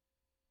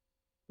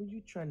Were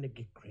you trying to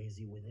get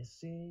crazy with this,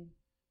 eh?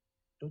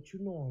 Don't you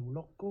know I'm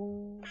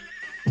loco?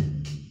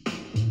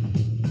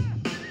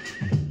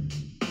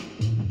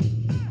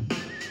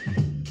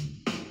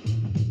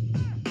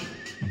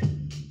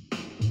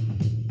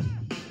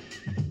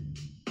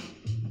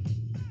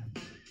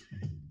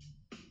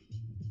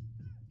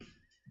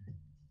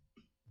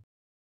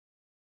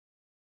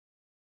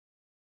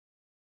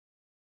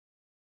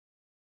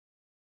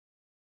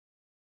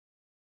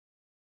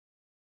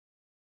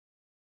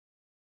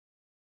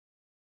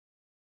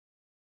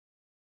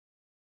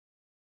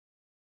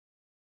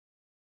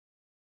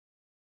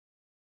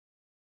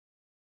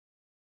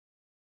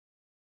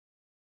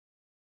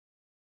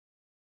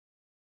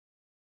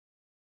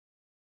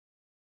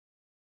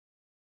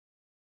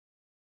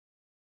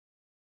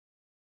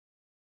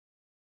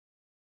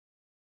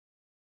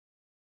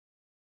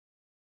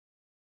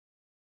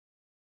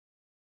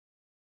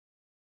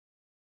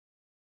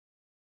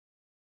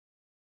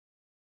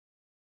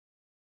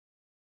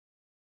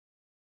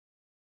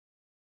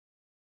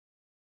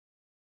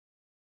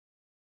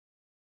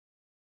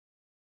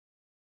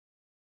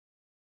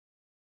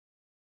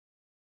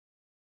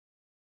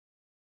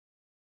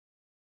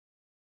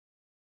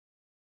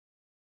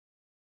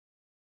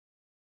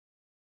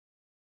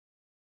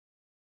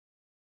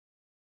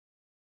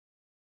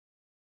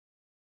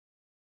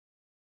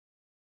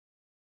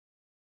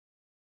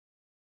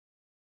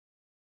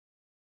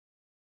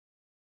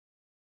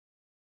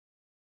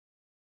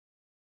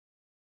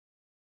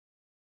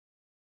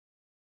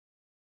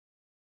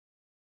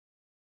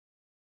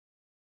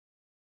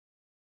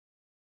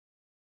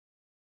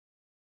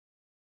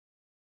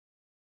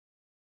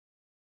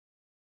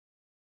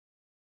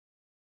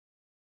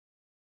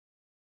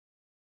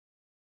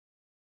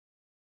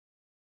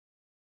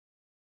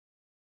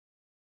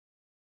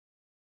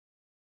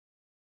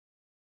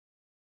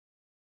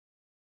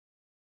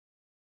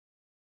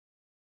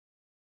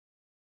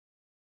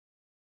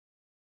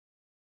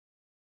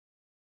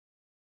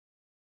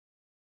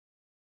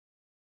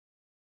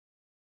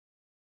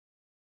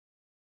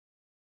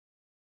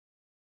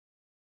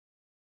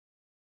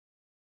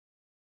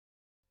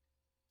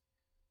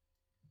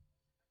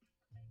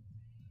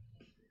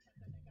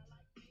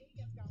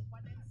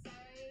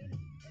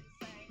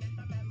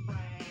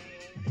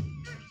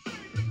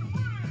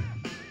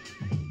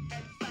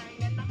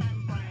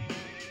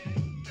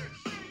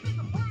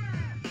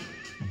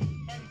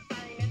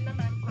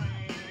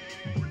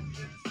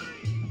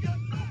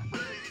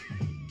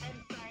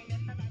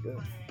 Good.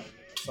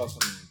 I saw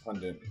some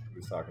pundit who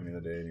was talking the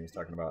other day, and he was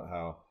talking about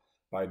how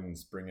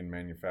Biden's bringing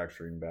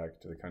manufacturing back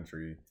to the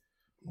country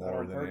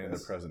more than any other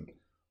president.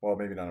 Well,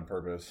 maybe not on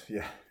purpose.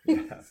 Yeah,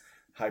 yeah.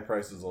 High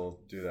prices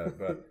will do that,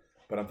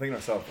 but I'm thinking to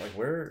myself, like,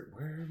 where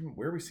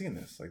are we seeing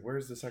this? Like, where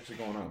is this actually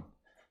going on?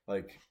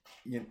 Like,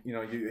 you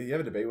have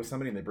a debate with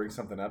somebody and they bring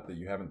something up that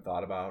you haven't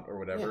thought about or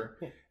whatever,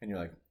 and you're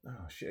like,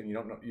 oh shit, and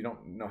you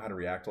don't know how to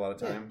react a lot of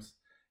times,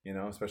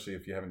 especially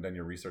if you haven't done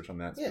your research on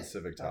that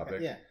specific topic.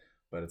 Okay, yeah.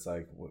 But it's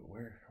like,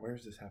 where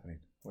is this happening?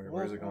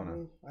 Where is it going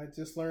on? I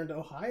just learned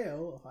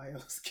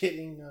Ohio's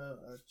getting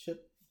the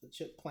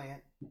chip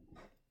plant.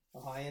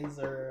 Ohioans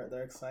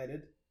they're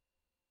excited.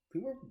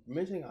 People are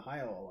mentioning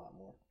Ohio a lot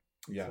more.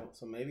 Yeah.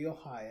 So maybe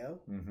Ohio.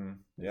 Mm-hmm.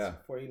 Yeah.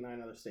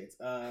 49 other states.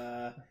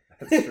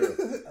 That's true.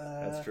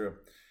 That's true.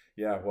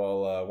 Yeah.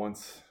 Well,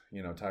 once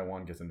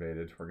Taiwan gets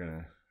invaded, we're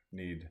gonna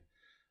need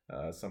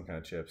some kind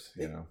of chips.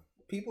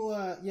 People,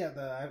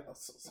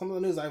 some of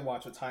the news I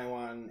watch with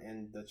Taiwan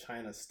and the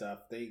China stuff,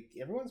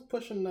 everyone's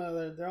pushing.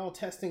 They're all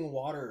testing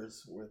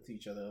waters with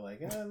each other.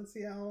 Like, let's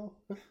see how.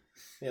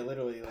 Yeah,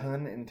 literally. Like,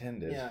 pun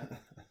intended. Yeah.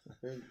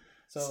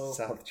 So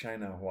South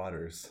China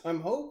waters. I'm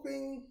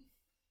hoping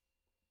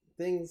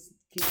things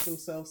keep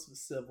themselves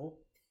civil.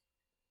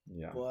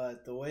 Yeah.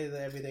 But the way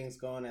that everything's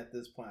going at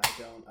this point,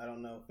 I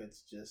don't know if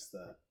it's just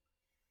a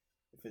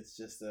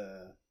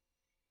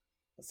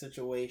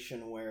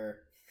situation where.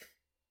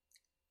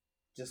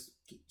 Just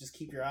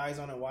keep your eyes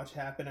on it. Watch it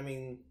happen. I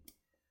mean,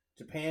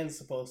 Japan's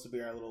supposed to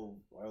be our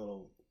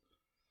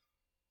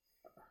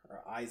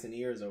eyes and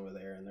ears over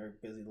there, and they're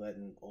busy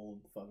letting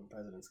old fucking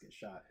presidents get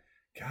shot.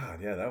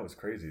 God, yeah, that was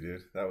crazy,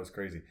 dude. That was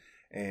crazy.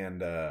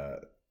 And I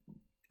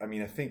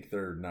mean, I think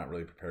they're not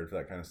really prepared for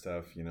that kind of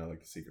stuff.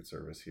 Like the Secret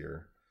Service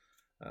here,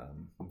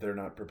 they're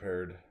not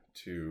prepared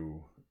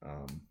to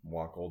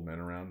walk old men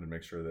around and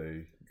make sure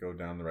they go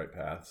down the right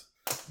paths.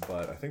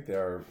 But I think they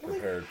are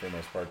prepared for the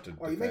most part to.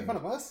 Are you making fun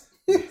of us?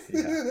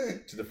 Yeah,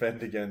 to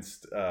defend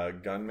against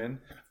gunmen,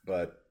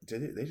 but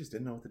they just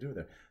didn't know what to do with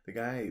it. The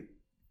guy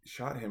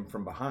shot him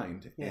from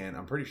behind, and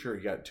I'm pretty sure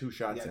he got two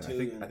shots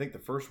in. I think the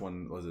first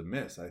one was a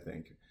miss, I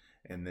think,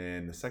 and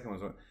then the second one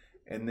was,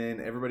 and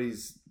then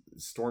everybody's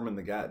storming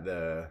the guy,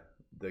 the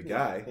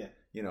guy,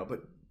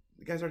 but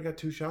the guy's already got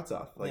two shots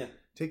off. Like,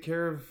 take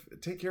care of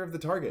the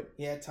target.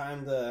 He had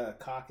time to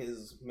cock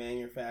his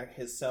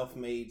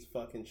self-made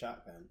fucking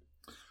shotgun.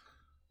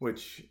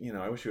 Which,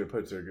 I wish you would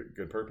put it to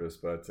good purpose,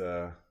 but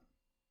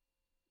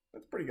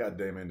that's pretty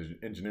goddamn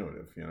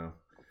ingenuitive,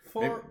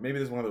 Maybe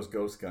there's one of those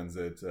ghost guns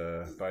that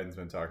Biden's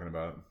been talking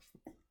about.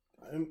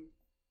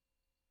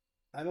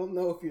 I don't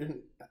know if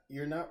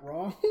you're not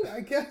wrong.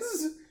 I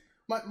guess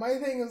my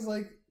thing is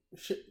like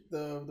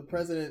the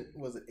president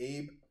was it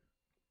Abe?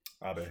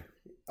 Abe.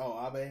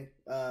 Oh, Abe.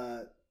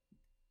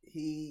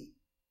 He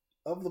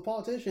of the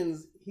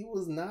politicians, he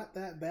was not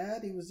that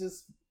bad. He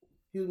was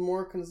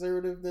more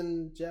conservative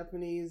than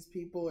Japanese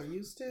people are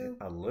used to.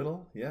 A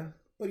little, yeah.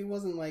 But he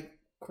wasn't like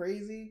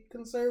crazy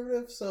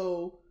conservative.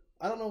 So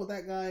I don't know what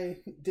that guy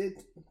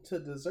did to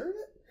deserve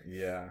it.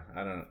 Yeah,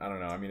 I don't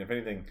know. I mean, if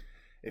anything,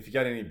 if you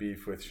got any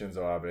beef with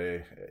Shinzo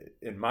Abe,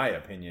 in my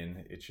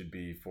opinion, it should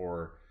be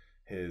for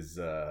his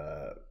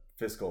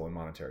fiscal and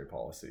monetary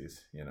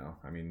policies. You know,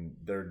 I mean,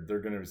 they're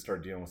going to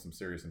start dealing with some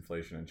serious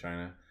inflation in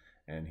China,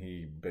 and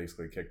he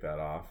basically kicked that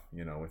off.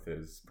 You know, with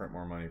his print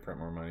more money, print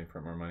more money,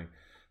 print more money.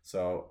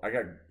 So I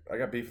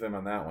got beef with him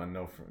on that one,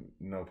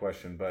 no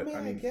question. But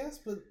I mean, I guess,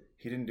 but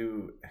he didn't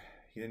do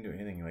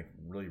anything like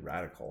really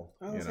radical.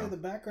 I would say the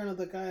background of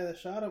the guy that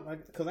shot him,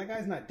 because that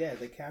guy's not dead.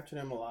 They captured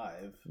him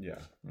alive. Yeah,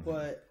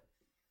 but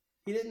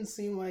he didn't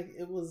seem like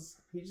it was.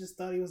 He just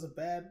thought he was a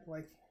bad,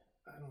 like,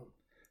 I don't.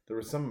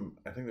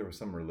 I think there was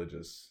some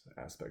religious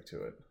aspect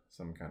to it,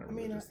 some kind of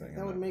religious thing.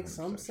 That would make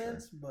some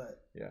sense,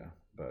 but yeah,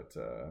 but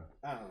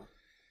I don't know.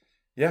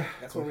 Yeah,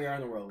 that's where we are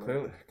in the world.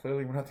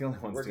 Clearly, we're not the only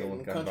ones dealing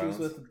with gun countries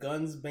violence. with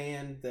guns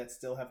banned that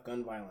still have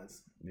gun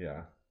violence.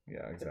 Yeah,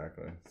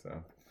 exactly.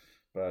 So,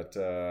 but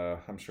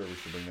I'm sure we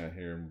should bring that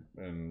here,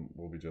 and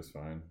we'll be just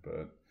fine.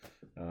 But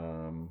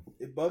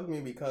it bugged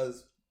me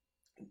because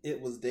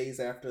it was days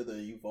after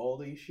the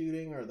Uvalde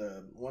shooting or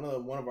one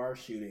of our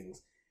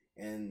shootings,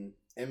 and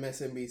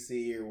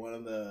MSNBC or one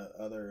of the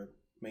other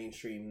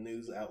mainstream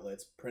news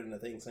outlets printed a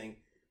thing saying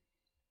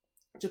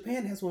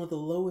Japan has one of the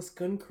lowest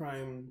gun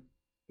crime,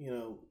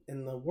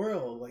 in the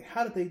world. Like,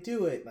 how did they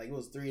do it? Like, it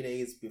was 3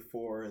 days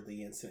before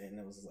the incident, and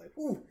it was like,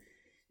 ooh,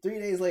 3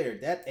 days later,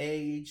 that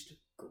aged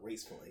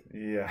gracefully.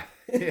 Yeah,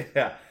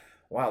 yeah.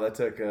 Wow, that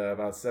took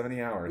about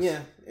 70 hours.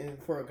 Yeah, and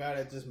for a guy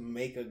to just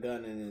make a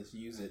gun and just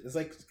use it. It's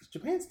like,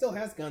 Japan still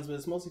has guns, but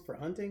it's mostly for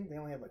hunting. They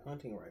only have, like,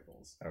 hunting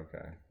rifles.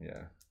 Okay,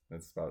 yeah.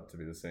 That's about to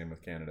be the same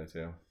with Canada,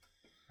 too.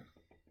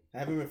 I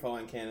haven't been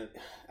following Canada.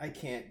 I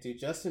can't, dude.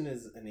 Justin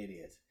is an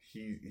idiot.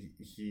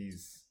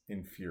 He's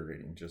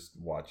infuriating just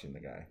watching the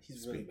guy.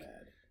 He's really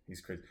bad.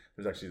 He's crazy.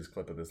 There's actually this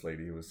clip of this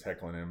lady who was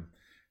heckling him.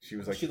 She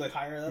was like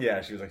higher up?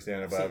 Yeah, she was like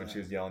standing above and she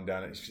was yelling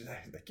down at she's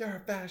like, you're a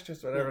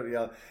fascist, whatever.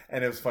 Yeah.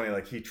 And it was funny,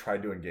 like he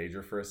tried to engage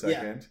her for a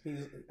second. Yeah.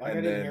 I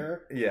didn't hear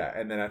her. Yeah,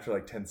 and then after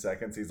like 10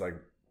 seconds, he's like,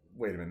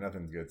 wait a minute,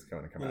 nothing's good's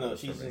going to come out of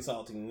this. No, she's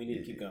insulting. We need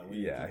to keep going.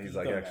 He's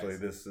like, actually,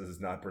 this is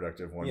not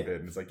productive one bit.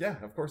 And it's like, yeah,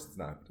 of course it's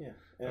not. Yeah.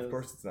 Of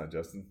course it's not,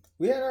 Justin.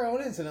 We had our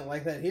own incident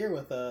like that here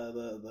with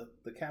the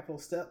Capitol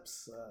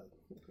steps.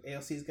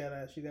 AOC's got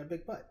a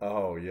big butt.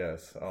 Oh,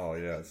 yes.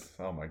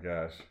 Oh my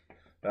gosh.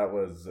 That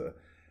was,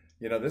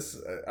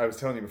 this, I was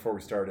telling you before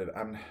we started,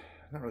 I'm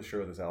not really sure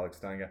what this Alex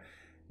Stein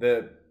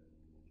guy,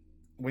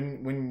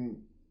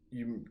 when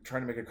you try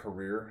to make a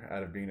career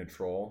out of being a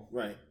troll.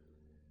 Right.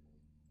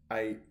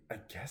 I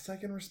guess I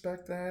can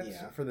respect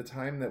that for the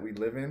time that we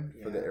live in,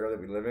 for the era that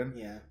we live in.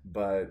 Yeah.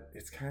 But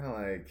it's kind of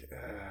like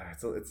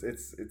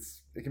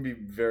it can be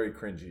very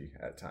cringy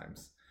at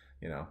times,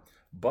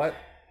 But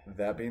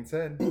that being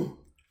said,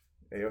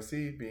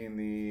 AOC being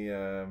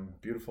the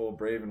beautiful,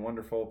 brave, and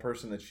wonderful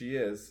person that she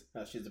is,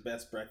 she's the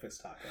best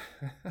breakfast taco.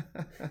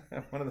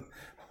 one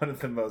of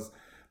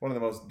the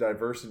most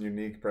diverse and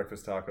unique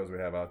breakfast tacos we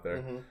have out there.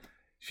 Mm-hmm.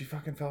 She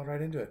fucking fell right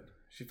into it.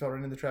 She fell right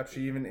into the trap.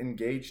 She even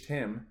engaged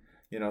him.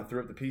 Threw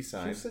up the peace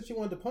sign. She said she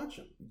wanted to punch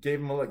him. Gave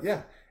him a look,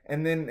 yeah,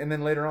 and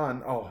then later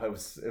on, it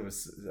was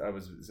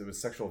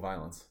sexual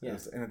violence. Yeah.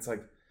 And it's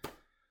like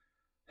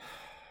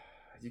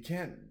you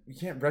can't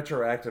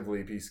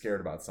retroactively be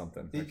scared about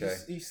something.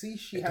 You see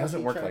it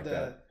doesn't work like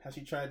that. How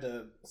she tried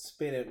to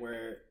spin it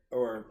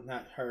or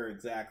not her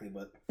exactly,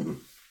 but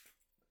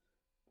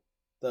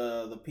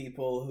the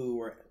people who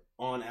were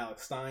on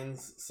Alex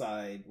Stein's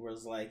side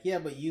was like, yeah,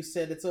 but you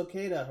said it's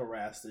okay to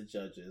harass the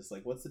judges.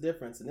 Like, what's the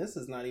difference? And this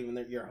is not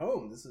even your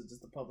home. This is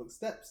just the public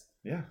steps.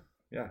 Yeah.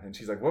 And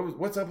she's like,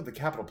 what's up with the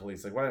Capitol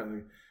Police? Like, why don't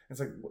they? It's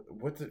like,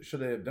 what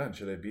should they have done?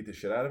 Should they beat the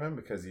shit out of him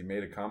because he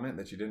made a comment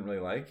that you didn't really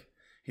like?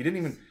 He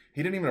didn't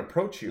even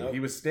approach you. Nope. He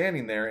was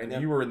standing there,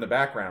 and you were in the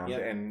background,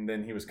 and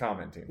then he was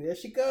commenting. There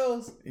she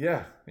goes.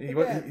 Yeah, he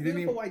didn't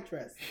even white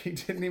dress. He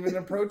didn't even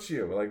approach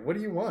you. Like, what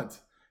do you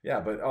want? Yeah,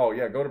 but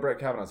go to Brett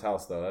Kavanaugh's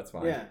house though. That's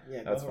fine.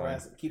 Yeah, that's fine.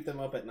 Keep them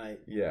up at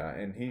night. Yeah,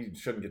 and he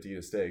shouldn't get to eat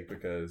a steak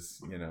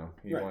because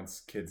he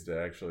wants kids to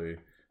actually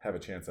have a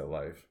chance at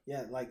life.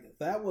 Yeah, like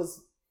that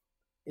was.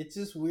 It's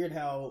just weird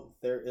how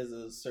there is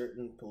a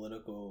certain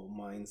political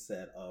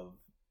mindset of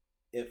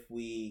if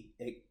we,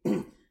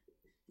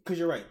 because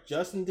you're right.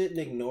 Justin didn't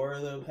ignore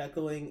the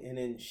heckling, and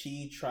then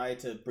she tried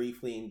to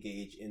briefly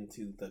engage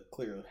into the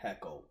clear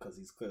heckle because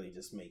he's clearly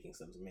just making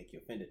something to make you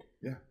offended.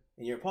 Yeah.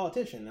 And you're a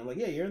politician. I'm like,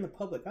 yeah, you're in the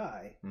public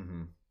eye.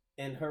 Mm-hmm.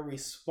 And her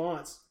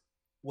response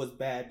was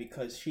bad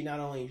because she not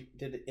only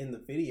did it in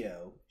the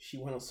video, she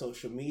went on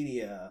social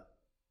media,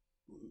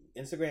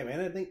 Instagram,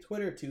 and I think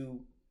Twitter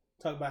to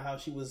talk about how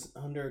she was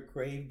under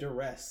grave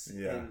duress.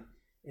 Yeah.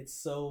 It's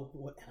so,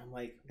 and I'm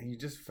like, and you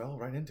just fell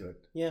right into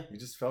it. Yeah, you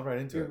just fell right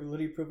into you're it.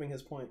 literally proving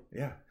his point.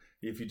 Yeah,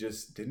 if you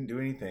just didn't do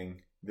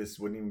anything, this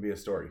wouldn't even be a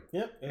story.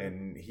 Yep.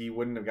 And he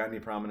wouldn't have got any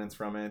prominence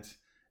from it,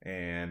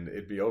 and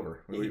it'd be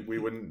over. We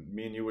wouldn't.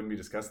 Me and you wouldn't be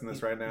discussing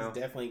this right now.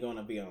 He's definitely going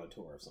to be on a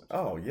tour or something.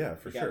 Oh yeah,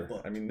 for sure.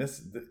 I mean,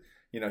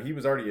 he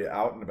was already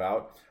out and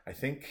about. I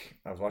think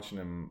I was watching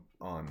him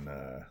on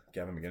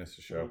Gavin McInnes'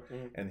 show,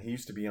 and he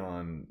used to be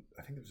on.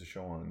 I think there was a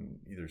show on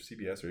either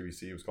CBS or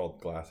ABC. It was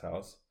called Glass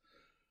House.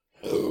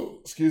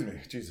 Excuse me,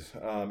 Jesus.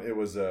 It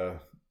was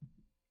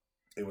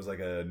like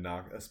a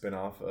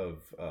spinoff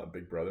of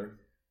Big Brother,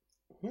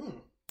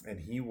 and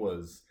he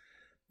was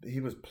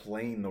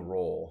playing the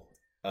role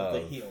of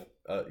the heel.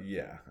 Of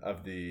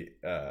the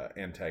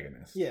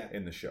antagonist.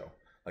 In the show.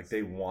 Like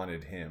they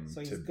wanted him. So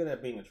he's good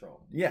at being a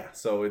troll. Yeah,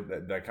 so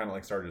that kind of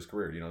like started his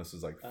career. This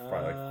is like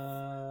probably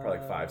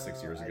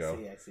 5-6 years ago.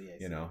 I see.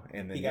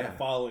 And then he got a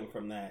following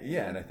from that.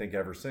 Yeah, and I think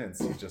ever since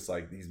he's just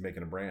like he's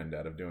making a brand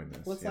out of doing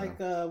this. What's like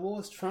what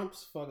was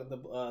Trump's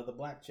the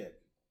black chick?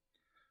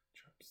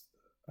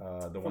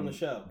 From the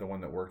show, the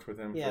one that worked with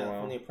him for a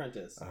while, from The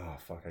Apprentice. Oh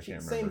fuck, I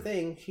can't remember. Same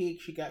thing.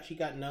 She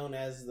got known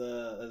as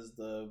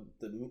the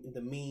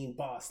mean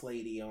boss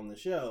lady on the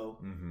show.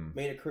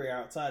 Made a career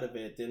outside of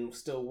it. Then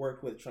still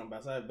worked with Trump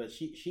outside. But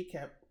she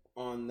kept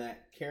on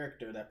that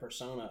character, that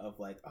persona of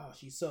like, oh,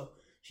 she's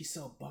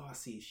so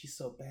bossy. She's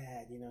so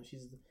bad.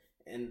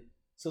 And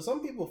so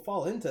some people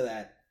fall into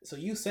that. So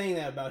you saying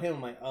that about him,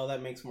 I'm like, oh,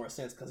 that makes more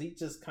sense because he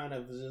just kind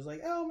of was just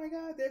like, oh my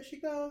god, there she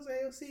goes,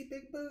 AOC,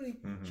 big booty.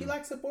 She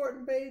likes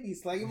aborting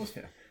babies. Like it was,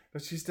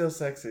 but she's still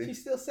sexy. She's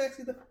still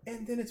sexy.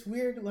 And then it's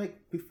weird.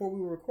 Like before we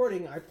were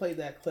recording, I played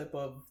that clip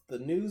of the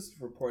news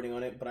reporting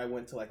on it, but I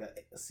went to like a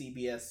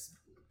CBS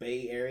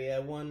Bay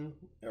Area one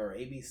or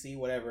ABC,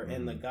 whatever,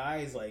 and the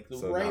guy's like the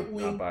right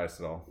wing, not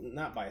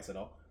biased at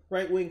all,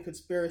 right wing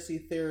conspiracy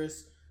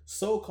theorist.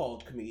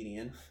 So-called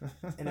comedian,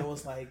 and it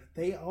was like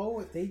they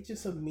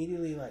just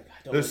immediately like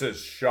this is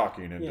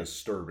shocking and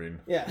disturbing.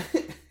 Yeah,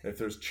 if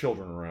there's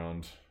children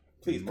around,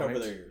 please cover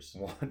their ears.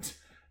 Want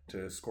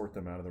to escort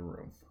them out of the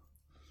room.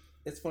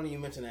 It's funny you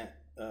mention that.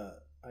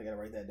 I gotta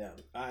write that down.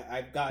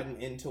 I've gotten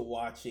into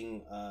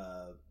watching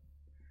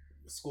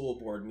school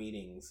board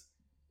meetings,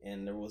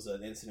 and there was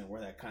an incident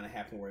where that kind of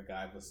happened, where a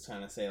guy was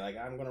trying to say like,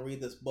 "I'm gonna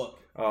read this book."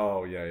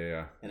 Oh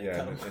yeah, and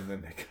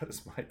then they cut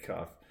his mic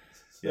off.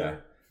 So, yeah.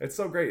 It's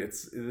so great.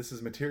 This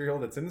is material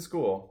that's in the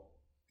school.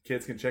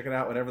 Kids can check it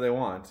out whenever they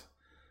want.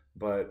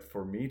 But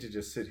for me to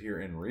just sit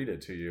here and read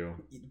it to you,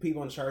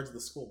 people in charge of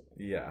the school.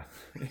 Yeah,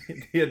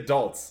 the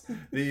adults,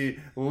 the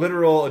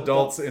literal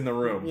adults in the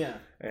room. Yeah,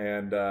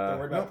 and don't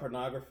worry about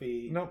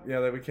pornography. Nope.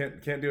 Yeah, that we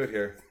can't do it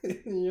here.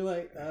 And you're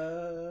like,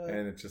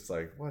 and it's just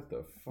like, what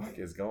the fuck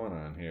is going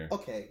on here?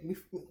 Okay,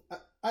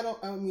 I'm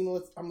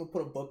gonna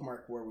put a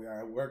bookmark where we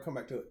are. We're gonna come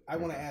back to it. I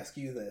want to ask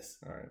you this.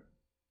 All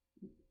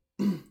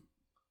right.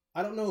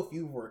 I don't know if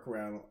you work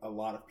around a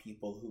lot of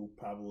people who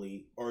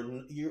probably,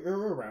 or you're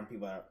around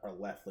people that are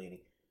left leaning.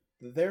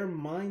 Their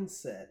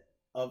mindset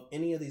of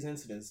any of these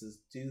incidences,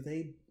 do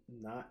they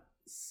not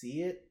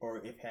see it?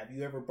 Or have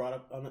you ever brought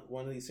up on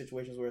one of these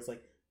situations where it's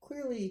like,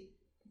 clearly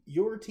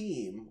your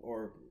team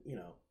or,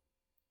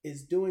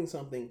 is doing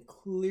something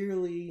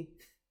clearly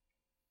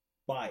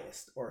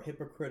biased or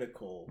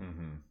hypocritical?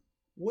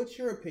 What's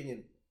your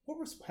opinion?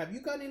 Have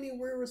you got any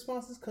weird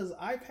responses? Because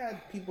I've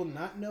had people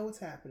not know what's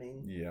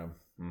happening. Yeah.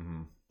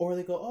 Or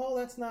they go, oh,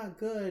 that's not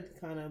good,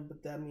 kind of,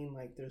 but that mean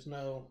like there's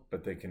no...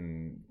 But they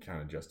can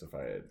kind of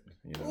justify it,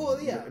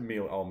 Well, yeah.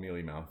 All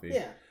mealy-mouthy.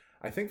 Yeah.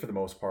 I think for the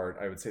most part,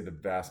 I would say the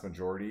vast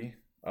majority,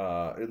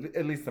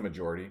 at least the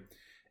majority,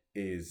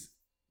 is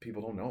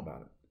people don't know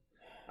about it.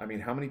 I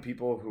mean, how many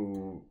people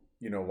who...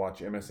 watch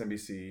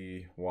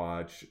MSNBC,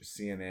 watch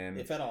CNN.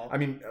 If at all. I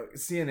mean,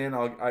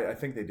 CNN, I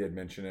think they did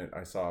mention it.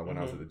 I saw it when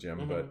I was at the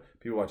gym. But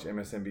people watch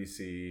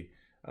MSNBC,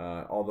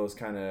 all those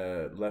kind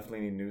of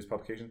left-leaning news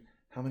publications.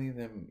 How many of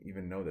them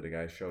even know that a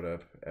guy showed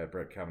up at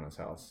Brett Kavanaugh's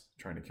house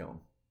trying to kill him?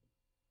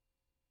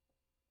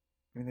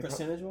 I mean,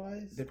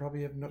 percentage-wise? They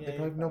probably have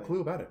no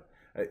clue about it.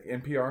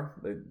 NPR,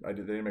 they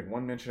didn't make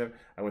one mention of it.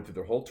 I went through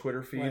their whole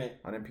Twitter feed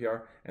on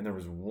NPR, and there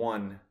was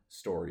one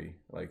story,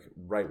 like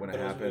right when it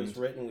happened. It was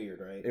written weird,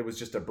 right? It was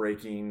just a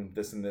breaking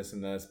this and this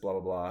and this, blah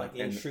blah blah. Like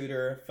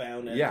intruder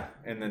found it. Yeah,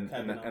 and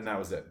that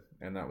was it.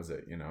 And that was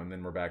it. And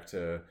then we're back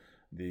to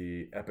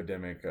the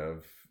epidemic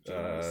of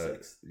January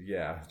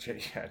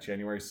 6th.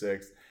 January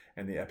 6th,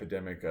 and the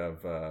epidemic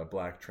of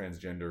black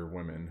transgender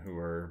women who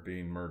are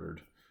being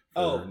murdered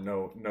for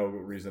no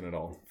reason at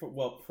all.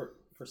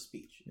 For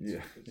speech.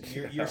 Yeah.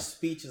 Your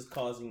speech is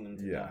causing them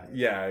to die.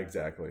 Yeah,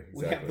 exactly.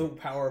 We have the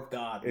power of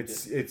God.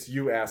 It's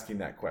you asking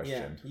that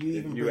question.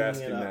 Yeah, you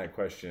asking that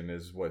question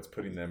is what's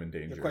putting them in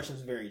danger. Your question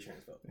is very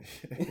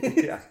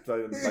transphobic. Yeah,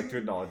 so I'd like to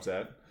acknowledge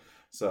that.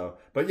 So,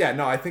 but yeah,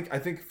 no, I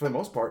think for the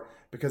most part,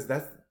 because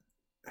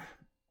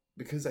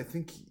I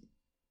think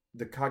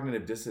the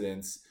cognitive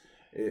dissonance,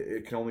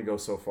 it can only go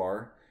so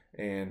far.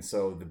 And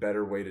so the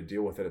better way to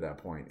deal with it at that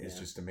point is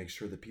just to make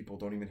sure that people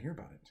don't even hear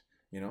about it.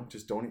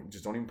 Just don't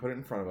even put it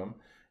in front of them.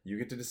 You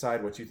get to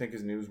decide what you think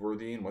is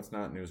newsworthy and what's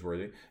not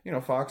newsworthy. You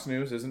know, Fox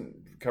News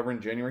isn't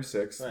covering January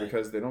 6th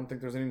because they don't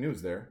think there's any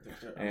news there.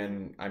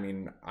 And I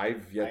mean,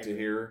 I've yet to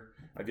hear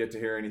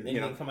anything.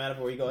 Anything come out of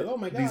it where you go like, oh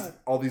my god.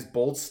 All these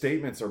bold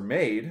statements are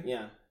made.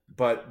 Yeah.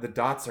 But the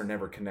dots are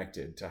never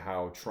connected to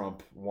how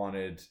Trump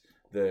wanted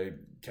the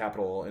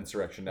Capitol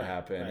insurrection to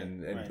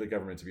happen and the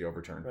government to be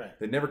overturned. Right.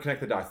 They never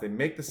connect the dots. They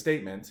make the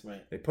statement.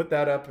 Right. They put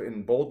that up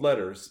in bold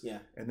letters. Yeah.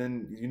 And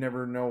then you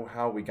never know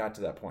how we got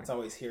to that point. It's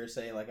always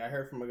hearsay. Like I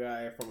heard from a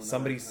guy from another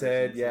somebody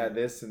said,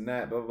 this and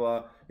that, blah, blah,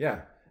 blah.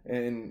 Yeah.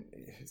 And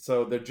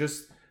so they're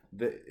just,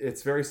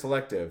 it's very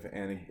selective.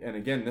 And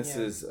again, this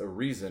is a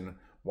reason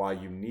why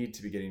you need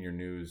to be getting your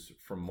news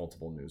from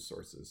multiple news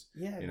sources.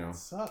 Yeah, it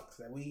sucks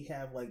that we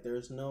have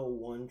there's no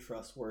one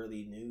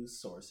trustworthy news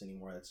source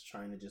anymore that's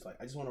trying to just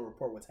I just want to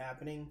report what's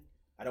happening.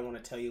 I don't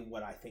want to tell you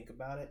what I think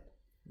about it.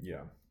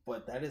 Yeah.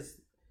 But that is,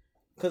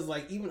 because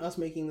even us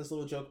making this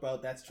little joke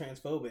about that's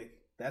transphobic,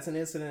 that's an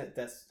incident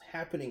that's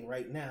happening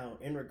right now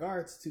in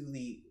regards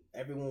to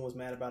everyone was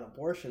mad about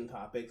abortion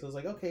topic. So it's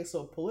okay,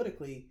 so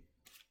politically,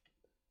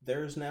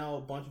 there's now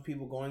a bunch of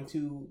people going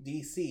to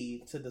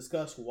D.C. to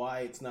discuss why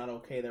it's not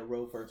okay that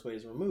Roe v. Wade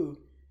is removed.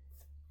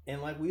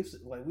 And like we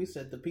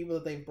said, the people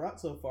that they've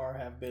brought so far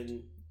have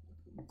been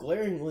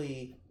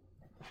glaringly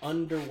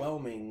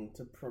underwhelming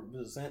to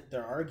present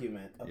their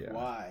argument of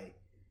why.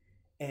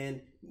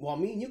 And while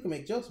me and you can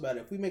make jokes about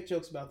it, if we make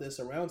jokes about this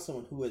around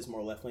someone who is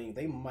more left-leaning,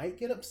 they might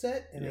get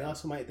upset, and they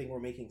also might think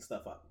we're making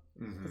stuff up.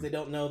 Because they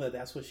don't know that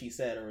that's what she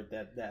said or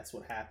that that's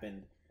what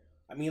happened.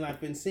 I mean,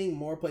 I've been seeing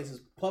more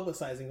places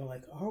publicizing,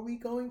 going are we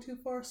going too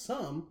far?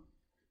 Some,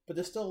 but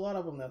there's still a lot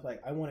of them that's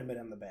I want to admit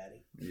I'm the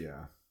baddie.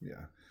 Yeah,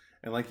 yeah.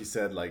 And like you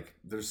said,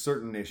 there's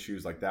certain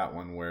issues like that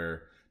one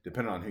where,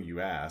 depending on who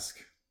you ask,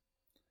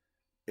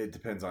 it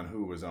depends on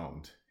who was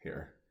owned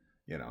here.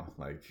 You know,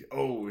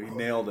 he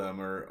nailed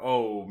him, or,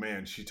 oh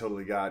man, she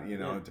totally got,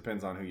 it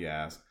depends on who you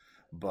ask.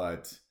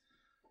 But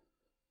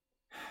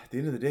at the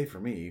end of the day, for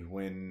me,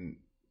 when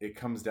it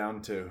comes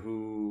down to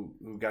who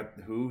got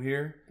who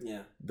here.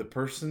 Yeah. The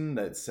person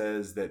that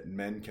says that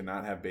men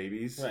cannot have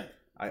babies. Right.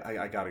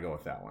 I got to go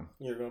with that one.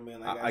 You're going to be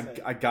on that guy's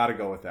side? I got to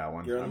go with that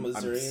one. You're on the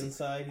Missourian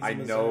side? I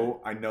know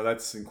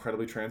that's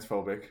incredibly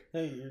transphobic.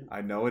 No,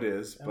 I know it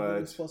is, but... What are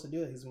you supposed to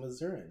do? He's a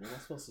Missourian. You're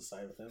not supposed to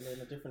side with him. They're in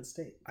a different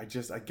state. I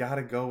got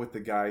to go with the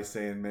guy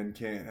saying men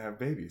can't have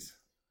babies.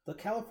 The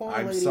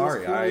California lady was clearly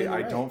in the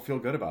right. I don't feel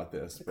good about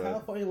this. The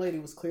California lady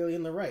was clearly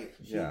in the right.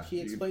 She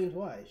explained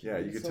why.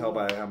 You could tell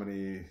by how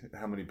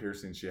many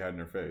piercings she had in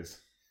her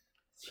face.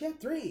 She had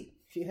 3.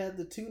 She had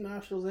the 2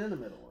 nostrils and the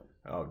middle one.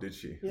 Oh, did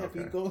she? Yeah,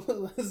 okay. If you go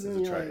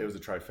listen, it was a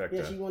trifecta.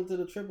 Yeah, she went to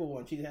the triple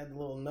one. She had the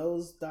little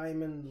nose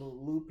diamond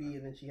loopy,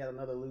 and then she had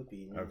another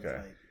loopy.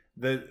 Okay.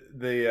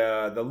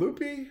 The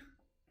loopy,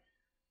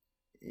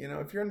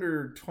 if you're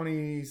under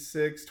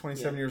 26,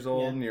 27 years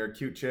old and you're a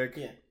cute chick,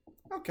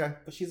 okay.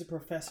 But she's a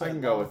professor. I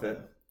can go with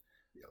it.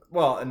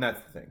 Well, and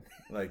that's the thing.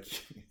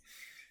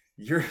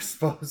 You're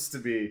supposed to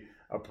be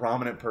a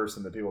prominent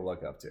person that people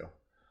look up to.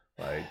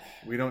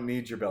 We don't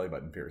need your belly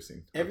button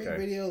piercing. Every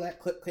video that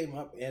clip came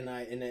up, and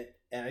I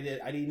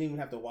didn't even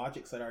have to watch it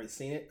because I'd already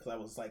seen it because I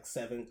was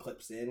 7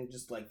 clips in,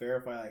 just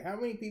verify how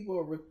many people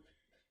are.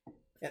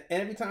 And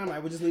every time I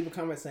would just leave a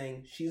comment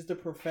saying she's the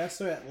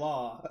professor at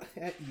law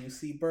at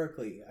UC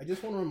Berkeley. I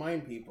just want to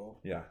remind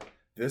people. Yeah,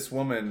 this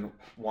woman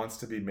wants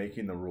to be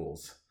making the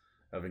rules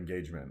of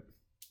engagement.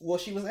 Well,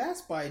 she was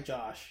asked by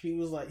Josh. He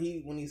was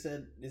when he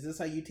said, "Is this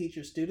how you teach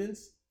your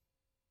students?"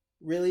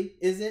 Really?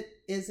 Is it?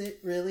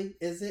 Really?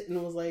 Is it? And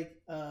it was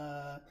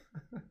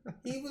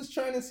he was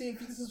trying to see if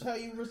this is how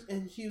you were.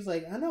 And she was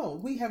like, I know,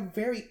 we have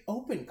very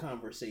open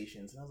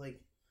conversations. And I was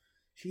like,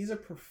 she's a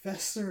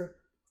professor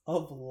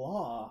of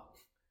law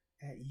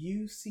at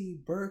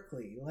UC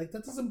Berkeley.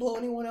 That doesn't blow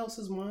anyone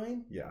else's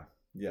mind. Yeah.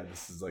 Yeah.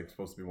 This is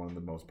supposed to be one of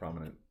the most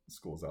prominent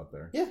schools out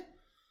there. Yeah.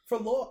 For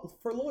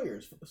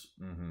lawyers.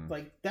 Mm-hmm.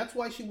 That's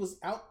why she was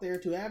out there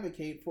to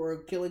advocate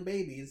for killing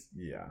babies.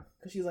 Yeah.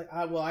 Because she's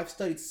I've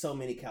studied so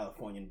many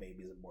Californian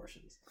babies'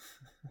 abortions.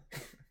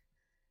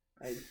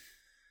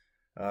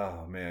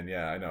 Oh, man.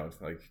 Yeah, I know.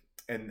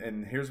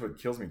 And here's what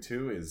kills me,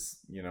 too, is,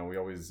 we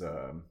always,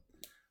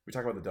 we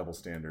talk about the double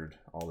standard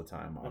all the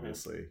time,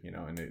 obviously,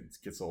 and it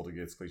gets old, it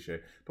gets cliche.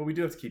 But we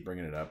do have to keep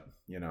bringing it up,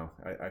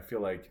 I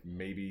feel like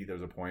maybe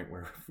there's a point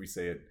where if we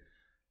say it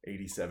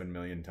 87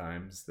 million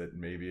times that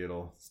maybe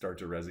it'll start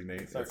to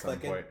resonate at some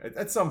point.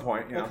 At some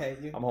point, okay,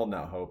 I'm holding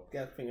out hope.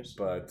 Got fingers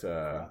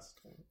crossed.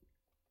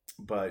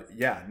 But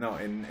yeah, no,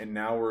 and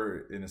now we're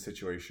in a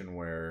situation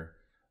where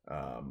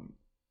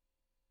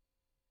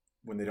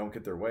when they don't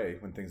get their way,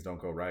 when things don't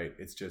go right,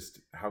 it's just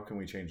how can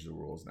we change the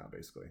rules now?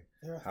 Basically,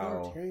 they're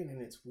authoritarian and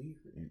it's weird.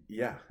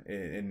 Yeah,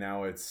 and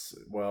now it's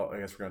I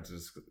guess we're going to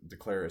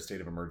declare a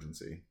state of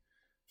emergency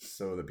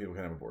so that people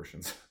can have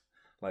abortions,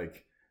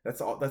 That's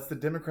all. That's the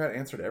Democrat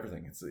answer to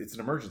everything. It's an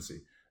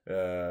emergency.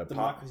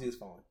 Democracy is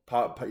falling.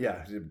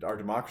 Yeah, our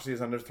democracy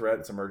is under threat.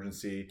 It's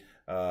emergency.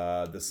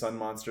 The sun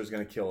monster is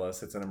going to kill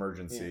us. It's an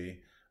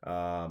emergency.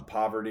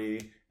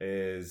 Poverty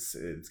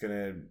everybody's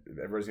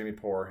gonna be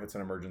poor. It's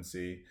an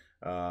emergency.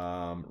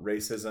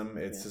 Racism,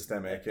 it's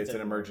systemic. It's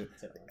an emergency.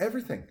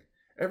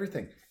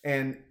 Everything.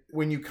 And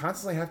when you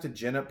constantly have to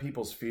gin up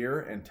people's fear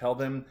and tell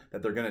them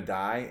that they're gonna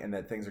die and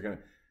that things are gonna,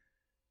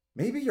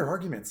 maybe your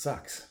argument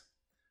sucks.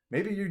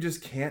 Maybe you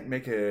just can't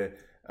make a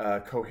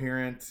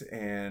coherent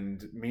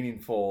and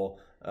meaningful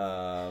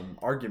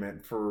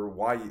argument for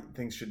why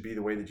things should be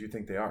the way that you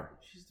think they are.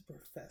 She's the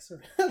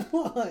professor at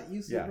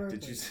UC Yeah, Berkeley.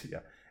 did you see? Yeah.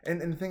 And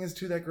the thing is,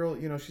 too, that girl,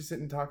 she's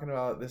sitting talking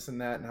about this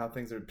and that and how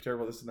things are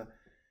terrible, this and that.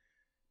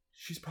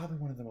 She's probably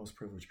one of the most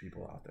privileged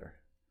people out there.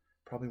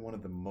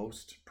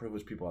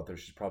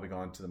 She's probably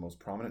gone to the most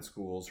prominent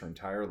schools her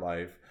entire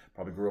life,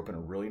 probably grew up in a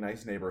really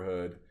nice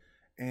neighborhood.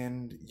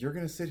 And you're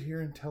going to sit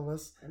here and tell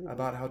us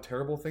about how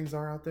terrible things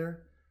are out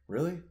there?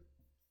 Really?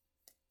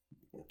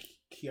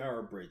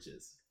 Kiara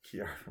Bridges.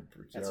 Kiara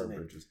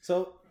Bridges.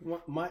 So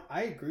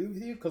I agree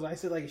with you because I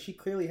said like she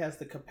clearly has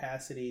the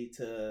capacity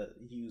to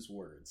use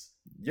words.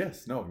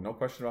 Yes, no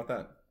question about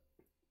that.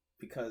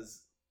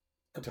 Because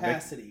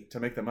capacity to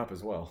make them up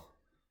as well.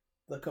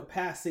 The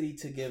capacity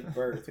to give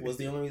birth was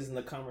the only reason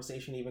the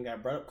conversation even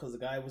got brought up because the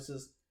guy was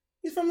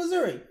he's from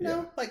Missouri. You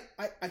know, like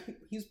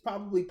he's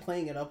probably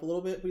playing it up a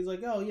little bit, but he's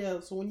like, oh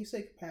yeah, so when you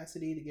say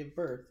capacity to give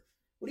birth,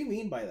 what do you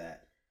mean by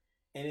that?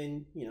 And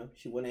then,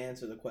 she wouldn't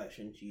answer the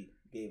question. She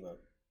gave a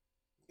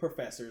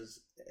professor's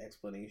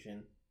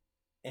explanation.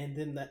 And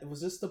then it was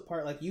just the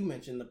part, like you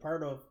mentioned, the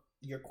part of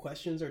your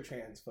questions are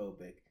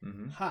transphobic.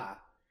 Mm-hmm.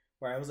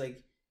 Where I was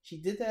like,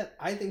 she did that.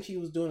 I think she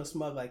was doing a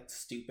smug, like,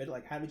 stupid.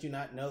 Like, how did you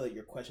not know that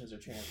your questions are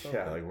transphobic?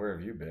 Yeah, like, where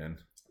have you been?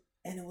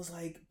 And it was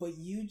like, but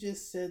you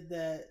just said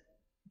that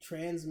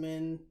trans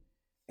men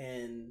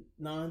and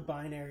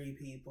non-binary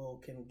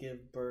people can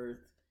give birth.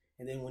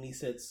 And then when he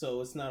said,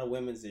 so it's not a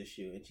women's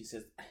issue. And she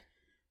says,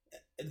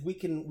 we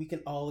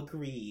can all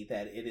agree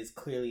that it is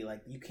clearly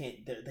like you can't,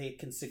 they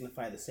can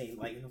signify the same.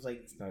 Like, it was like,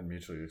 it's not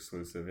mutually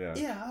exclusive. Yeah.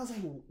 Yeah. I was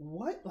like,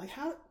 what? Like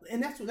how?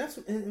 And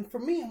and for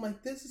me, I'm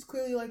like, this is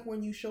clearly like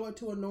when you show it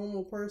to a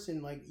normal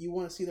person, like you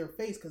want to see their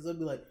face because they'll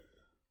be like,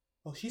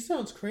 oh, she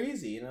sounds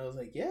crazy. And I was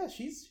like, yeah,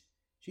 she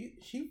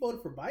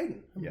voted for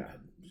Biden.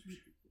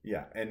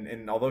 Yeah.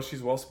 And although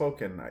she's well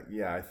spoken,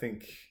 I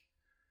think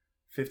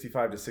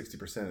 55 to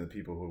 60% of the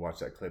people who watch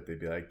that clip, they'd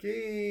be like,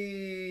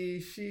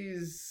 hey,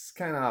 she's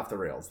kind of off the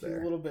rails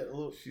there.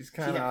 She's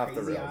kind of off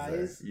the rails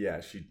eyes. There.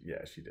 Yeah, she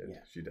did.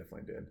 Yeah. She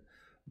definitely did.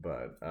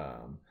 But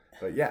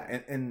yeah,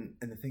 and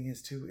the thing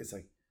is too, it's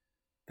like,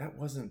 that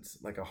wasn't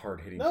like a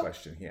hard-hitting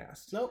question he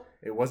asked. Nope.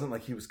 It wasn't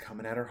like he was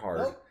coming at her hard.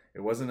 Nope.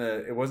 It wasn't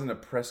a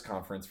press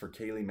conference for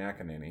Kayleigh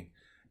McEnany.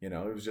 It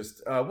was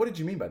just, what did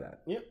you mean by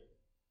that? Yep.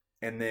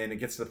 And then it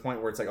gets to the point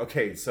where it's like,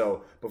 okay,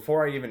 so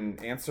before I even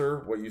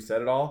answer what you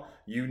said at all,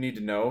 you need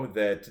to know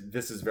that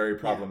this is very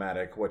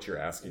problematic, what you're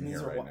asking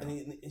here right now.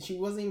 And she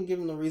wasn't even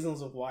giving the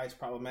reasons of why it's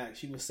problematic.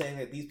 She was saying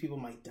that these people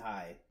might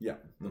die. Yeah.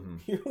 Mm-hmm.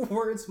 Your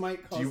words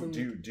might cause them...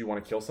 Do you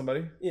want to kill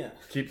somebody? Yeah.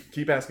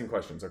 Keep asking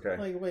questions, okay?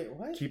 Like, wait,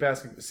 what? Keep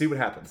asking. See what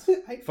happens.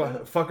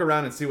 Fuck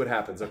around and see what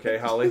happens, okay,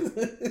 Holly?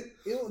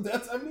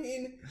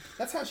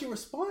 That's how she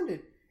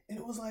responded. And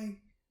it was like,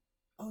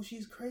 oh,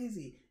 she's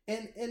crazy.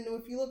 And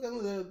if you look at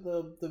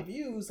the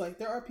views, like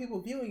there are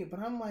people viewing it, but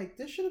I'm like,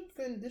 this should have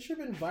been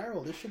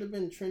viral. This should have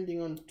been trending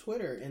on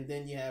Twitter. And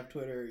then you have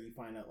Twitter, you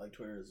find out like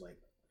Twitter is like,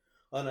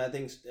 oh no, I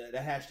think the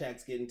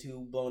hashtag's getting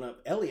too blown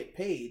up. Ellen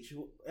Page,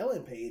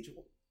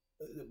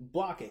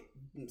 block it.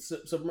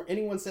 So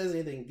anyone says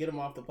anything, get them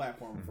off the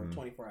platform for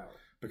 24 hours.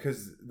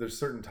 Because there's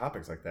certain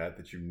topics like that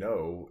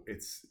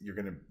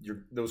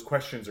those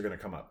questions are gonna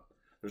come up.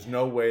 There's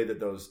no way that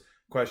those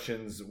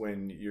questions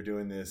when you're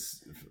doing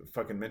this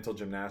fucking mental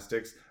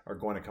gymnastics are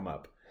going to come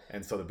up.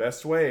 And so the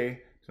best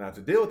way to not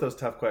to deal with those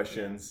tough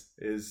questions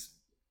is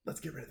let's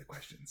get rid of the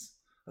questions.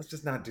 Let's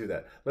just not do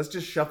that. Let's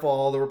just shuffle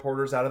all the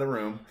reporters out of the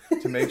room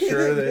to make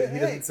sure that he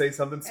doesn't say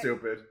something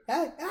stupid.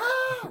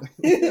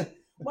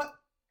 What?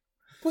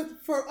 But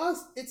for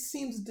us, it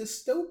seems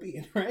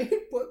dystopian, right?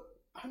 But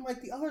I'm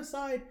like the other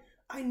side.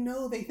 I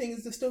know they think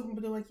it's dystopian,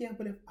 but they're like, yeah,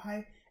 but if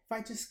I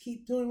just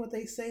keep doing what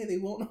they say, they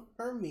won't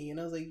harm me. And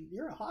I was like,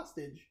 you're a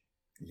hostage.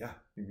 Yeah,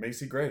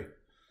 Macy Gray.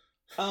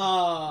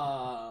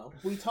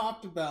 We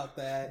talked about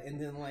that.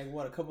 And then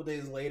a couple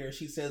days later,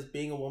 she says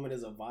being a woman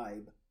is a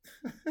vibe.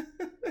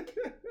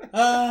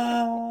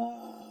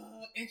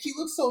 And she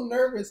looks so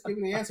nervous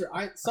giving the answer.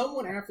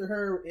 Someone after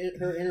her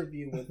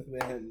interview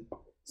with him,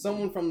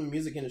 someone from the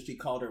music industry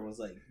called her and was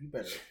like, you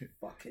better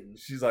fucking...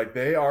 She's like,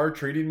 they are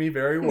treating me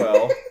very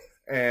well.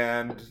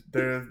 And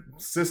the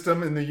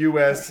system in the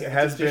U.S.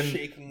 has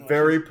been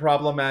very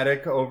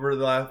problematic over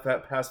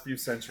the past few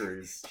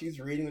centuries. She's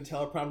reading the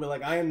teleprompter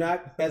like, I am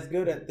not as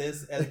good at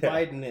this as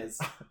Biden is.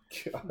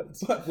 God.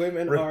 But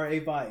women are a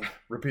vibe.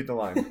 Repeat the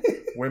line.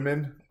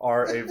 Women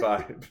are a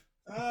vibe.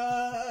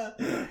 I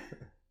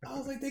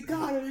was like, they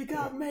got her. They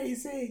got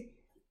Macy.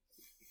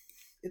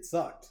 It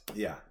sucked.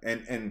 Yeah.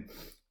 And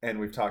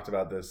we've talked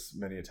about this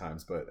many a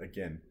times. But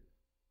again,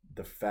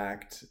 the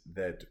fact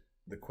that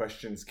the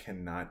questions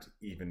cannot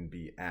even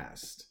be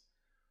asked.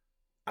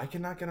 I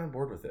cannot get on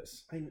board with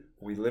this. I,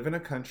 We live in a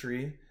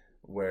country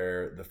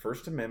where the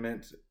First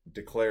Amendment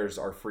declares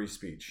our free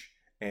speech.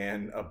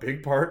 And a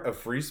big part of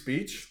free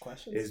speech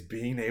questions? is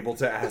being able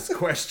to ask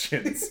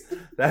questions.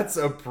 That's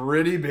a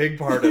pretty big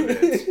part of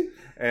it.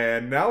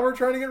 And now we're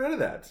trying to get rid of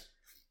that.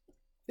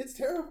 It's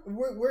terrible.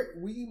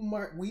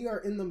 We are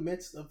in the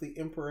midst of the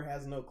emperor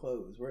has no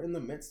clothes. We're in the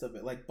midst of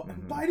it. Like,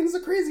 Biden's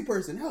a crazy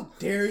person. How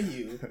dare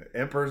you?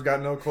 Emperor's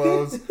got no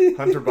clothes.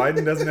 Hunter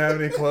Biden doesn't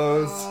have any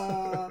clothes.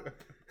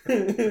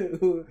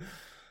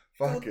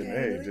 Fucking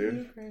A,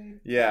 dude.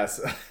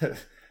 Yes.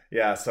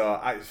 Yeah, so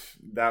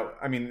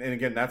and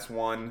again, that's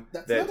one.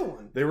 That's another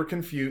one. They were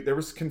confused. There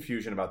was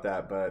confusion about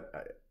that, but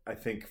I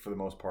think for the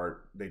most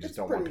part, they just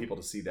don't want people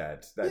to see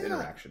that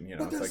interaction. You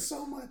know, but there's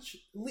so much.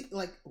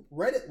 Like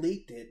Reddit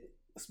leaked it.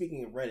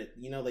 Speaking of Reddit,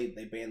 you know they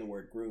banned the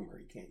word groomer.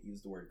 You can't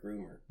use the word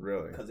groomer.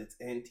 Really? Because it's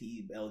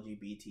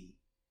anti-LGBT.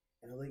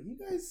 And I was like, you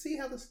guys see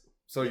how this?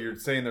 So you're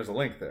saying there's a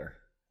link there?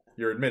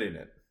 You're admitting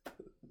it?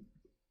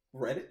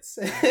 Reddit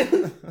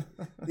said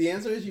the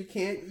answer is you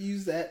can't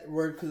use that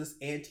word because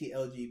it's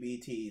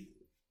anti-LGBT.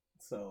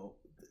 So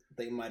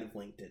they might have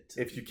linked it.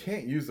 If you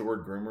can't use the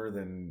word groomer,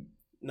 then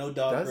no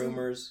dog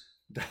groomers.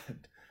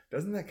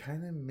 Doesn't that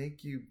kind of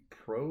make you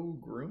pro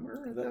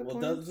groomer?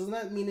 Doesn't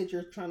that mean that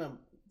you're trying to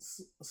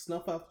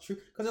snuff out the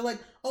truth? Because they're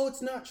like, oh,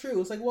 it's not true.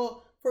 It's like,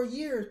 well, for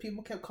years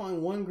people kept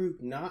calling one group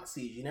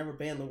Nazis. You never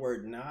banned the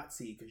word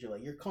Nazi because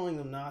you're calling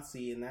them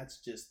Nazi, and that's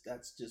just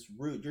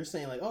rude. You're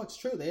saying like, oh, it's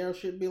true. They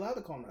should be allowed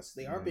to call them Nazis.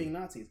 They are being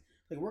Nazis.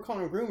 Like, we're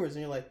calling them groomers, and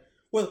you're like,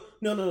 well,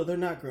 no, they're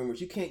not groomers.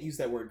 You can't use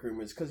that word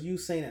groomers because you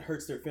saying it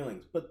hurts their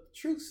feelings. But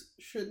truth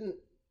shouldn't.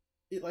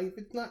 If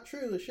it's not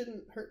true, it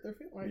shouldn't hurt their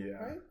feelings.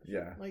 Right?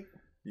 Yeah. Like,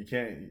 you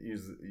can't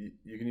use.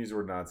 You can use the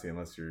word Nazi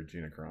unless you're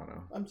Gina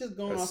Carano. I'm just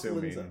going off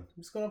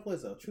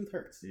Lizzo. Truth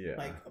hurts. Yeah.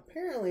 Like,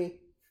 apparently.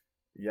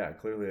 Yeah,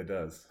 clearly it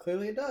does.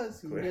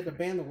 You had to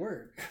ban the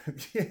word.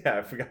 Yeah,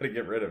 if we got to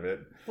get rid of it.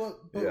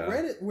 But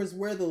Reddit was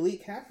where the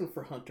leak happened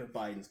for Hunter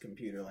Biden's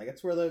computer. Like,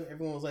 that's where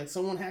everyone was like,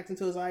 someone hacked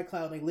into his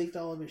iCloud and they leaked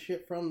all of his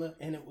shit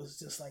and it was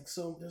just like,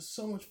 there's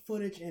so much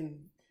footage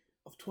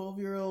of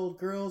 12-year-old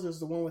girls. There's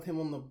the one with him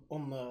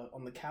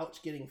on the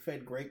couch getting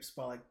fed grapes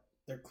by, like,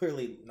 they're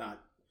clearly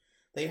not,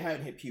 they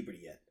haven't hit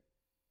puberty yet.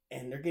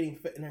 And they're getting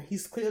fed, and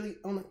he's clearly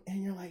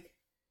and you're like,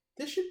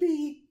 this should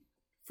be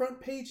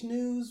front page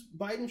news.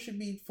 Biden should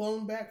be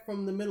flown back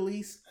from the Middle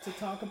East to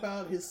talk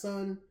about his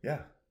son.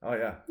 Yeah. Oh,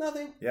 yeah.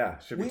 Nothing. Yeah.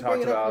 Should be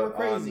talked about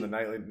on the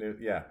nightly news.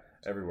 Yeah.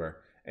 Everywhere.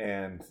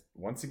 And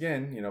once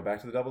again, back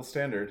to the double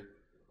standard.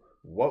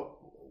 What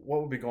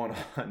would be going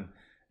on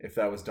if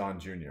that was Don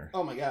Jr.?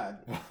 Oh, my God.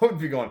 What would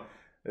be going on?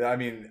 I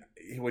mean,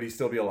 would he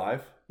still be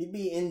alive? He'd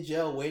be in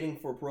jail waiting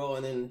for parole,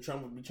 and then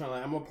Trump would be trying to,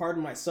 I'm going to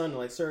pardon my son.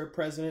 Like, sir,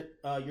 President,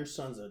 your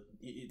son's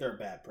they're a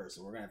bad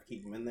person. We're going to have to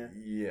keep him in there.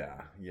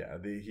 Yeah.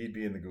 He'd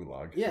be in the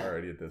gulag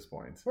already at this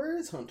point. Where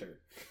is Hunter?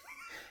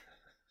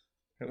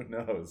 Who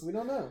knows? We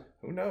don't know.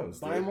 Who knows?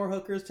 Buying more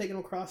hookers, taking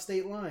them across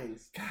state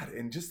lines. God,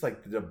 and just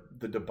like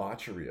the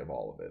debauchery of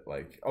all of it.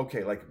 Like,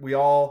 okay, like we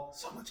all...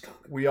 So much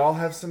coke. We all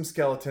have some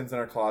skeletons in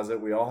our closet.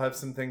 We all have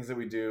some things that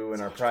we do in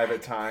our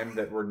private time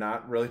that we're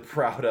not really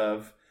proud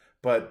of.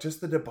 But just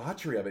the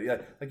debauchery of it,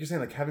 yeah, like you're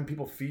saying, like having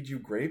people feed you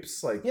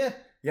grapes, like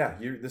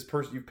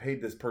you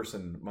paid this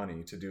person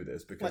money to do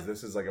this because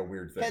this is like a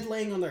weird thing. Head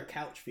laying on their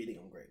couch feeding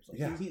them grapes.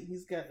 Like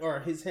he's got,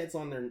 or his head's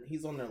on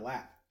their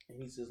lap and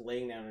he's just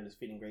laying down and just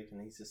feeding grapes and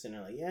he's just sitting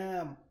there like,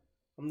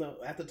 I'm the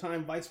at the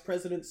time vice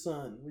president's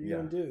son. What are you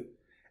gonna do?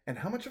 And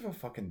how much of a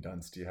fucking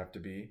dunce do you have to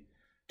be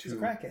to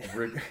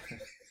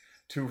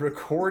to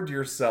record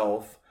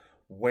yourself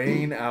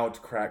weighing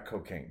out crack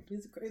cocaine?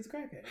 He's a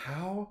crackhead.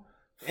 How?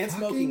 And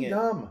smoking it.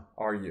 Dumb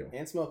are you?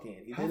 And smoking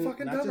it. How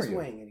fucking dumb are you? Not just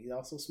weighing it, he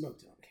also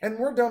smoked it. And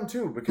we're dumb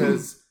too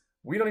because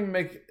we don't even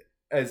make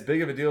as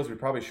big of a deal as we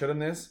probably should in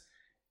this,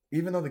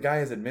 even though the guy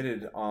has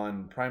admitted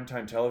on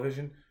primetime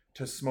television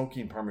to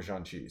smoking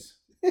Parmesan cheese.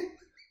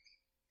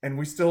 And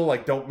we still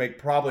don't make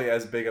probably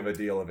as big of a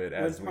deal of it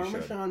as we should. When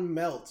Parmesan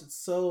melts, it's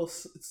so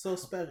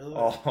special.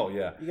 Oh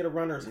yeah. You get a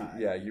runner's high.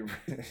 Yeah,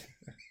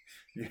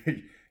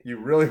 You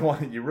really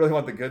want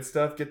the good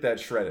stuff? Get that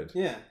shredded.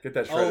 Yeah. Get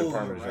that shredded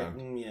Parmesan.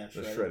 Right. Yeah,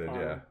 the shredded,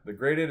 yeah. The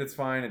grated, it's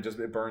fine.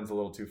 It burns a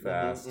little too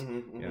fast,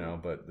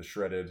 but the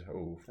shredded,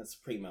 that's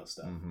primo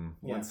stuff. Mm-hmm.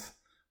 Yeah.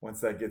 Once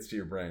that gets to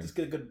your brain, just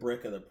get a good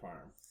brick of the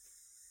parm.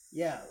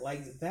 Yeah,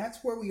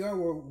 that's where we are.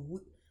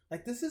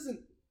 This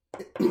isn't.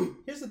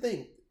 Here's the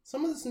thing.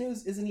 Some of this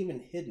news isn't even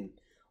hidden.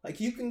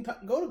 You can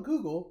go to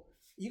Google.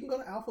 You can go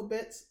to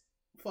Alphabet's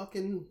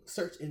fucking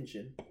search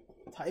engine.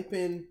 Type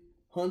in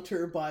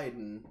Hunter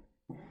Biden.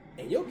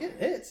 And you'll get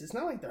hits. It's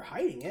not like they're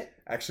hiding it.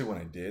 Actually, when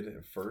I did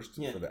at first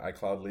for the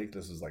iCloud leak,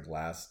 this was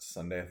last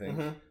Sunday, I think,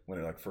 when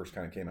it first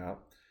kind of came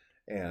out.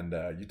 And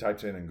you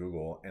typed in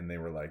Google, and they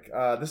were like,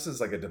 "This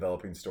is a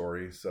developing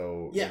story,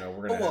 so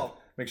we're gonna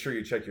make sure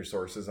you check your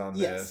sources on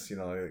this.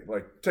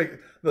 Take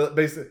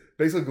the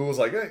basically Google's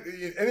like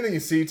anything you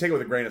see, take it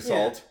with a grain of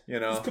salt.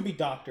 This could be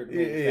doctored.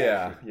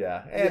 Yeah.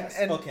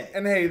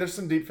 And hey, there's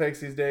some deep fakes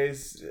these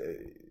days.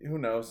 Who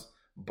knows?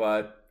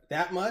 But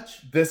that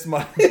much? This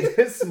much?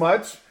 This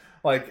much?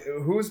 Like,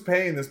 who's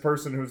paying this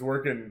person who's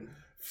working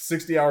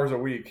 60 hours a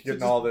week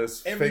getting all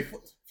this fake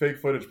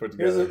footage put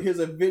together? Here's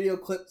a video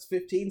clip,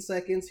 15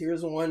 seconds.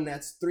 Here's one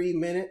that's 3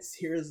 minutes.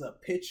 Here's a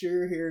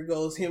picture. Here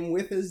goes him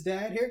with his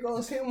dad. Here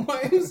goes him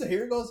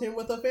here goes him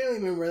with a family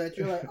member that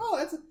you're like, oh,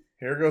 that's...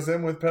 Here goes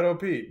him with Pedo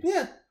Pete.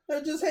 Yeah,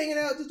 they're just hanging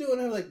out, just doing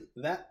it like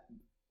that.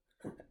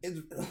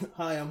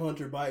 Hi, I'm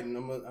Hunter Biden.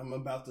 I'm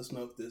about to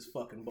smoke this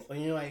fucking...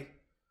 And you're like...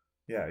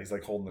 Yeah, he's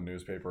like holding the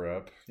newspaper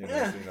up. You know,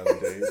 Yeah. seeing other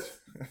days.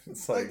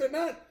 It's like they're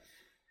not...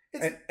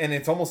 And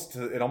it almost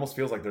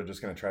feels like they're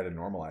just going to try to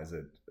normalize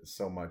it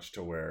so much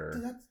to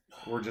where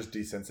we're just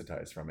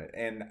desensitized from it,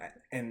 and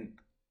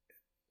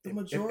the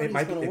majority it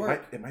might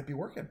be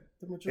working.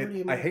 The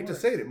majority. I hate to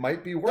say it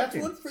might be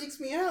working. That's what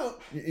freaks me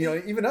out. You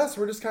know, even us,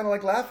 we're just kind of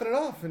like laughing it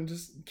off and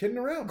just kidding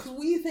around because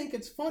we think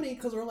it's funny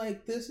because we're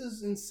like, this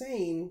is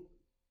insane,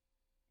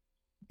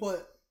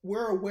 but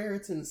we're aware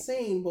it's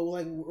insane. But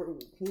like,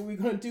 what are we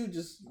gonna do?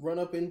 Just run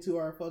up into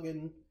our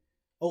fucking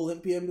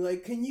Olympia and be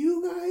like, can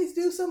you guys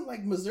do something?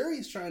 Like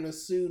Missouri's trying to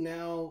sue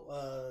now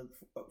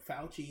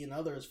Fauci and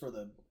others for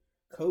the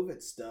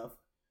COVID stuff.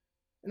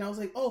 And I was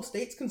like, oh,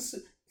 states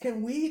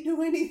can we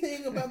do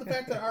anything about the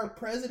fact that our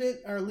president,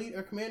 our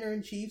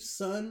commander-in-chief's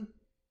son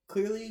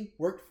clearly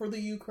worked for the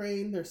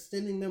Ukraine? They're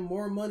sending them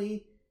more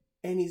money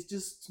and he's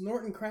just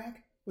snorting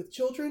crack with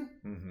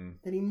children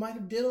that he might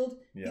have diddled.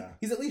 Yeah.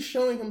 He's at least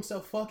showing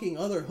himself fucking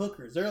other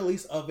hookers. They're at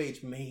least of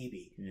age,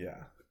 maybe.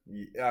 Yeah.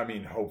 I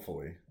mean,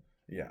 hopefully.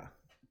 Yeah.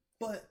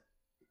 But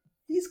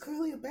he's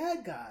clearly a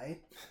bad guy.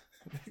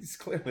 He's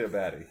clearly a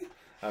baddie.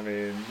 I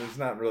mean, there's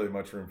not really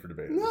much room for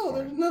debate. No,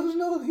 there's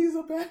no. He's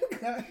a bad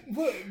guy,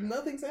 but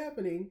nothing's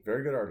happening.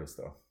 Very good artist,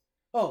 though.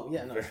 Oh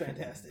yeah, no, it's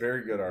fantastic.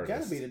 Very good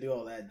artist. Gotta be to do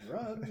all that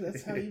drugs.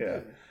 That's how you do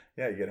it.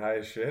 Yeah, you get high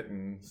as shit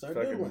and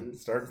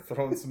start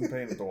throwing some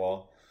paint at the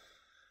wall.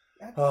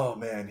 Oh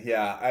man,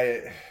 yeah.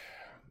 I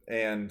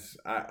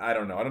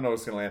don't know. I don't know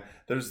what's gonna land.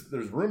 There's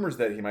rumors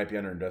that he might be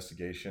under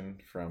investigation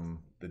from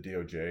the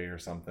DOJ or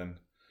something.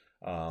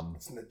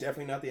 It's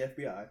definitely not the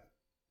FBI.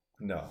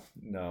 No,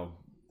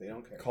 they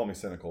don't care. Call me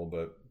cynical,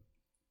 but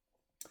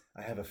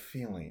I have a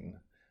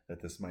feeling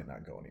that this might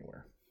not go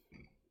anywhere.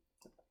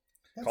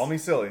 Call me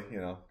silly,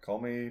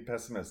 call me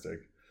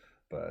pessimistic,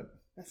 but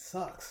that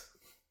sucks.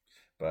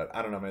 But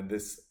I don't know, man.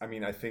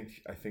 I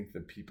think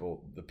the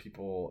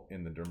people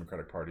in the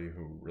Democratic Party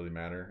who really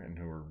matter and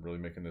who are really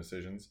making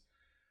decisions,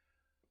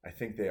 I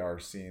think they are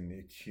seeing the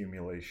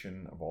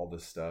accumulation of all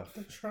this stuff.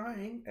 They're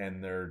trying.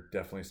 And they're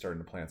definitely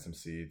starting to plant some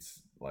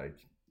seeds. Like,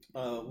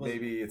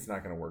 maybe it's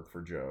not going to work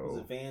for Joe. Was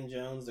it Van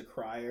Jones, the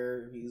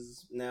crier?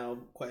 He's now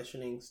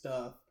questioning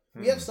stuff.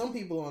 We have some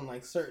people on,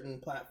 like,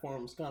 certain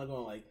platforms kind of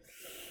going, like,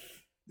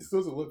 this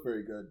doesn't look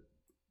very good.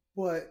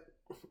 But...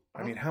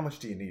 I mean, how much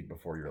do you need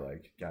before you're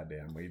like,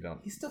 goddamn,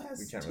 he still has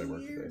we can't 2 really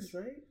work years, with this.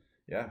 Right?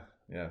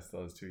 Yeah,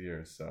 still has 2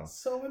 years.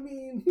 So I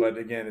mean, but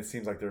again, it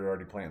seems like they're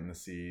already planting the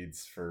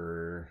seeds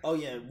for. Oh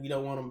yeah, we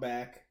don't want them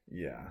back.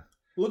 Yeah.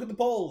 Look at the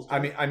polls. Joe.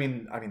 I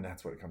mean,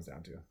 that's what it comes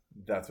down to.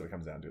 That's what it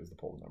comes down to is the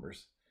poll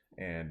numbers.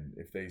 And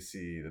if they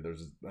see that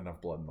there's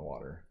enough blood in the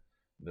water,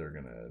 they're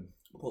gonna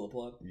pull the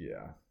plug.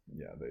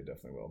 Yeah, they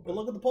definitely will. But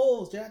look at the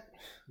polls, Jack.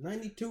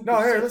 92%. No,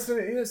 here,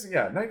 listen.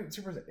 Yeah,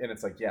 92%. And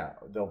it's like, yeah,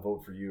 they'll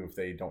vote for you if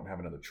they don't have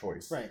another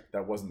choice. Right.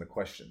 That wasn't the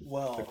question.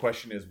 Well, the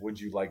question is, would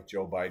you like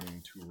Joe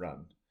Biden to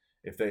run?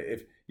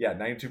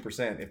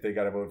 92%. If they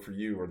got to vote for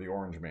you or the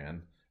Orange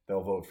Man,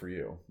 they'll vote for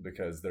you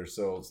because they're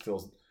still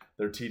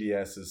their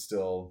TDS is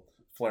still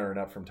flaring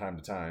up from time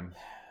to time,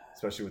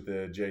 especially with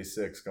the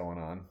J6 going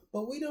on.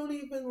 But we don't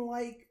even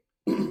like.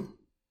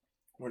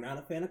 We're not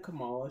a fan of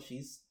Kamala.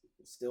 She's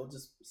still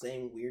just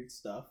saying weird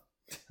stuff.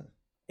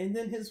 And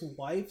then his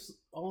wife's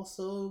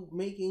also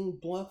making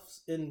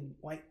bluffs and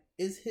like,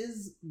 is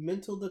his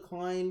mental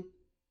decline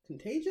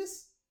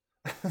contagious?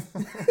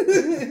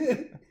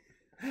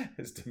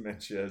 His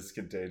dementia is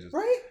contagious.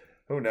 Right?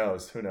 Who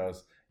knows?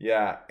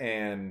 Yeah,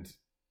 and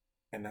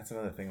that's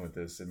another thing with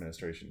this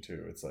administration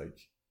too. It's like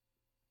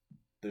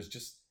there's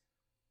just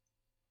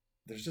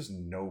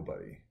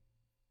nobody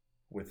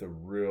with a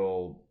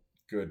real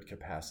good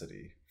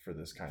capacity for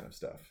this kind of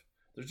stuff.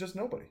 There's just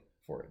nobody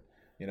for it,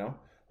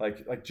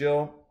 like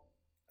Jill.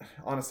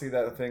 Honestly,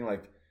 that thing,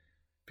 like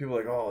people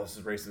are like, oh, this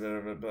is racist. Blah,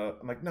 blah, blah.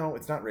 I'm like, no,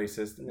 it's not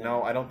racist.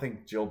 No, I don't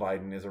think Jill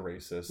Biden is a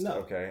racist. No.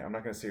 Okay, I'm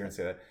not going to sit here and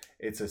say that.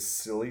 It's a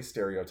silly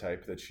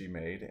stereotype that she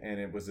made, and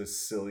it was a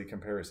silly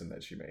comparison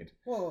that she made.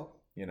 Well,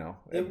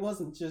 it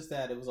wasn't just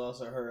that. It was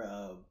also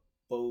her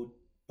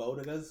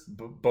bodegas.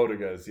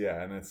 Bodegas,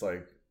 yeah, and it's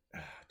like.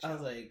 I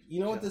was like,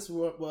 what this?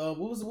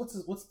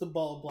 What's the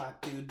bald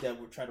black dude that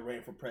would try to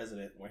run for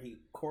president? Where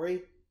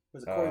Cory?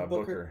 Was it Cory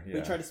Booker? Yeah.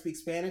 He tried to speak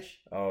Spanish.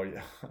 Oh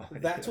yeah.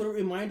 That's what it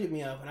reminded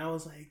me of, and I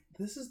was like,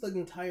 this is the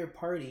entire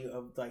party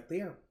of like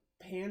they are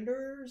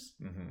panders,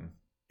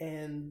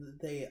 and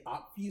they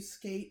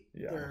obfuscate.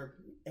 Yeah.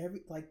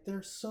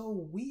 They're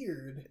so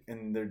weird,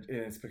 and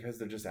it's because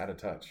they're just out of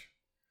touch.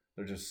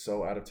 They're just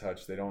so out of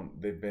touch.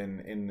 They've been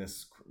in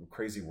this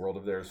crazy world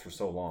of theirs for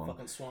so long.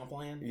 Fucking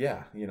swampland.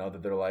 Yeah,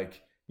 that they're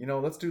like,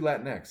 let's do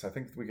Latinx. I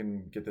think we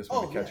can get this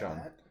one to catch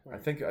on.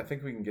 Right. I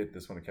think we can get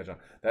this one to catch on.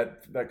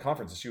 That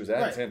conference she was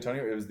at in San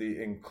Antonio, it was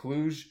the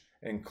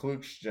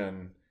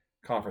Inclusion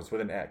conference with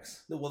an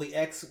X. Well, the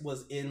X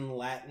was in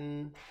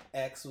Latin.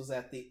 X was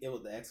at the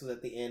X was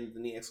at the end,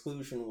 and the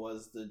exclusion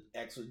was the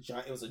X was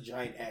giant. It was a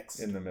giant X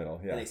in the middle.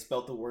 Yeah, and they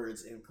spelled the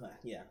words in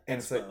And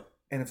it's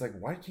like,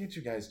 why can't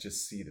you guys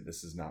just see that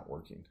this is not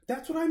working?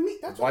 That's what I mean.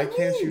 Why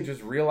can't you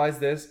just realize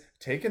this,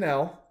 take an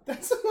L,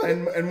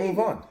 and move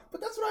on?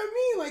 But that's what I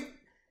mean. Like,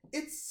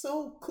 it's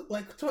so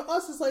like to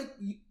us, it's like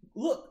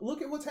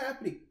look at what's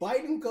happening.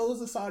 Biden goes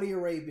to Saudi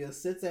Arabia,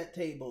 sits at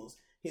tables.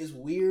 His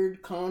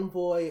weird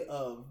convoy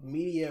of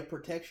media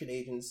protection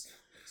agents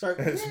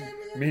start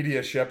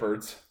media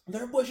shepherds.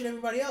 They're pushing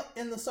everybody up,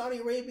 and the Saudi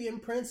Arabian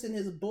prince and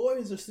his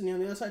boys are sitting on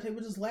the other side of the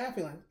table just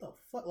laughing like, what the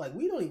fuck? Like,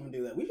 we don't even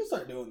do that. We should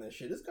start doing this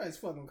shit. This guy's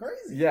fucking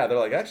crazy. Yeah, they're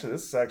like, actually,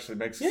 this actually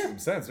makes some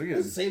sense.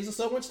 This saves us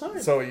so much time.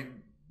 So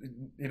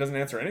he doesn't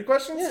answer any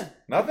questions? Yeah.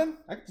 Nothing?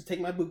 I could just take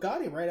my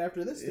Bugatti right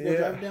after this to go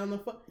drive down the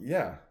fuck.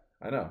 Yeah,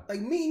 I know.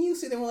 Like, me and you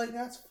sit there and we're like,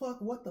 that's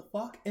what the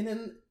fuck? And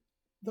then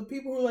the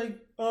people were like,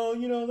 oh,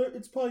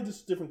 it's probably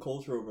just a different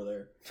culture over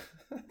there.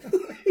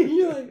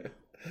 You're like,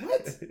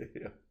 what?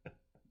 Yeah.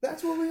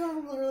 That's what we are.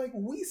 We're like,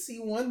 we see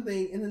one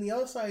thing, and then the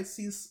other side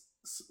sees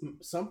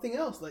something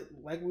else.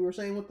 Like we were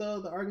saying with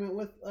the argument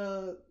with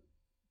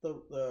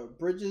the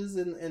Bridges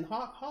and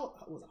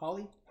was it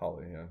Holly?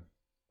 Holly, yeah.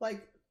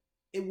 Like,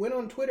 it went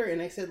on Twitter,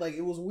 and they said, like,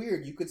 it was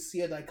weird. You could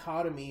see a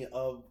dichotomy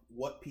of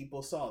what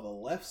people saw. The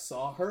left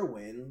saw her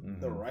win,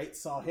 the right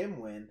saw him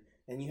win,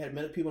 and you had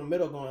people in the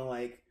middle going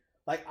like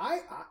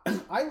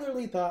I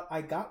literally thought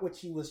I got what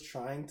she was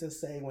trying to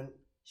say when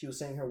she was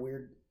saying her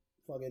weird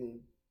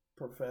fucking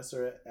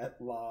professor at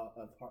law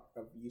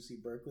of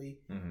UC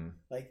Berkeley.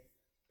 Like,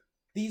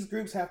 these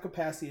groups have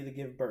capacity to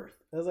give birth.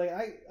 I was like,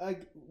 I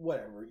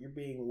whatever, you're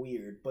being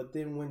weird. But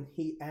then when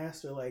he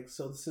asked her, like,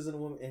 so this isn't a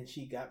woman, and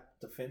she got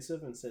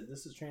defensive and said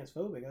this is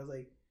transphobic, I was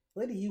like,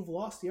 lady, you've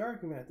lost the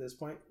argument at this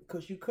point,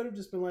 because you could have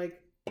just been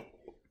like,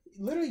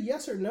 literally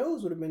yes or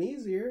no's would have been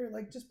easier.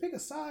 Like, just pick a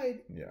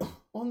side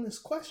on this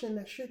question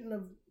that shouldn't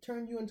have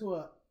turned you into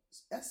a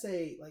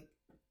essay. Like,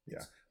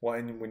 yeah. Well,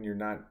 and when you're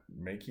not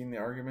making the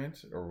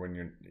argument, or when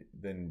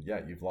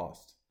you've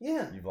lost.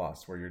 Yeah. You've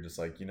lost, where you're just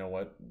like, you know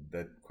what?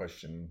 That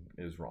question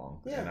is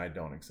wrong. Yeah. And I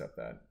don't accept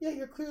that. Yeah,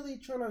 you're clearly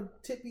trying to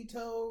tippy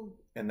toe.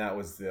 And that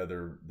was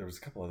there was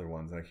a couple other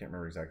ones, and I can't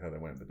remember exactly how they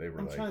went, but they were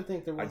I'm trying to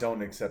think. I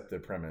don't accept the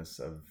premise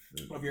of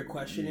your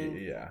questioning.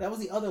 Yeah. That was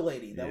the other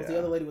lady. That was the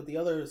other lady with the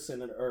other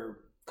senator or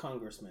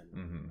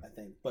congressman, I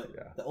think.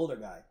 But the older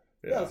guy.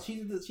 Yeah.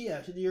 She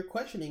did your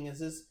questioning is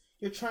this.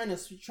 You're trying to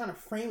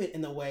frame it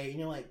in the way, and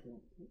you're like,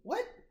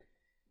 what?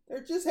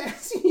 They're just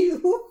asking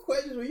you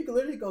questions where you can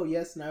literally go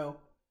yes, no.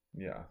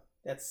 Yeah.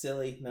 That's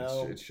silly.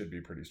 No. It should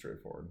be pretty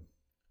straightforward.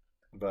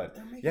 But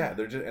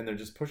they're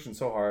just pushing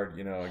so hard,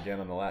 again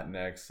on the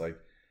Latinx. Like,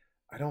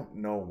 I don't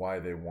know why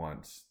they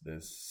want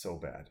this so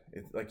bad.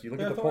 It's like, you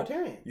look at the polls.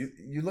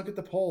 You look at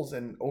the polls,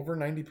 and over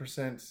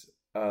 90%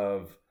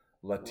 of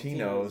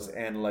Latinos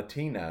and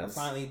Latinas are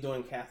finally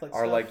doing Catholic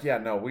are stuff. like,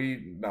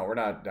 we're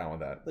not down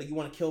with that. Like, you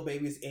want to kill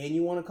babies and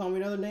you want to call me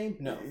another name?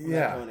 No, we're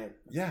not doing it.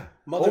 Yeah,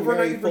 Mother over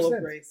Mary, 90%. Full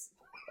of grace.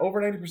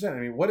 Over 90%. I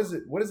mean, what does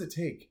it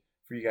take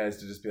for you guys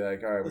to just be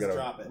like, all right, we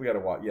gotta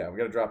walk. Yeah, we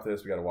gotta drop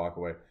this. We gotta walk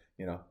away.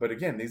 But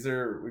again,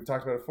 we've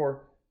talked about it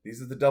before.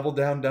 These are the double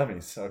down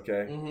dummies.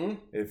 Okay,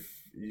 If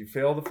you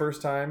fail the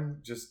first time,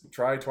 just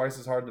try twice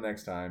as hard the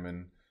next time,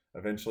 and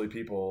eventually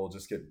people will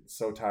just get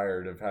so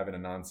tired of having a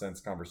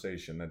nonsense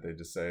conversation that they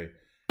just say,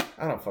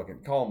 I don't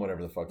fucking call them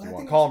whatever the fuck you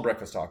want. Call them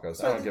breakfast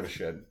tacos. I don't give a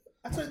shit.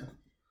 That's what.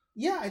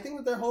 Yeah, I think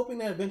that they're hoping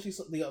that eventually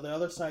the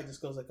other side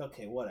just goes like,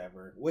 okay,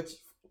 whatever. Which,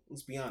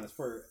 let's be honest,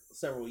 for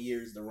several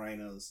years the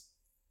rhinos,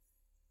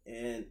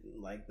 and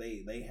like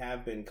they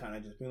have been kind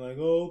of just being like,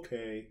 oh,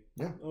 okay,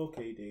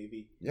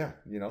 Davey. Yeah,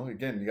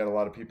 again, you got a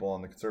lot of people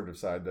on the conservative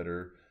side that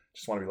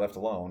just want to be left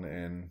alone,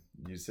 and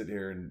you sit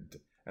here and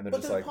they're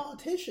just like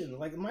politicians.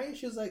 Like, my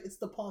issue is like, it's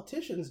the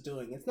politicians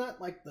doing. It's not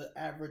like the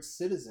average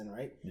citizen,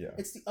 right? Yeah.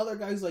 It's the other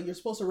guy who's like, you're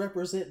supposed to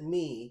represent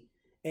me,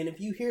 and if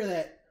you hear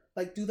that,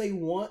 like, do they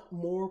want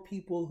more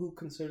people who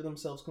consider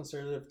themselves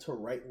conservative to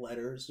write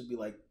letters to be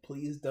like,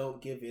 please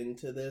don't give in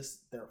to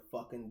this? They're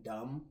fucking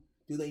dumb.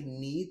 Do they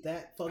need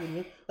that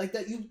fucking like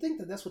that? You'd think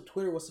that that's what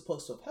Twitter was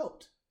supposed to have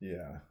helped.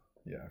 Yeah.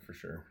 Yeah, for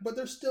sure. But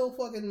they're still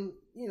fucking,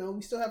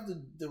 we still have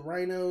the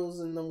rhinos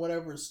and the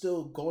whatever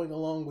still going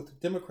along with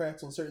the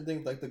Democrats on certain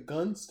things, like the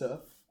gun stuff,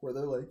 where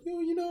they're like,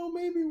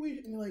 maybe we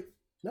should. And you're like,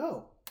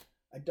 no,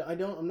 I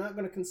don't, I'm not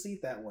going to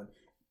concede that one.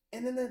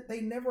 And then they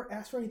never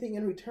ask for anything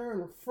in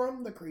return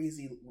from the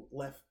crazy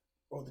left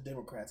or the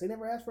Democrats. They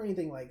never ask for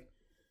anything like,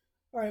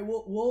 all right,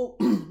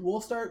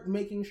 we'll start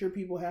making sure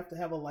people have to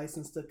have a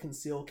license to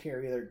conceal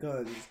carry their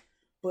guns,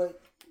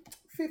 but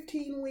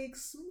 15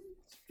 weeks...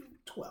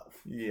 12.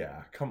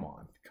 Yeah, come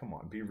on,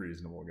 be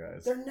reasonable,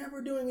 guys. They're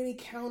never doing any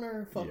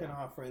counter fucking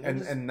offering.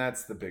 And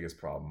that's the biggest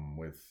problem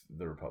with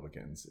the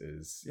Republicans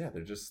is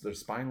they're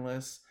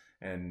spineless,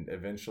 and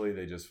eventually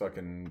they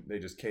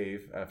just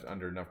cave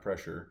under enough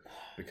pressure,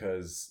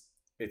 because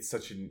it's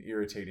such an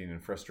irritating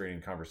and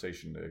frustrating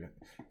conversation to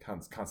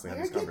constantly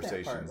have these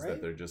conversations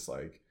that they're just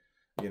like,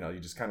 you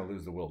just kind of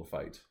lose the will to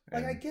fight.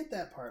 Like, I get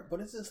that part, but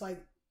it's just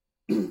like,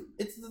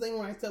 it's the thing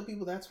where I tell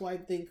people, that's why I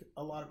think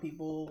a lot of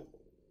people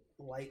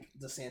like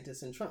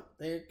DeSantis and Trump.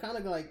 They're kind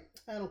of like,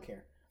 I don't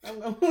care. I'm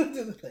going to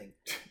do the thing.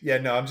 Yeah,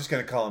 no, I'm just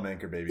going to call them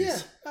anchor babies.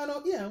 Yeah, I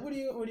don't. Yeah, what are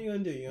you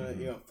going to do? You going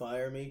to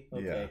fire me?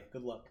 Okay, yeah.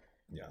 Good luck.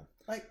 Yeah.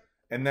 Like,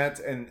 and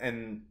that's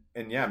and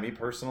yeah, me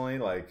personally,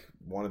 like,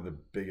 one of the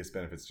biggest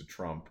benefits to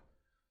Trump,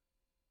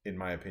 in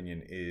my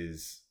opinion,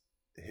 is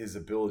his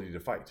ability to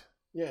fight.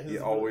 Yeah, he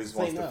always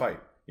wants to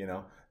fight.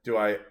 Do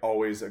I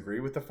always agree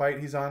with the fight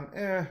he's on?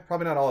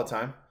 Probably not all the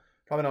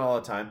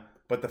time.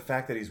 But the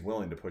fact that he's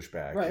willing to push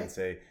back and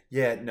say,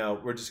 yeah, no,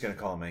 we're just going to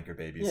call them anchor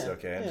babies. Yeah,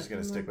 okay, I'm just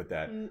going to stick with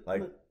that.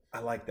 Like, I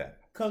like that.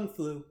 Kung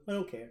flu. I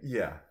don't care.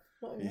 Yeah.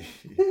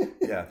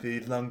 Yeah, the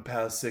lung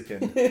pal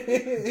sicken.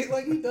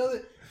 Like, he does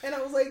it. And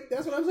I was like,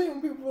 that's what I'm saying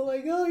when people were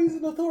like, oh, he's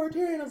an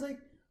authoritarian. I was like,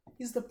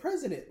 he's the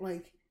president.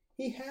 Like,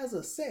 he has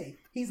a say.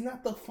 He's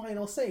not the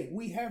final say.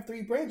 We have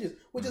 3 branches,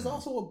 which is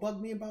also what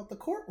bugged me about the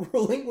court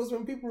ruling, was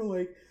when people were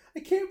like, I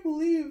can't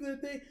believe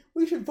that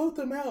we should vote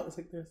them out. It's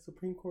like, they're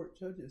Supreme Court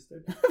judges.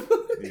 They're not.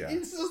 Yeah.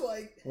 It's just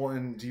like. Well,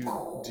 and do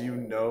you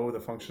know the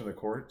function of the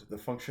court? The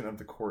function of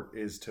the court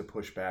is to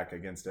push back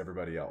against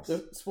everybody else.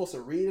 They're supposed to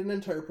read and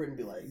interpret and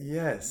be like,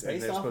 yes,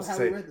 and they're supposed to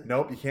say,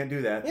 nope, you can't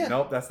do that. Yeah.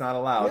 Nope, that's not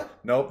allowed. Yep.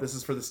 Nope, this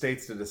is for the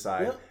states to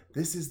decide. Yep.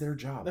 This is their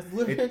job. That's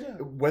literally their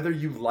job. Whether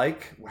you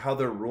like how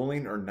they're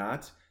ruling or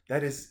not,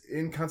 that is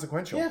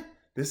inconsequential. Yeah.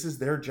 This is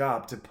their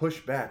job to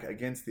push back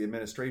against the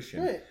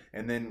administration. Right.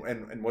 And then,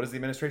 and what does the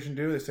administration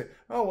do? They say,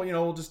 oh, well,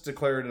 we'll just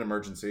declare it an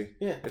emergency.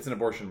 Yeah. It's an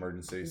abortion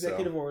emergency.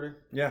 Executive order.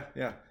 Yeah,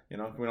 yeah.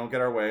 If we don't get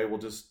our way, we'll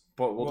just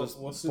pull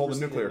the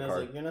nuclear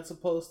card. Like, you're not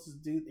supposed to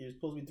do, you're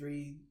supposed to be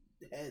 3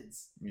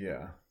 heads.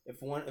 Yeah.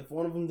 If one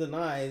of them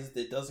denies,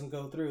 it doesn't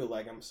go through.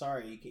 Like, I'm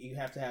sorry, you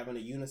have to have a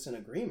unison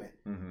agreement.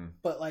 Mm-hmm.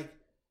 But, like,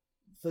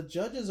 the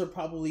judges are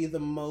probably the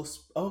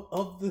most,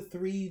 of the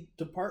 3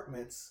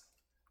 departments,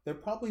 they're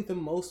probably the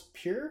most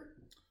pure.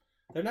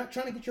 They're not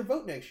trying to get your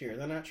vote next year.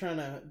 They're not trying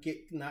to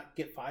not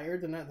get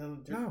fired.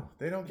 No,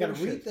 they don't give a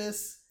shit. Read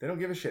this. They don't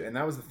give a shit. And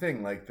that was the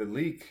thing. Like, the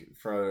leak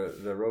for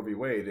the Roe v.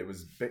 Wade, it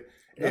was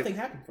nothing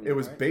happened from that. It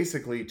was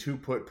basically to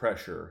put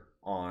pressure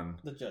on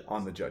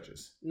the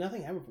judges.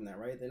 Nothing happened from that,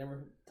 right? They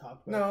never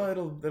talked about it.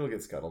 No, it'll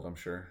get scuttled, I'm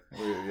sure.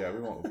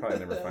 We'll probably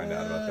never find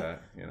out about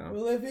that. We're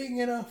living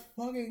in a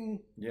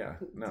fucking. Yeah,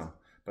 no.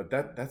 But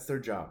that's their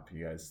job,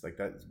 you guys. Like,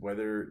 that's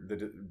whether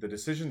the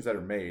decisions that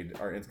are made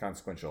are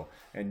inconsequential,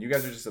 and you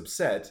guys are just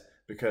upset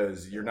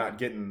because you're not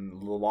getting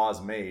the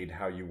laws made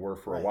how you were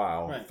for a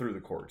while through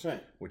the courts,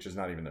 which is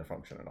not even their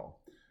function at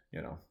all.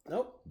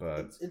 Nope.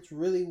 But it's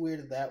really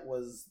weird that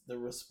was the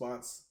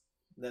response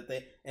that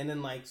they, and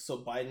then so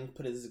Biden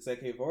put his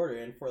executive order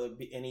in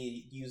and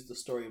he used the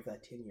story of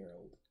that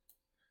 10-year-old.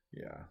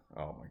 Yeah.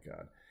 Oh my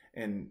God.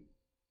 And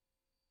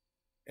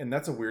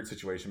that's a weird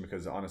situation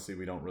because honestly,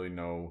 we don't really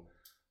know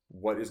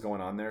what is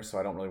going on there, so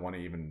I don't really want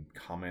to even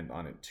comment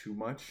on it too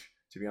much,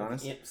 to be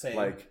honest. Same.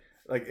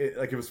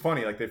 It was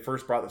funny. Like, they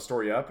first brought the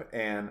story up,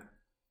 and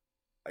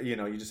you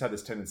just have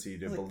this tendency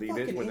to believe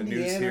it when the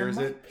news hears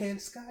it.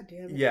 Pence, God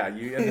damn it. Yeah,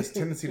 you have this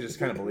tendency to just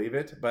kind of believe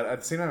it. But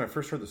at the same time, I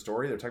first heard the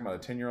story. They're talking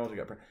about a 10-year-old who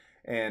got pregnant,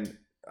 and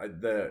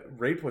the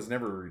rape was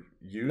never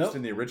used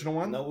in the original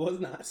one. No, it was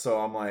not. So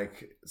I'm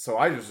like,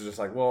 I was just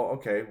like, well,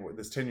 okay,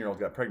 this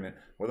 10-year-old got pregnant.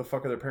 What the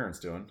fuck are their parents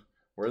doing?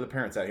 Where are the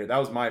parents at here? That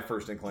was my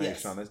first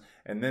inclination on this.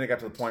 And then it got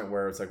to the point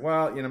where it's like,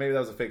 well, maybe that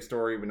was a fake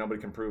story, but nobody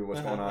can prove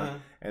what's going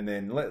on. And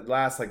then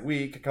last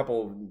week, a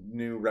couple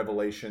new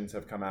revelations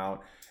have come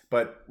out,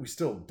 but we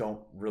still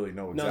don't really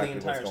know exactly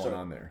what's going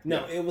on there.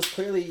 No, it was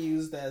clearly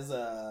used as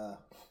a.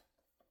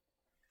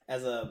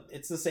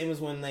 It's the same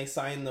as when they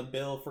sign the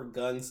bill for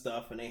gun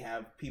stuff, and they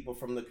have people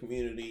from the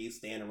community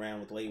stand around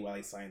with Lady while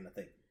they sign the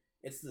thing.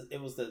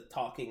 It was the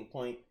talking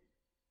point.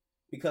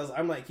 Because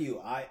I'm like you,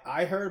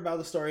 I heard about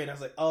the story and I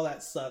was like, oh,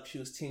 that sucks. She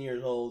was 10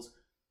 years old.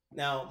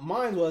 Now,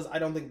 mine was, I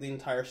don't think the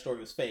entire story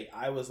was fake.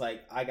 I was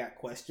like, I got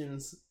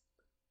questions.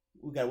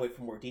 We got to wait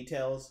for more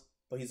details.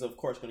 But he's, of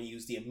course, going to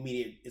use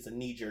it's a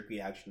knee-jerk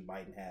reaction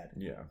Biden had.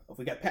 Yeah. If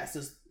we got past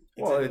this.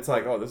 Well, it's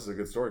like, oh, this is a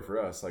good story for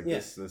us. Like,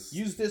 this.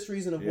 Use this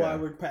reason of why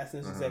we're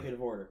passing this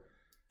executive order.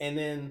 And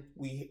then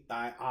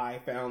I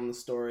found the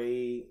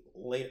story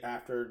late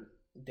after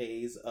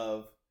days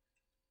of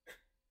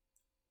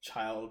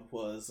child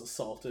was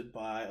assaulted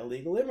by a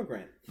legal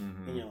immigrant,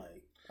 and you're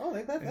like, oh,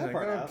 they left that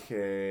part out.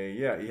 Okay,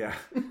 yeah,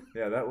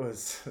 that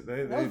was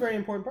that was a very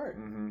important part.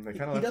 They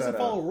kind of he doesn't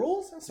follow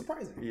rules. That's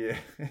surprising.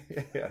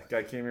 Yeah.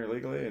 Guy came here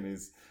legally, and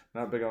he's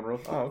not big on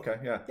rules. Oh, okay,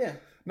 yeah.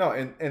 No,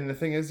 and the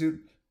thing is,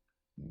 dude,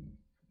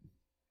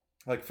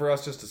 like, for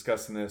us just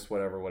discussing this,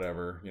 whatever,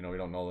 we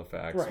don't know the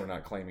facts. We're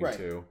not claiming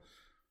to.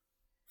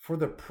 For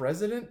the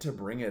president to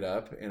bring it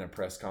up in a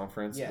press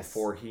conference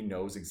before he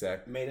knows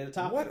exactly... Made it a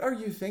topic. What are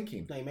you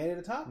thinking? No, he made it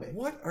a topic.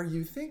 What are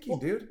you thinking,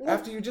 dude?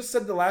 After you just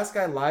said the last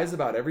guy lies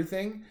about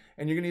everything,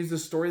 and you're going to use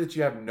this story that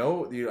you have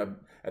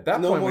at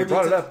that point, when we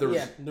brought it up,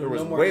 there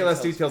was way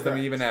less details than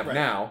we even have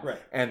now. Right.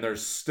 And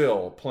there's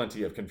still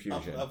plenty of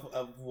confusion.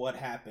 Of what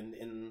happened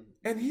in...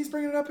 And he's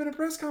bringing it up in a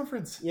press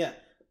conference. Yeah.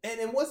 And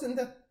it wasn't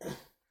that...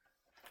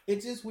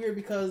 It's just weird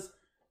because...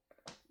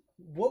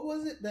 What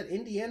was it that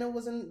Indiana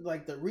was in?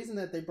 Like, the reason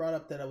that they brought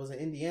up that it was an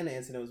Indiana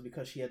incident was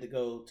because she had to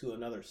go to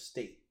another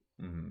state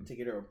to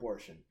get her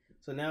abortion.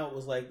 So now it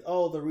was like,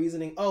 the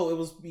reasoning, it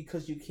was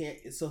because you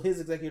can't, so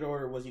his executive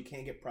order was you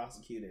can't get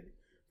prosecuted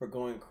for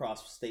going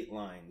across state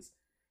lines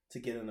to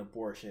get an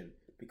abortion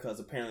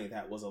because apparently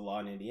that was a law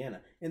in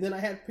Indiana. And then I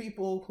had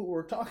people who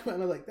were talking about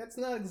it, like, that's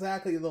not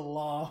exactly the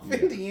law of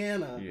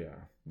Indiana. Yeah.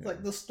 It's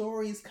like the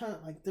story's kind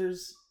of like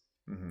there's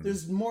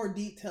more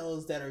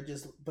details that are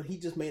just, but he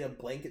just made a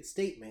blanket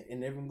statement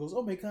and everyone goes,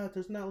 oh my God,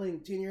 there's not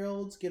letting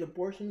 10-year-olds get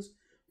abortions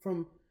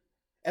from,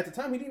 at the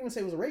time he didn't even say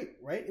it was a rape,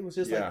 right? It was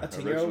just like a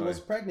 10-year-old was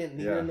pregnant and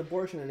needed an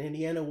abortion and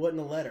Indiana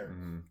wouldn't let her.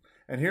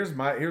 And here's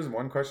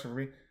one question for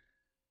me.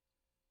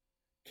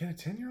 Can a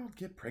 10-year-old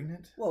get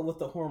pregnant? Well, with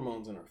the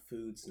hormones in our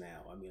foods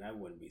now, I mean, I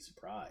wouldn't be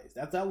surprised.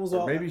 That was or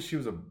all. Maybe she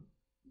was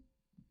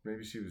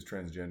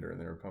transgender and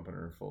they were pumping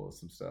her full of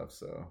some stuff,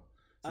 so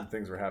some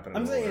things were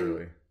happening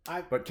early.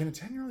 But can a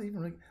 10-year-old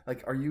even,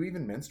 like, are you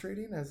even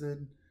menstruating as a...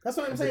 That's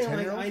what I'm saying.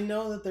 Like, I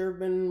know that there have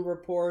been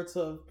reports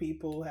of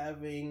people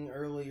having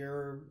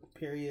earlier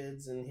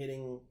periods and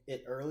hitting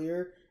it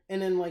earlier.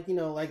 And then, like,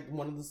 like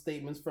one of the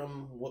statements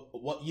from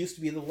what used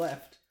to be the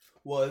left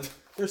was,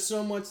 there's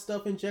so much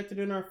stuff injected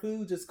in our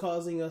foods, it's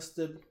causing us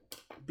to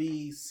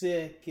be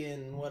sick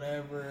and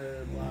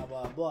whatever, blah,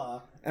 blah,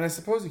 blah. And I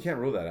suppose you can't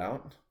rule that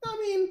out. I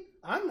mean,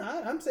 I'm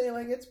not. I'm saying,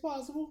 like, it's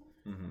possible.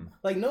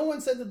 Like, no one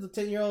said that the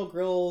 10-year-old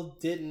girl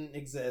didn't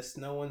exist.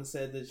 No one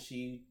said that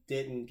she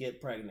didn't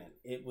get pregnant.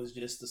 It was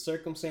just the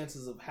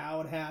circumstances of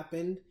how it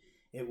happened.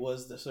 It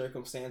was the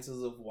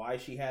circumstances of why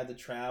she had to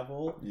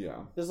travel. Yeah.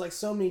 There's, like,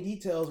 so many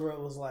details where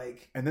it was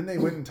like... And then they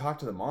went and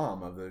talked to the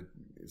mom of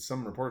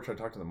some reporter tried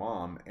to talk to the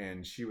mom,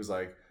 and she was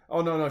like,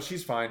 oh, no,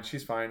 she's fine.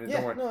 She's fine.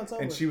 Don't worry. No, it's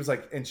over. And she was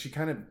like, and she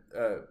kind of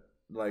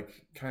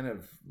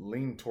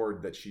leaned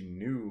toward that she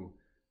knew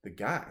the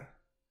guy.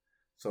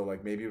 So,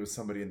 like, maybe it was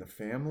somebody in the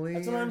family.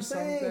 That's what I'm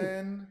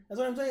saying. That's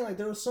what I'm saying. Like,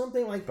 there was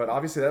something like... But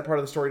obviously that part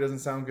of the story doesn't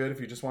sound good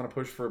if you just want to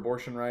push for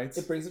abortion rights.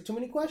 It brings up too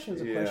many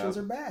questions. The questions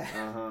are bad.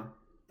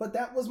 But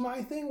that was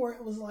my thing where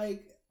it was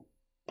like...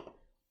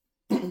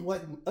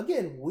 like,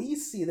 again, we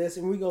see this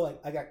and we go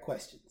like, I got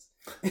questions.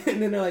 And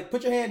then they're like,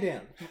 put your hand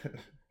down.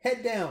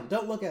 Head down.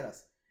 Don't look at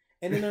us.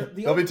 And then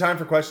there'll be time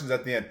for questions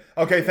at the end.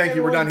 Okay, thank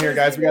you. We're done here,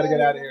 guys. We got to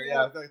get out of here.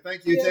 Yeah,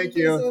 thank you.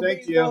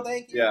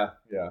 Yeah.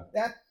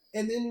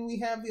 And then we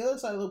have the other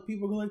side of the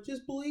people who are like,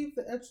 just believe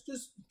that.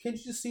 Can't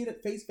you just see it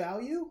at face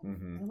value?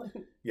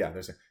 Yeah,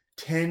 there's a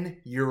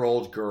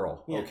 10-year-old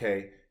girl. Yeah.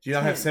 Okay, do you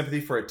not have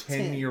sympathy for a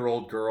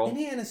 10-year-old girl?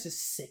 Indiana's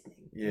just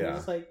sickening. Yeah,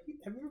 it's like,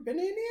 have you ever been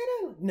to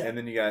Indiana? No. And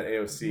then you got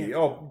AOC.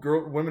 No.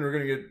 Women are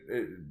going to get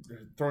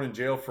thrown in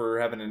jail for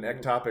having an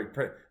ectopic.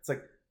 It's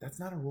like, that's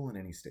not a rule in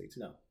any state.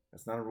 No,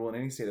 that's not a rule in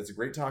any state. That's a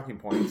great talking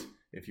point.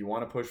 If you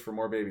want to push for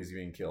more babies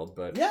being killed,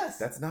 but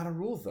that's not a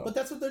rule, though. But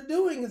that's what they're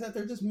doing, is that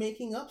they're just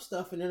making up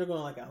stuff, and they're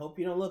going like, I hope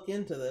you don't look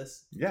into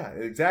this. Yeah,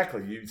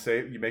 exactly.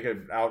 You make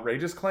an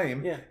outrageous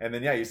claim, and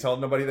then you tell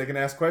nobody they can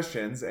ask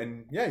questions,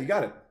 and you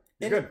got it.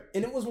 You're good.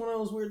 And it was one of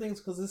those weird things,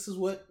 because this is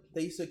what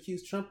they used to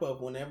accuse Trump of.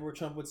 Whenever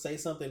Trump would say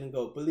something and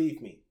go, believe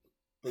me.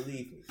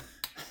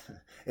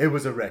 It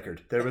was a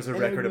record. There was a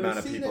record amount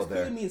of people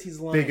there. Means he's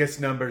lying. Biggest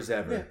numbers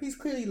ever. Yeah, he's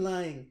clearly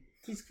lying.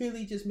 He's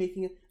clearly just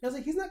making it. And I was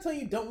like, he's not telling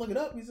you don't look it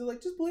up. He's just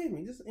like, just believe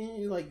me.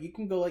 And you're like, you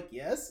can go like,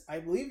 yes, I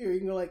believe you. Or you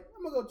can go like,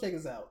 I'm gonna go check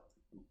this out,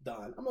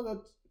 Don. I'm gonna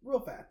go real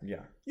fast.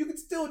 Yeah. You can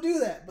still do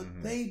that, but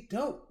they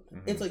don't.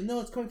 It's like, no,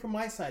 it's coming from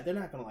my side. They're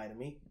not gonna lie to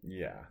me.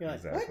 Yeah,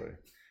 exactly. What?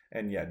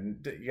 And you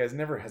guys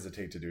never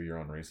hesitate to do your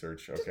own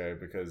research, okay?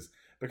 Because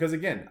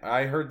again,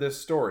 I heard this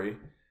story,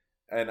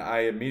 and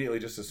I immediately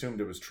just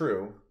assumed it was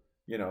true.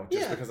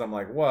 Because I'm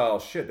like, well,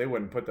 shit, they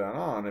wouldn't put that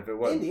on if it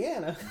wasn't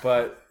Indiana.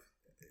 But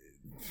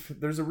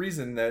there's a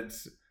reason that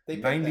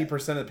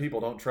 90% of the people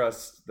don't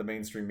trust the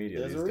mainstream media.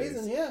 There's a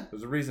reason,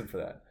 There's a reason for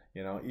that.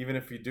 Even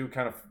if you do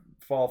kind of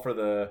fall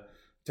for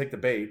take the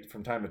bait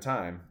from time to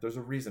time, there's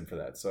a reason for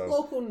that. So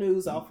local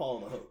news, I'll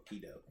follow the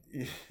hokey doke.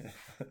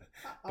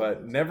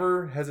 But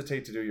never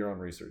hesitate to do your own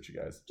research, you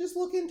guys. Just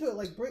look into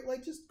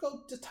it.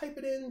 Just type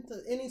it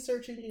into any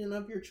search engine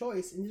of your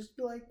choice and just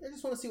be like, I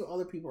just want to see what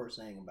other people are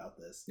saying about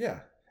this. Yeah.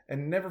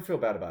 And never feel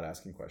bad about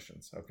asking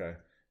questions, okay?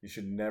 You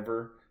should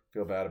never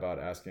feel bad about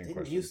asking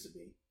questions. It used to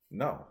be.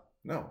 No.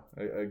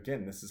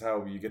 Again, this is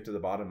how you get to the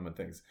bottom of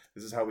things.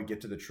 This is how we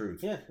get to the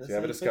truth. Yeah. So you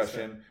have a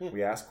discussion. Yeah.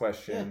 We ask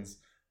questions.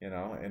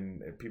 Yeah.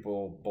 And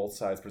people, both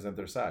sides present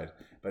their side.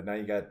 But now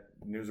you got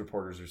news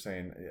reporters who are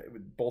saying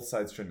both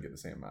sides shouldn't get the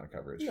same amount of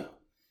coverage.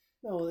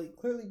 No, they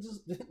clearly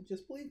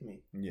just believe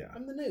me. Yeah.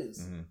 I'm the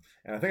news.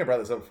 And I think I brought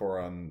this up before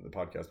on the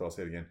podcast, but I'll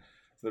say it again.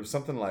 there was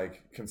something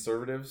like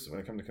conservatives. When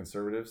it comes to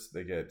conservatives,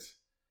 they get,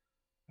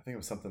 I think it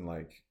was something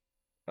like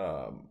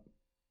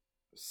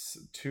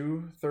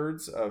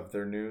 2/3 of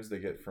their news they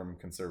get from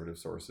conservative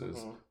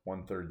sources.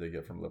 1/3 they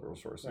get from liberal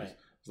sources. Right.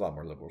 There's a lot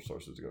more liberal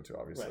sources to go to,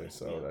 obviously. Right.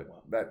 So Yeah,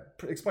 that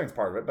explains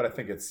part of it. But I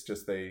think it's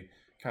just they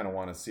kind of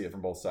want to see it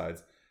from both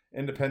sides.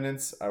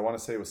 Independence, I want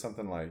to say, was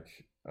something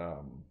like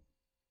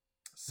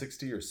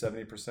 60 or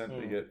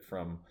 70% they get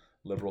from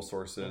liberal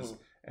sources,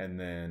 and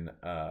then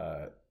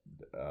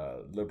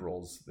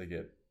liberals, they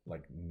get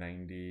like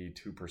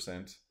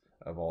 92%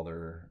 of all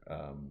their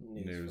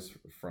news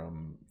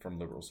from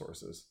liberal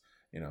sources.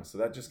 So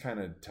that just kind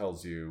of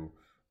tells you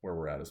where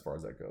we're at as far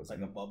as that goes.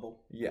 Like a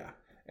bubble. Yeah,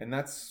 and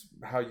that's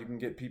how you can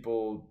get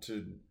people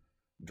to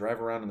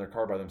drive around in their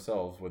car by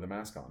themselves with a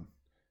mask on.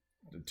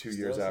 2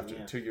 years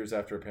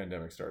after a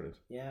pandemic started.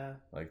 Yeah.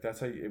 Like that's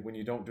how when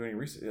you don't do any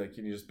research, like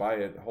you just buy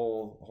it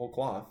whole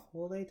cloth.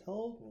 Well, they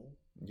told me.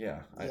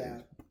 Yeah.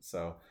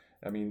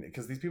 I mean,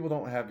 because these people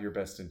don't have your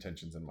best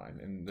intentions in mind,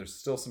 and there's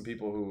still some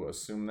people who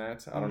assume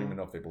that. I don't even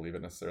know if they believe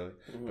it necessarily,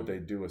 but they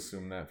do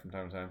assume that from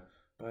time to time.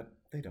 But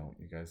they don't,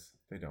 you guys.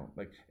 They don't.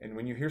 Like, and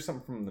when you hear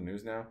something from the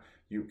news now,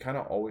 you kind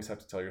of always have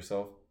to tell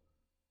yourself,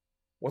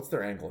 what's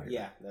their angle here?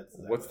 Yeah,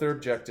 what's their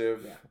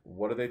objective? Yeah.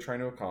 What are they trying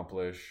to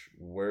accomplish?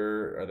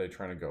 Where are they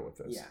trying to go with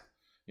this?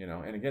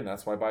 Yeah. And again,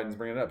 that's why Biden's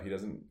bringing it up. He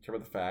doesn't care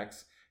about the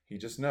facts. He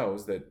just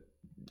knows that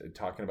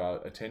talking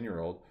about a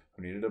 10-year-old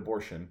who needed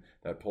abortion,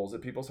 that pulls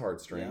at people's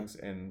heartstrings,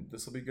 and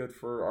this will be good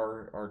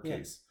for our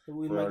case.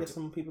 We might get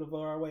some people to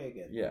vote our way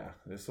again. Yeah,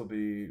 this will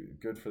be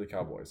good for the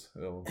Cowboys.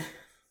 It'll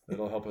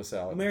help us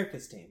out.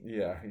 America's team.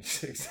 Yeah,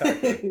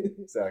 exactly.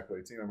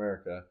 Exactly. Team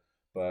America.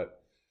 And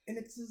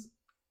it's just,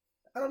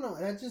 I don't know.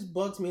 That just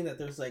bugs me that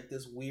there's like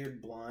this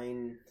weird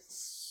blind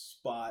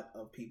spot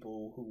of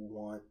people who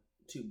want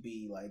to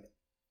be like,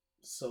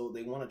 so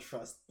they want to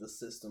trust the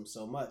system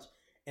so much.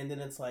 And then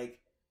it's like,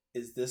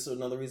 is this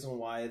another reason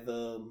why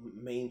the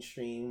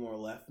mainstream or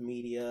left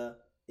media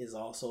is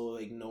also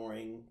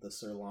ignoring the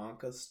Sri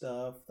Lanka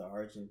stuff, the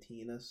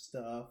Argentina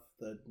stuff,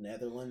 the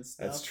Netherlands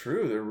stuff? That's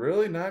true. They're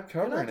really not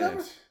covering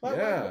it. Why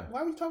are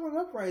we talking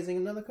about uprising?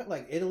 Another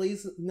like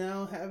Italy's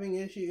now having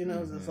issue.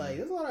 It's just like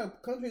there's a lot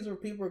of countries where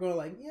people are going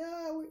like,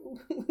 yeah, we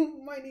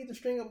might need to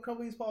string up a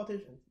couple of these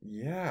politicians.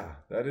 Yeah,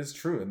 that is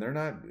true, and they're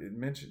not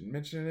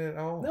mentioning it at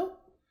all. Nope.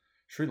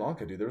 Sri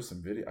Lanka, dude, there was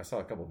some video. I saw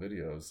a couple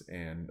videos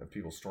of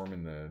people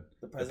storming the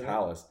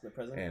palace. The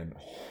president. And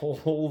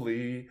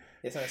holy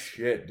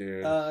shit,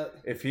 dude!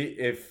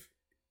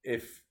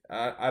 If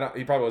I don't,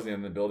 he probably wasn't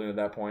in the building at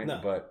that point. No.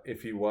 But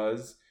if he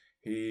was,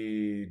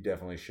 he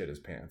definitely shit his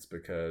pants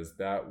because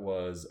that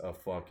was a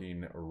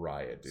fucking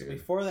riot, dude. So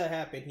before that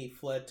happened, he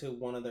fled to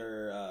one of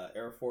their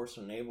Air Force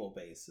or naval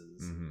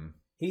bases. Mm-hmm.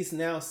 He's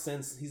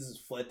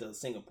fled to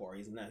Singapore.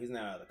 He's now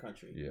out of the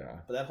country.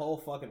 Yeah. But that whole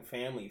fucking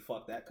family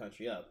fucked that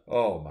country up.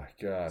 Oh my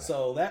god.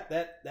 So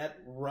that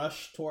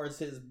rush towards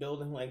his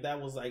building, like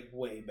that was like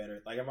way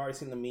better. Like I've already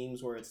seen the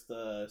memes where it's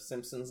the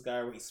Simpsons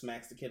guy where he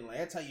smacks the kid and like,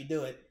 that's how you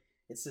do it.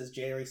 It says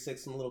January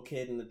 6th and the little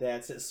kid and the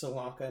dad says Sri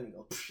Lanka and he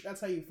goes, that's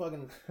how you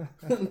fucking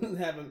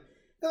have him.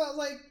 I was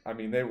like, I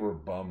mean, they were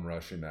bum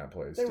rushing that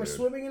place. They were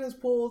swimming in his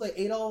pool. They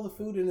ate all the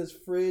food in his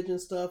fridge and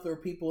stuff. There were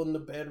people in the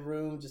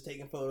bedroom just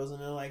taking photos, and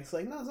they're like, "It's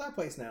like, no, it's our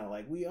place now.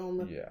 Like, we own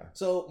the." Yeah.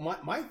 So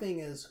my thing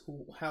is,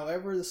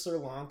 however the Sri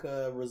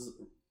Lanka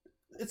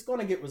it's going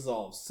to get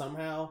resolved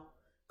somehow,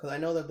 because I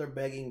know that they're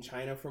begging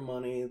China for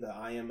money. The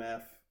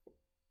IMF,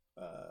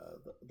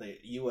 the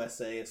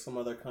USA, some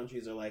other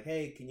countries are like,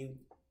 "Hey, can you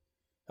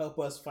help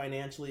us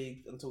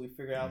financially until we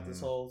figure out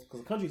this whole?" Because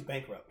the country's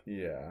bankrupt.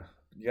 Yeah.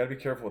 You got to be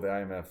careful with the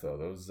IMF, though.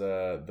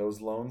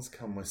 Those loans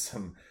come with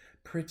some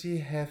pretty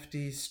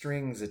hefty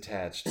strings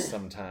attached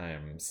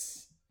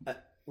sometimes.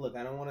 Look,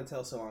 I don't want to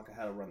tell Sri Lanka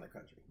how to run their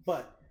country,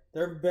 but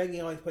they're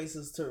begging all these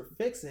places to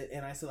fix it,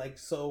 and I said, like,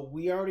 so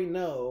we already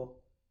know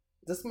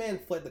this man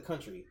fled the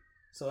country.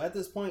 So at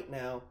this point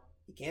now,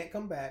 he can't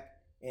come back,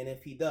 and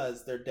if he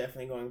does, they're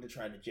definitely going to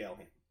try to jail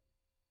him.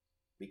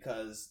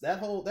 Because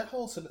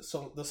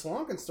so the Sri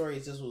Lankan story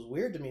was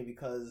weird to me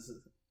because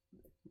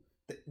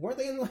weren't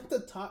they in like the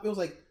top? It was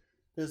like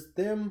there's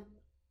them,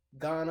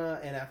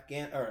 Ghana, and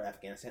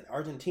Afghanistan,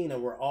 Argentina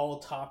were all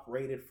top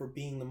rated for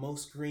being the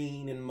most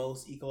green and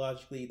most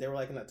ecologically. They were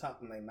like in the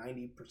top, like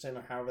 90%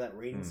 or however that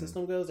rating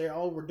system goes. They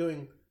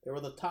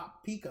were the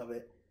top peak of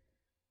it,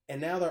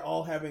 and now they're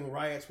all having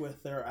riots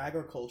with their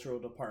agricultural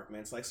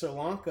departments. Like Sri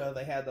Lanka,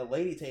 they had the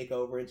lady take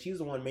over, and she's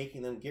the one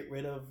making them get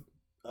rid of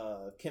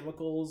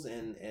chemicals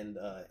and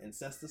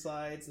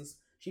insecticides, and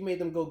she made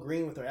them go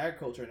green with their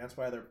agriculture, and that's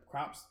why their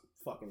crops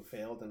fucking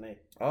failed. And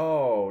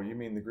you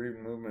mean the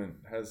green movement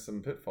has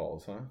some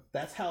pitfalls, huh?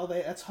 That's how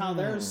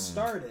theirs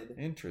started.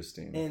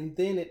 Interesting. And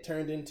then it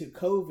turned into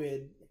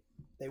COVID.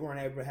 They weren't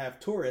able to have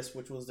tourists,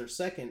 which was their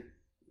second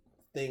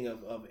thing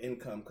of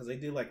income, because they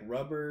did like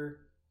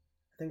rubber.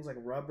 I think it was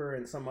like rubber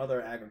and some other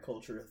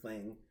agriculture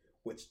thing,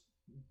 which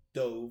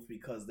dove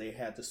because they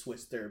had to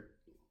switch their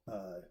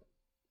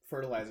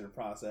fertilizer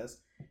process.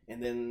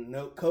 And then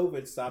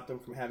COVID stopped them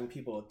from having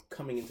people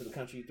coming into the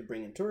country to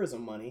bring in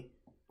tourism money.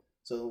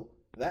 So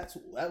that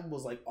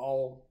was like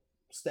all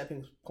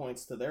stepping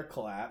points to their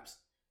collapse.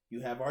 You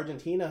have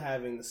Argentina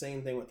having the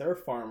same thing with their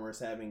farmers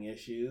having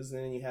issues,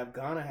 and then you have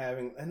Ghana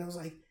having, and I was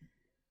like,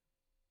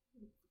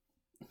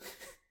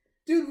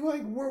 dude,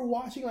 like we're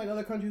watching like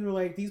other countries where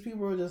like these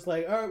people are just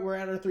like, all right, we're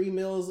at our 3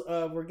 meals,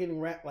 we're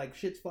getting wrapped, like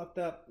shit's fucked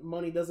up,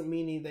 money doesn't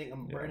mean anything,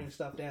 I'm burning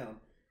stuff down,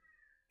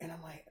 and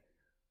I'm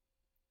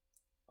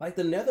like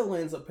the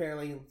Netherlands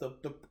apparently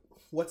the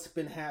what's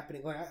been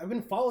happening, like I've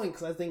been following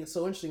because I think it's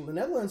so interesting. The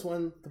Netherlands,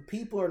 when the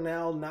people are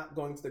now not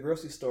going to the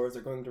grocery stores,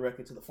 they're going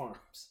directly to the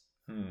farms.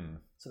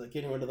 So they're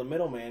getting rid of the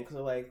middleman because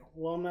they're like,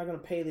 well, I'm not going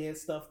to pay the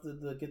stuff to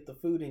get the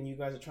food, and you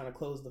guys are trying to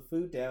close the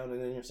food down,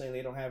 and then you're saying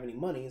they don't have any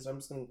money, so I'm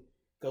just going to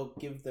go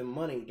give them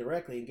money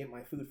directly and get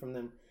my food from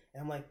them.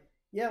 And I'm like,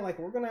 yeah, like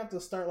we're going to have to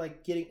start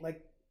like getting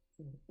like,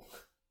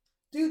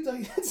 dude,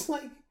 like it's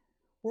like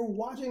we're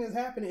watching this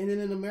happen, and then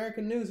in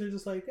American news they're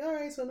just like, all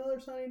right, so another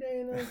sunny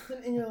day,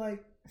 and you're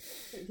like,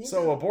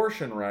 so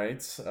abortion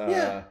rights,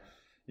 that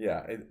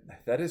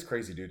is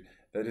crazy, dude.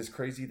 That is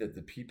crazy that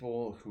the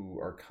people who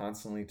are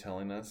constantly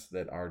telling us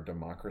that our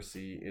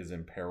democracy is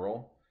in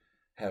peril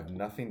have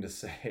nothing to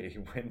say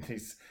when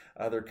these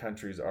other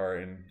countries are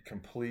in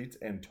complete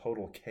and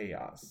total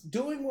chaos.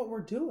 Doing what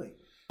we're doing.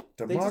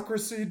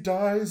 Democracy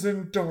dies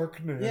in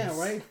darkness. Yeah,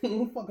 right?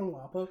 Fucking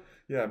WAPO.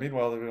 Yeah,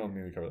 meanwhile, we don't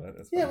need to cover that.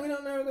 That's fine. We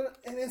don't know.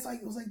 And it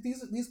was like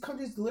these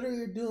countries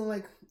literally are doing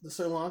like the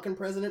Sri Lankan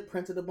president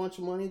printed a bunch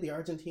of money, the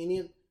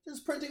Argentinian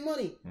just printing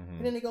money,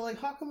 and then they go like,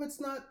 how come it's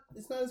not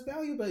as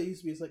valuable as it used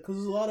to be? It's like, because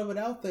there's a lot of it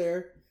out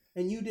there,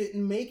 and you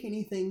didn't make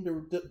anything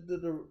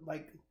to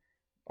like.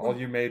 All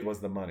you made was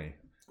the money,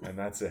 and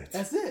that's it.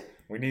 That's it.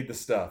 We need the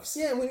stuffs.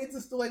 Yeah, we need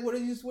to like,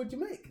 what'd you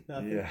make?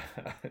 Nothing. Yeah.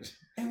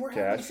 And we're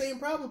having the same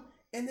problem,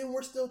 and then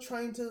we're still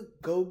trying to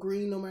go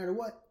green no matter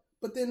what.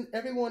 But then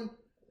everyone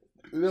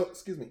I've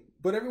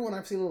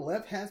seen on the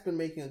left has been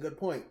making a good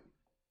point.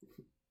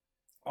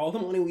 All the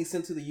money we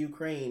sent to the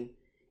Ukraine,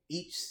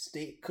 each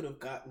state could have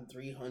gotten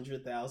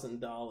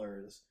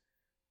 $300,000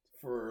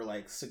 for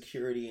like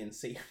security and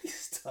safety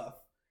stuff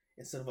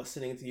instead of us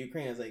sending it to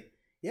Ukraine. I was like,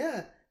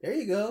 yeah, there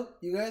you go.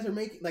 You guys are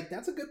making, like,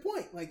 that's a good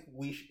point. Like,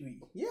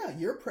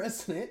 your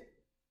president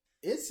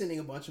is sending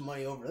a bunch of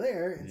money over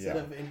there instead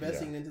of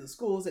investing into the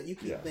schools that you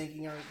keep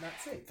thinking are not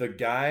safe. The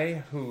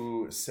guy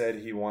who said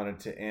he wanted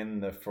to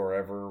end the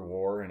forever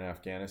war in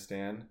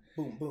Afghanistan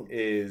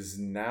is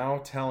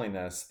now telling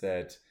us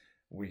that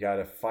we got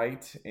to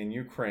fight in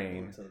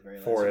Ukraine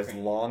for as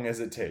long as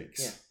it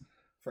takes.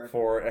 Yeah.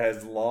 For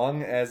as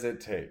long as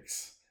it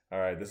takes. All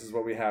right, this is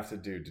what we have to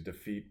do to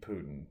defeat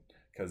Putin,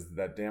 because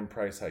that damn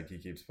price hike he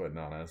keeps putting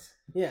on us.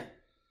 Yeah.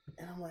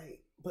 And I'm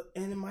like,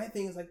 and my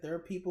thing is like, there are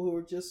people who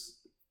are just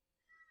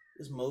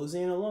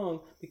moseying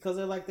along because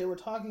they were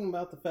talking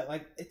about the fact,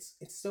 like, it's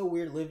so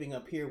weird living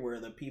up here where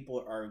the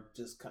people are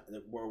just kind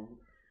of, where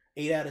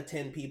 8 out of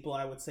 10 people,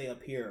 I would say,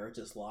 up here are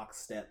just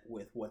lockstep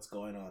with what's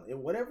going on.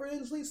 And whatever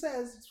Inslee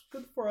says, it's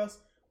good for us.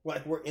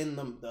 Like, we're in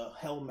the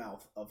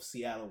hellmouth of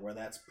Seattle where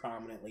that's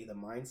prominently the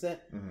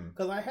mindset.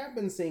 Because I have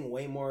been seeing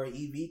way more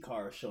EV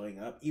cars showing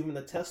up, even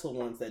the Tesla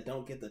ones that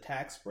don't get the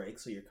tax break,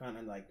 so you're kind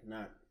of like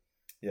not...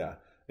 Yeah,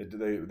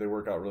 they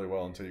work out really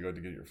well until you go to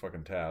get your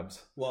fucking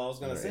tabs. Well, I was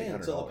going to say,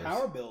 until the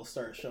power bills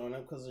start showing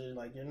up, because you're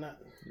not...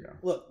 Yeah.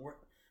 Look,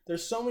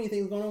 there's so many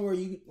things going on where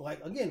you,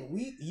 like, again,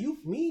 me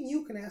and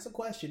you can ask a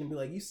question and be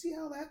like, you see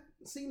how that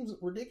seems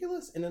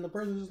ridiculous? And then the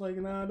person's just like,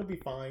 nah, it'll be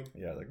fine.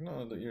 Yeah, like,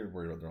 no, you're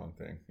worried about the wrong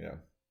thing. Yeah.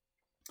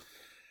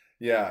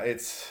 Yeah,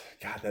 it's,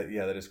 God, that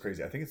is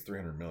crazy. I think it's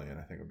 300 million,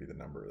 I think would be the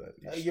number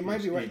that you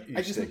might be right.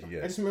 I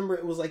just remember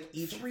it was like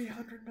each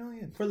 300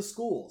 million for the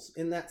schools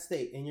in that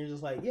state. And you're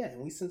just like, yeah,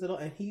 and we sent it all,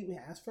 and he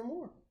asked for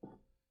more.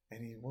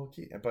 And he will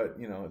keep, but,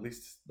 at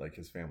least, like,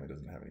 his family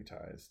doesn't have any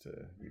ties to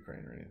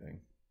Ukraine or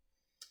anything.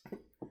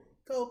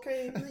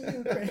 Cocaine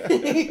in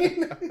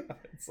Ukraine.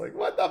 It's like,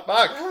 what the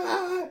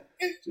fuck?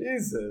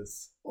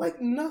 Jesus.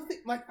 Like, nothing,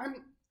 like,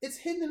 it's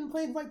hidden in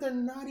plain, like, they're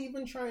not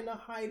even trying to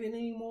hide it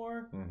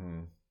anymore.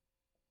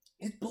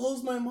 It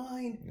blows my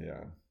mind.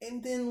 Yeah.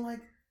 And then, like,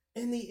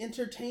 in the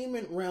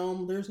entertainment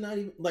realm, there's not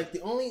even, like,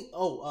 the only,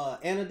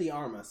 Ana de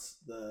Armas,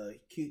 the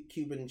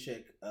Cuban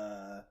chick,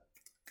 I'm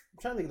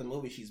trying to think of the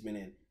movie she's been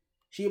in.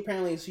 She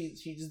apparently, she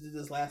just did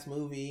this last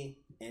movie,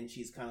 and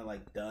she's kind of,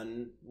 like,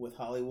 done with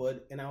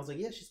Hollywood. And I was like,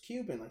 yeah, she's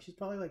Cuban. Like, she's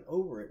probably, like,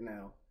 over it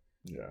now.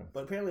 Yeah.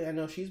 But apparently, I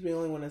know she's the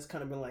only one that's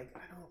kind of been like, I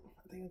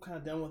think I'm kind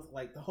of done with,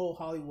 like, the whole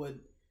Hollywood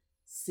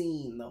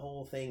scene. The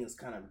whole thing is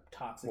kind of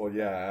toxic. Well,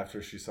 yeah,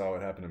 after she saw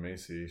what happened to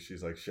Macy,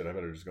 she's like, shit, I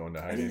better just go into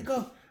hiding. I need to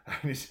go. I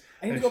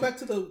need to go back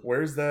to the...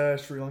 Where's the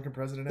Sri Lankan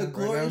president the at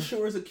glorious right now?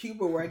 Shores of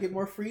Cuba where I get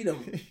more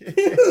freedom.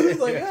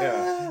 It's like,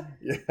 yeah,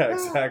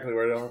 exactly.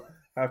 Where I don't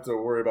have to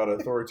worry about an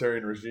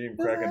authoritarian regime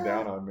cracking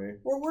down on me.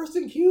 We're worse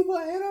than Cuba,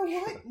 Anna.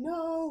 What?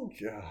 No.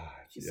 God.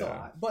 She's so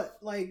hot. But,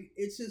 like,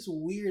 it's just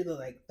weird that,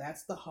 like,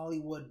 that's the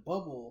Hollywood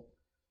bubble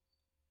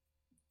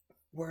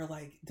where,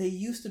 like, they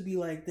used to be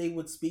like, they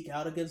would speak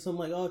out against them,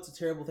 like, oh, it's a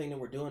terrible thing that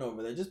we're doing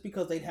over there, just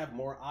because they'd have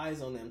more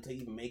eyes on them to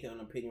even make an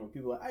opinion where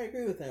people are like, I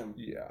agree with them.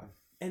 Yeah.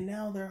 And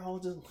now they're all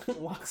just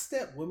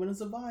lockstep. Women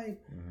is a vibe.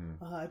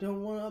 I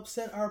don't want to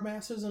upset our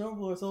masters and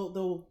overlords.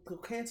 They'll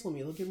cancel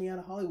me. They'll get me out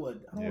of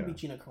Hollywood. I don't want to be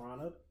Gina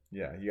Carano.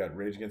 Yeah, you got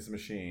Rage Against the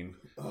Machine,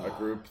 a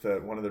group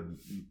that one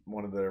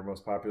of their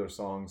most popular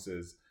songs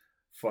is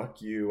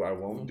 "Fuck you, I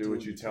won't do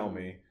what you tell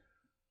me,"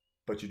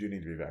 but you do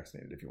need to be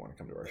vaccinated if you want to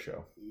come to our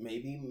show.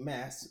 Maybe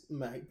masks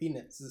might be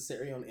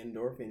necessary on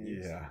indoor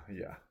venues.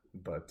 Yeah,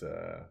 but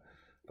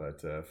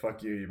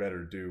fuck you, you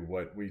better do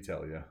what we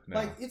tell you. No.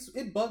 Like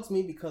it bugs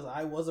me because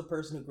I was a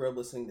person who grew up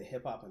listening to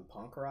hip hop and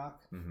punk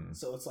rock.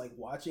 So it's like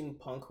watching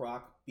punk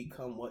rock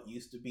become what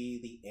used to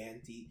be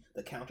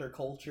the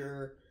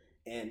counterculture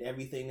and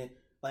everything.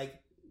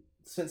 Like,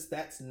 since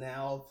that's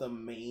now the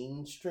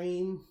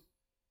mainstream,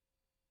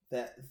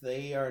 that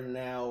they are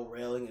now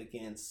railing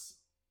against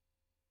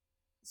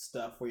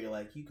stuff where you're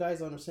like, you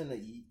guys understand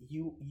that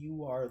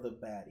you are the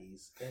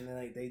baddies, and then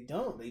like they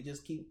don't. They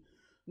just keep,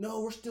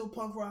 no, we're still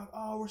punk rock.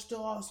 Oh, we're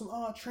still awesome.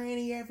 Oh,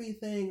 tranny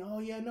everything. Oh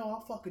yeah, no,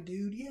 I'll fuck a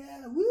dude.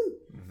 Yeah, woo.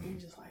 And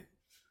you're just like,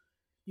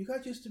 you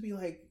guys used to be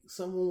like,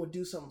 someone would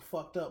do something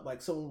fucked up,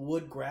 like someone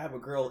would grab a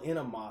girl in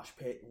a mosh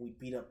pit, and we'd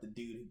beat up the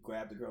dude who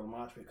grabbed the girl in the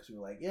mosh pit because we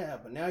were like, yeah,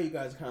 but now you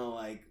guys are kind of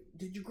like,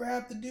 did you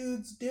grab the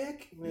dude's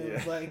dick? And it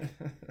was like,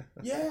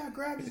 yeah, I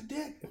grabbed his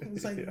dick. And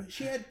it's like,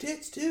 she had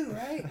tits too,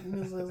 right? And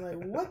it was like,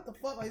 what the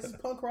fuck? Like, this is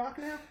punk rock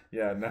now?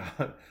 Yeah,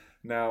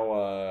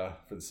 now,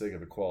 for the sake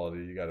of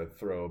equality, you got to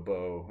throw a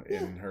bow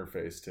in her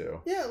face too.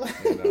 Yeah, like,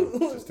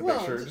 just to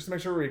make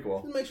sure we're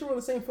equal. Just make sure we're on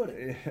the same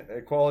footing.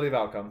 Equality of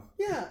outcome.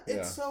 Yeah,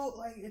 so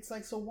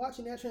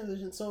watching that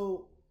transition.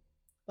 So,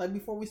 like,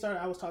 before we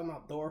started, I was talking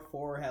about Thor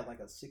 4 had like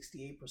a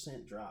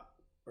 68% drop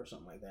or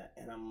something like that,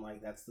 and I'm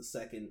like, that's the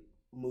second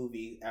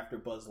movie after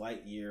Buzz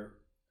Lightyear.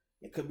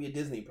 It could be a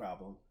Disney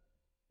problem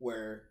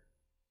where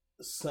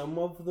some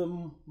of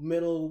the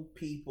middle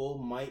people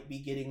might be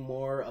getting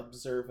more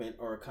observant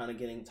or kind of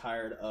getting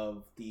tired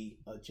of the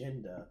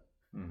agenda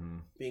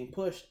being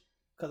pushed.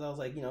 Because I was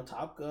like,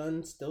 Top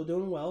Gun still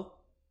doing well.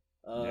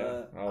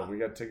 We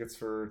got tickets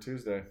for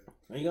Tuesday.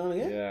 Are you going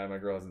again? Yeah, my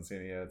girl hasn't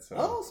seen it yet.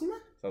 So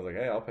smart. So I was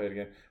like, hey, I'll pay it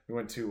again. We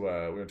went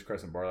to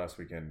Crescent Bar last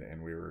weekend,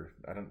 and we were,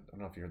 I don't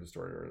know if you heard the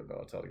story, but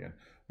I'll tell it again.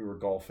 We were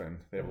golfing.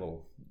 They have a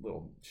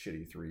little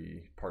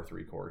shitty par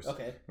 3 course.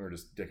 Okay. We were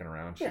just dicking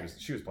around.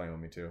 She was playing with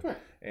me too. Right.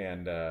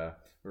 And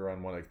we were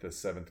on the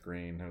 7th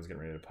green. I was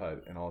getting ready to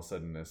putt, and all of a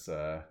sudden this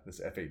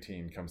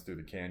F-18 comes through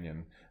the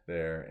canyon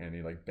there, and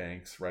he like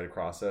banks right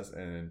across us,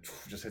 and then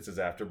just hits his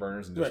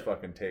afterburners and just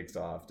fucking takes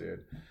off,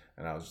 dude.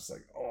 And I was just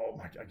like, oh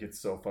my, I get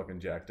so fucking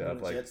jacked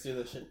up. Like,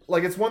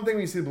 it's one thing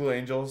when you see the Blue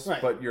Angels,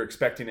 but you're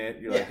expecting it.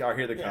 You're like, oh,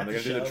 here they come. They're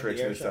going to do the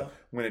tricks and stuff.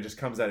 When it just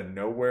comes out of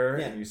nowhere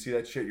and you see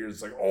that shit, you're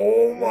just like,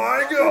 oh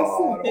my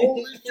God.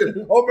 Holy shit.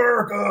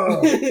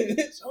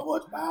 America. So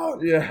much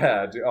power.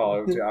 Yeah. Dude,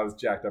 I was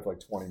jacked up for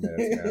like 20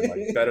 minutes, man.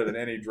 Like, better than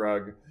any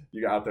drug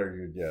you out there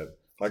you could get.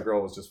 My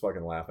girl was just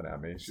fucking laughing at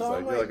me. She's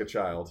like, you're like a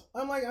child.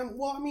 I'm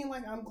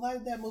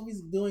glad that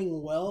movie's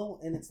doing well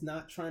and it's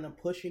not trying to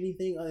push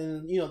anything.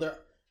 And,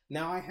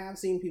 now I have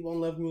seen people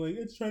on left me like,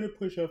 it's trying to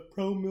push a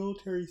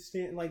pro-military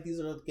stand. Like, these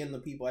are, again, the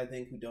people I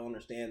think who don't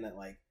understand that,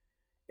 like,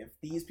 if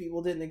these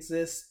people didn't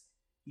exist,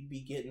 you'd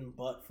be getting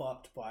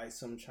butt-fucked by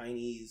some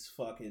Chinese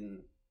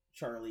fucking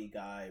Charlie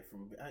guy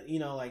from,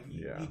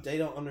 they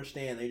don't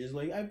understand. They're just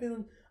like, I've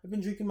been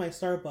drinking my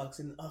Starbucks,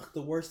 and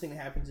the worst thing that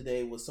happened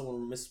today was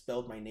someone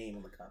misspelled my name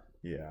on the cup.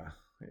 Yeah.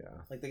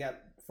 Like, they got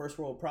first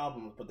world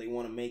problems, but they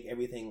want to make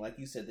everything, like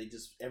you said,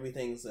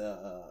 everything's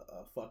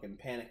a fucking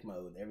panic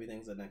mode.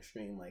 Everything's an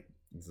extreme, like,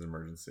 it's an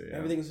emergency. Yeah.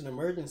 Everything's an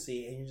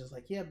emergency, and you're just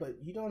like, yeah, but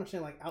you don't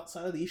understand, like,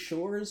 outside of these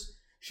shores,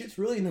 shit's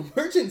really an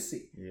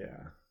emergency.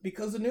 Yeah.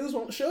 Because the news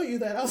won't show you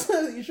that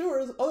outside of these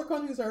shores, other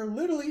countries are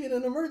literally in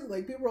an emergency.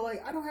 Like, people are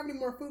like, I don't have any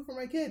more food for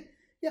my kid.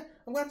 Yeah,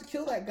 I'm going to have to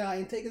kill that guy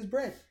and take his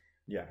bread.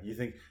 Yeah, you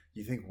think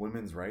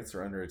women's rights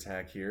are under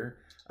attack here?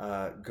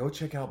 Go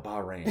check out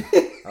Bahrain.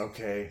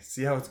 Okay,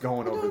 see how it's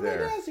going over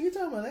there. So you're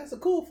talking about that's a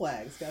cool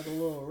flag. It's got the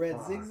little red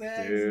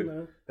zigzags.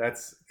 Dude,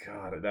 that's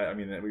God.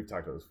 We've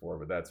talked about this before,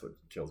 but that's what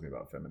kills me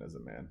about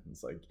feminism, man.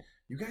 It's like,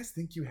 you guys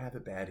think you have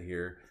it bad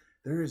here.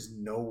 There is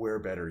nowhere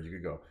better you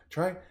could go.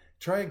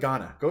 Try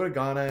Ghana. Go to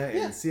Ghana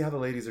and see how the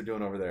ladies are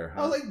doing over there.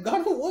 Huh? I was like,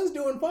 Ghana was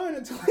doing fine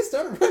until I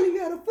started running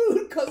out of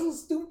food because of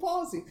stupid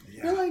policy.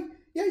 Yeah. They're like,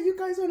 yeah, you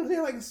guys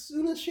understand, like, as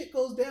soon as shit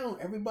goes down,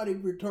 everybody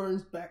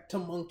returns back to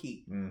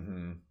monkey.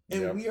 Mm-hmm.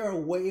 And we are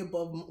way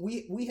above,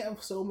 we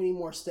have so many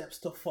more steps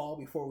to fall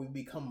before we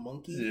become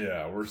monkey.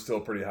 Yeah, we're still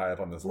pretty high up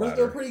on this ladder. We're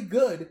still pretty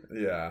good.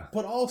 Yeah.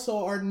 But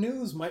also our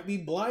news might be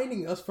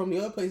blinding us from the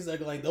other places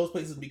that are like, those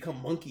places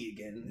become monkey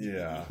again.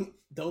 Yeah.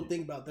 Don't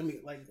think about them.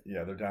 Like,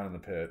 yeah, they're down in the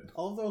pit.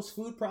 All those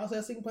food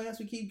processing plants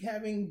we keep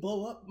having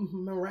blow up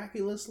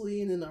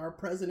miraculously, and then our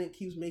president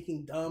keeps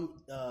making dumb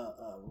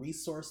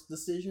resource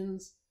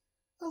decisions.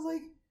 I was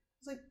like,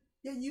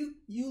 yeah,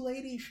 you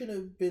ladies should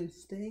have been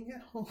staying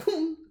at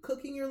home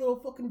cooking your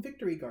little fucking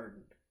victory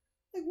garden.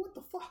 Like, what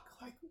the fuck?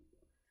 Like,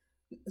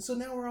 So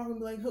now we're all gonna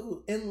be like,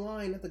 who in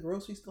line at the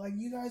grocery store? Like,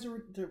 you guys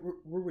are they're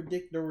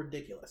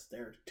ridiculous.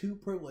 They're too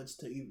privileged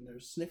to even. They're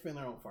sniffing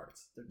their own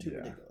farts. They're too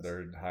ridiculous.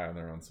 They're high on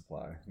their own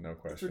supply, no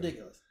question. It's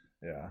ridiculous.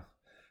 Yeah.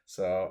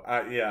 So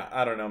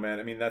I don't know, man.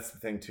 I mean, that's the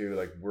thing too.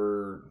 Like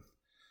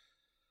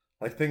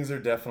things are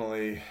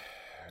definitely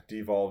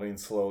devolving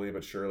slowly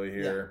but surely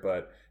here. Yeah.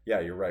 But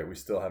yeah, you're right. We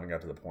still haven't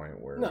got to the point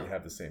where we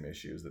have the same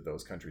issues that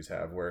those countries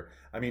have. Where,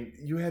 I mean,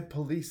 you had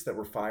police that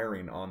were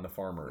firing on the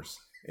farmers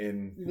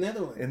in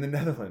the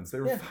Netherlands. They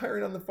were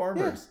firing on the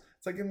farmers. Yeah.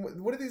 It's like,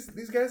 what are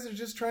these guys are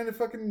just trying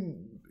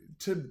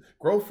to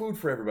grow food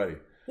for everybody.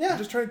 Yeah, they're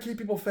just trying to keep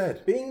people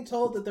fed. Being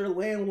told that their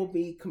land will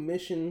be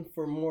commissioned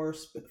for more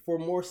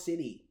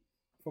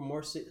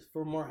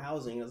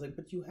housing. I was like,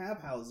 but you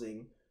have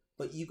housing,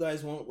 but you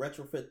guys won't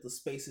retrofit the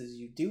spaces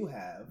you do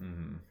have.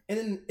 Mm-hmm.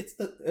 And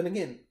then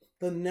again,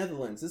 the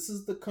Netherlands. This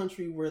is the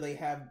country where they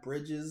have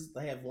bridges.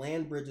 They have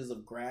land bridges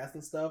of grass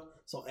and stuff,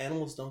 so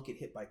animals don't get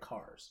hit by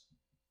cars.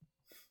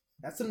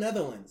 That's the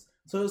Netherlands.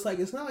 So it's like,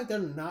 it's not like they're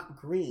not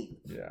green.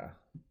 Yeah.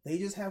 They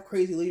just have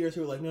crazy leaders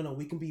who are like, no,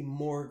 we can be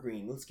more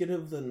green. Let's get rid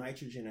of the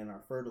nitrogen in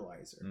our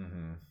fertilizer.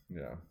 Mm-hmm.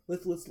 Yeah.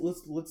 Let's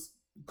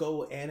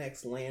go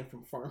annex land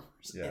from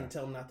farmers and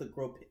tell them not to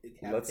grow.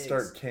 Let's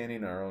start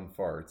canning our own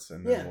farts,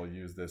 and then we'll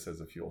use this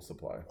as a fuel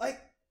supply.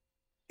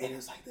 And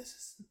it's like,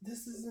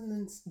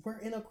 we're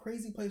in a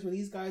crazy place where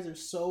these guys are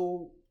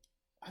so.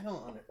 I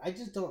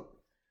just don't.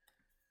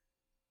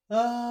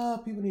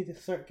 People need to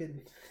start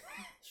getting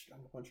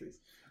strong countries.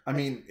 I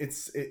mean,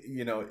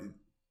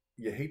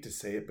 you hate to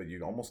say it, but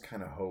you almost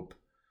kind of hope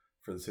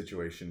for the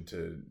situation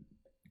to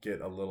get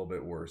a little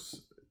bit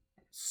worse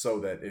so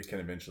that it can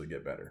eventually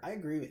get better. I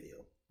agree with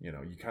you. You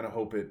know, you kind of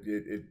hope it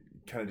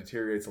kind of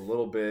deteriorates a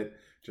little bit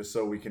just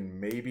so we can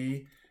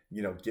maybe,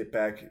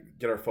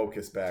 get our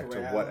focus back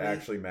to what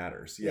actually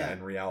matters. Yeah,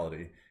 in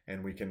reality.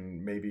 And we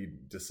can maybe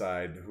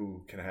decide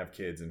who can have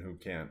kids and who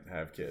can't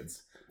have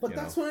kids. But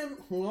that's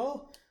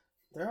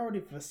they're already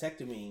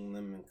vasectomying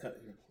them and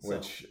cutting.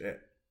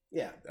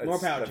 More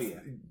power to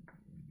you.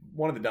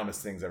 One of the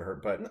dumbest things I've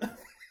heard, but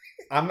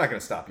I'm not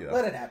going to stop you though.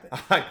 Let it happen.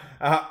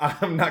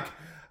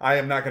 I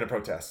am not going to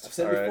protest. I've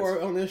said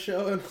before on this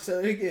show, and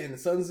so again,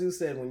 Sun Tzu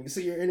said, when you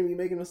see your enemy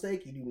make a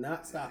mistake, you do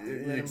not stop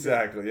them.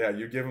 Exactly. Yeah,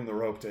 you give them the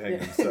rope to hang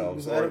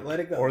themselves,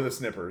 let it go, or the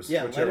snippers.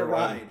 Yeah, whichever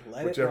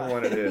whichever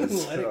one it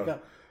is. Let it go.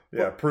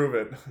 Yeah, prove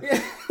it.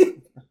 Yeah,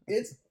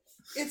 it's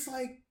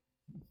like.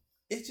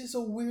 It's just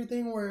a weird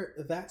thing where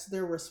that's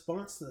their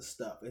response to the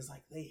stuff. It's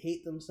like they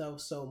hate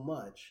themselves so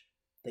much.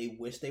 They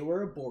wish they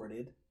were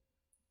aborted.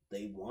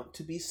 They want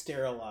to be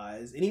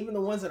sterilized. And even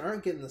the ones that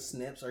aren't getting the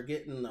snips are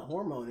getting the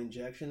hormone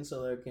injection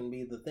so there can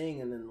be the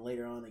thing. And then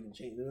later on they can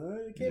change it.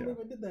 I can't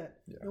believe I did that.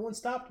 Yeah. No one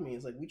stopped me.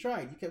 It's like, we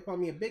tried. You kept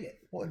calling me a bigot.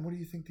 Well, and what do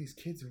you think these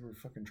kids who are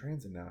fucking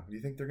transing now? Do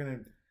you think they're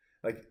going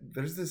to...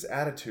 there's this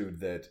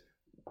attitude that,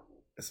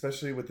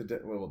 especially with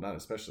not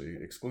especially,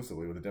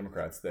 exclusively with the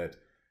Democrats, that...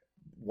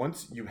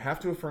 once you have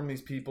to affirm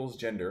these people's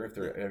gender if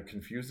they're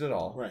confused at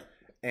all, right?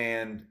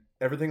 And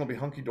everything will be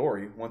hunky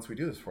dory once we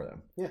do this for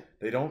them. Yeah,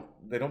 they don't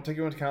take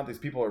into account these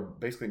people are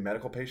basically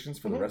medical patients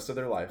for the rest of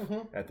their life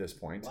at this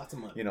point. Lots of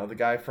money. The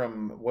guy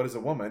from What Is a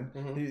Woman?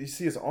 You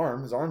see his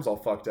arm's all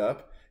fucked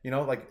up.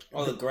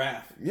 The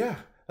graph. Yeah,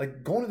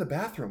 going to the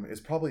bathroom is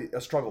probably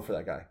a struggle for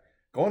that guy.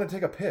 Going to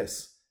take a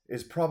piss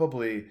is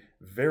probably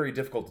very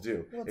difficult to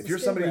do. Well, if you're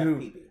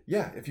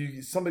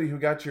somebody who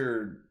got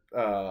your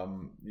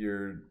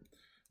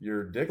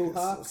dick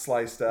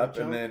sliced up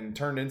and then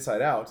turned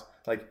inside out,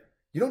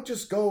 you don't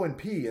just go and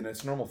pee and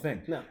it's a normal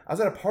thing. No. I was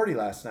at a party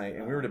last night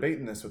and we were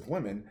debating this with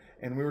women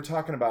and we were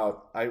talking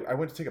about, I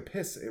went to take a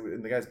piss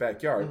in the guy's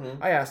backyard.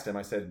 I asked him,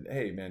 I said,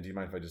 hey man, do you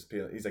mind if I just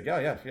pee? He's like,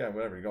 yeah,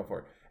 whatever, you go for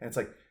it. And it's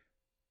like,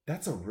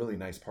 that's a really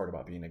nice part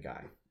about being a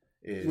guy.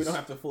 Is we don't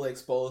have to fully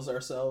expose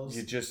ourselves.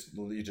 You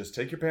just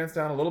take your pants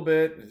down a little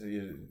bit,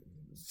 you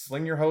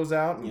sling your hose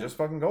out and just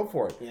fucking go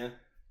for it. Yeah.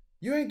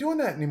 You ain't doing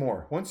that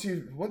anymore. Once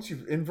you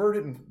invert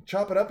it and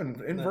chop it up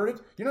and invert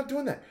it, you're not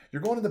doing that.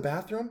 You're going to the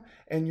bathroom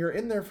and you're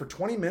in there for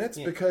 20 minutes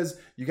because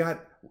you got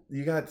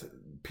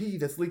pee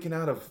that's leaking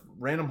out of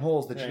random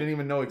holes that you didn't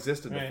even know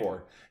existed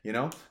before.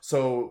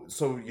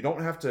 So you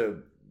don't have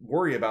to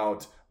worry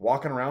about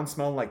walking around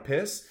smelling like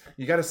piss.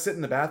 You got to sit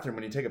in the bathroom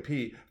when you take a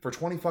pee for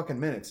 20 fucking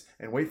minutes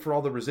and wait for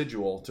all the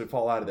residual to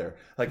fall out of there.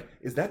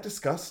 Is that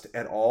discussed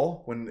at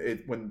all when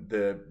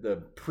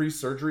the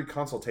pre-surgery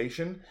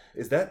consultation,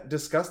 is that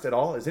discussed at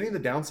all? Is any of the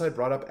downside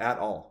brought up at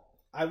all?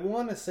 I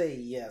want to say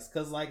yes,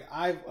 because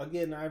I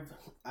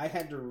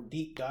had to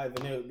deep dive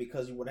into it,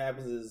 because what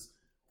happens is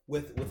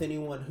with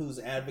anyone who's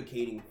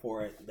advocating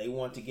for it, they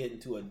want to get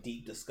into a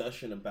deep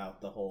discussion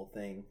about the whole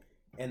thing.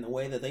 And the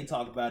way that they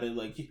talk about it,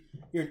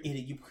 you're an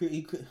idiot, you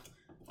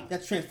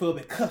that's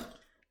transphobic.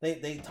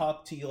 They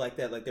talk to you like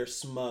that, like they're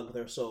smug,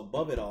 they're so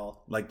above it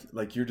all.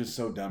 Like you're just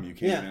so dumb you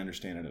can't even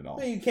understand it at all.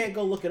 No, you can't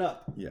go look it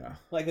up. Yeah.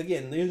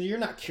 Again, you're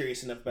not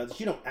curious enough about this.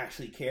 You don't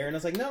actually care. And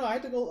it's like, no, I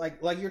have to go,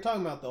 like you're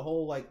talking about the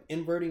whole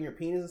inverting your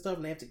penis and stuff,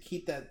 and they have to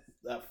keep that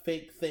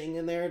fake thing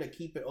in there to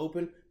keep it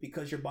open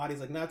because your body's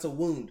like, no, it's a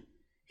wound.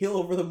 Heal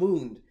over the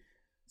wound.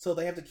 So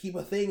they have to keep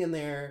a thing in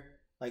there,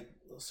 like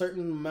a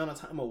certain amount of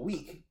time a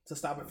week to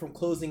stop it from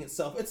closing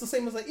itself. It's the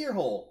same as an ear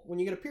hole when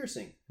you get a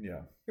piercing.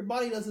 Yeah. Your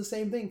body does the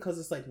same thing because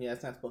it's like, yeah,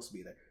 it's not supposed to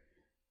be there.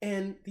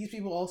 And these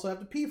people also have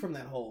to pee from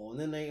that hole. And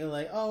then they're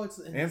like, oh, it's...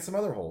 And some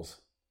other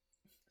holes.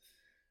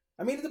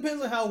 I mean, it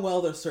depends on how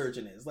well their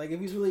surgeon is. Like,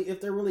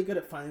 if they're really good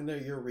at finding their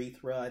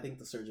urethra, I think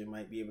the surgeon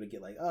might be able to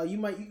get like, oh, you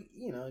might,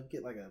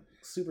 get like a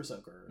super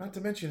soaker. Not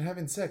to mention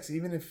having sex,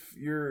 even if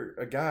you're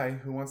a guy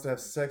who wants to have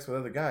sex with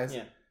other guys,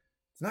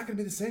 it's not going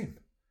to be the same.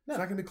 No. It's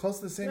not going to be close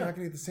to the same. You're not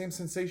going to get the same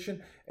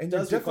sensation. And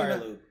you're definitely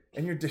not, lube.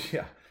 And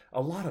you're,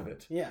 a lot of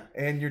it. Yeah.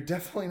 And you're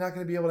definitely not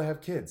going to be able to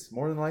have kids,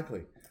 more than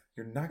likely.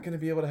 You're not going to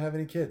be able to have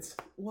any kids.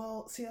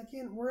 Well, see,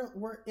 again,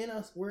 we're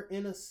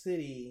in a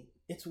city.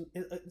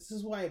 This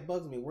is why it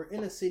bugs me. We're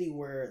in a city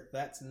where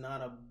that's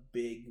not a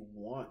big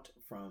want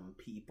from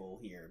people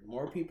here.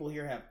 More people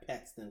here have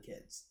pets than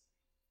kids.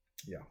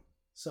 Yeah.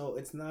 So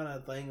it's not a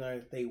thing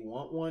like they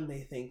want one.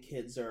 They think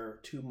kids are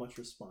too much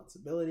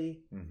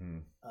responsibility. Mm-hmm.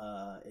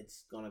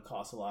 It's gonna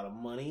cost a lot of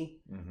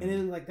money, mm-hmm. and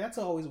then like that's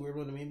always a weird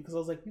one to me because I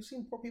was like, you've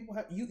seen poor people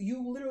have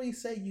you literally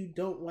say you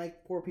don't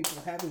like poor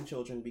people having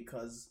children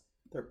because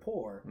they're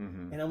poor,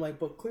 mm-hmm. and I'm like,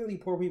 but clearly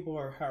poor people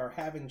are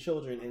having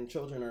children, and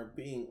children are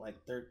being like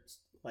they're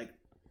like.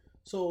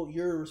 So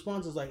your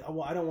response is like, oh,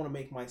 well, I don't want to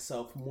make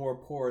myself more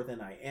poor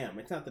than I am.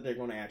 It's not that they're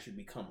going to actually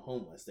become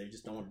homeless. They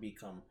just don't want to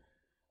become.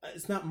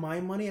 It's not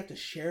my money. I have to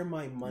share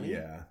my money.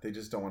 Yeah, they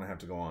just don't want to have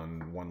to go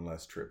on one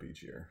less trip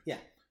each year. Yeah.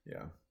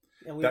 Yeah.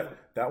 And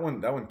that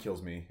one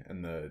kills me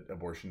in the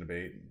abortion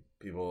debate.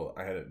 People,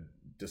 I had a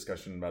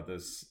discussion about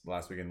this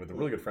last weekend with a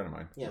really good friend of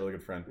mine. Yeah. A really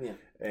good friend. Yeah.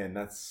 And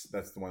that's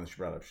the one that she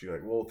brought up. She's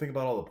like, well, think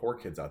about all the poor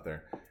kids out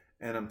there.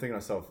 And I'm thinking to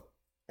myself,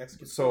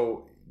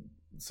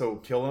 so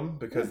kill them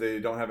because they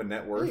don't have a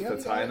net worth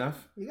that's high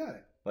enough? You got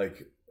it.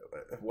 Like,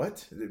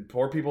 what?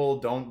 Poor people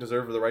don't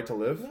deserve the right to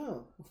live?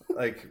 No.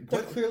 Like,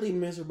 they're clearly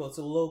miserable. It's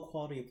a low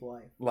quality of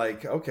life.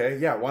 Like, okay,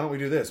 yeah, why don't we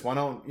do this? Why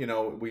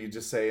don't, we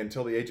just say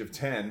until the age of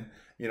 10,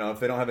 if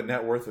they don't have a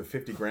net worth of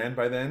 50 grand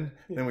by then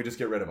we just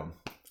get rid of them.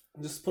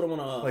 Just put them on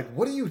a... Like,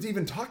 what are you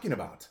even talking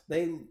about?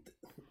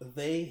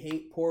 They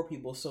hate poor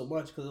people so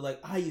much because they're like,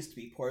 I used to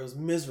be poor. It was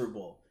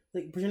miserable.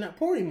 Like, but you're not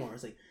poor anymore.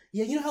 It's like,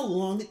 yeah, you know how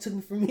long it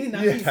took for me to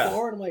not be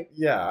poor? And I'm like...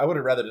 Yeah, I would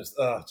have rather just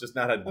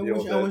not had to deal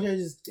with it. I wish I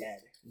was just dead.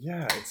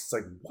 Yeah, it's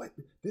like, what?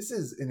 This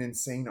is an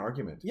insane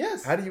argument.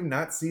 Yes. How do you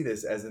not see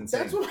this as insane?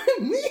 That's what I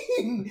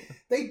mean.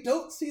 They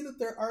don't see that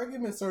their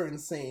arguments are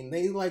insane.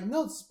 They like,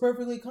 no, it's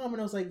perfectly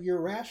common. I was like,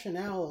 your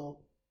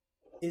rationale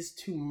is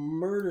to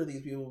murder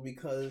these people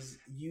because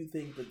you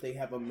think that they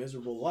have a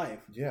miserable life.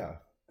 Yeah.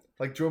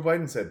 Like Joe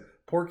Biden said,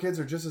 poor kids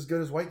are just as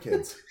good as white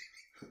kids.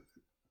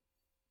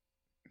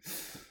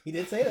 He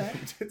did say that.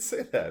 He did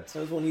say that. That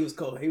was when he was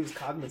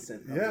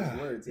cognizant of his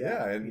words.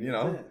 Yeah,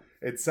 and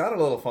it sounded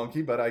a little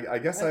funky, but I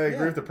guess I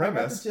agree with the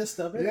premise. I got the gist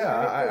of it.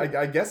 Yeah,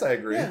 I guess I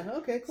agree. Yeah,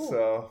 okay, cool.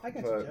 So, I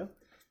got you, Joe.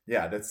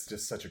 Yeah, that's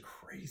just such a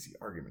crazy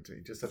argument to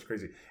me. Just such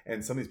crazy.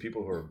 And some of these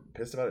people who are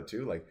pissed about it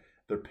too, like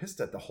they're pissed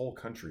at the whole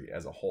country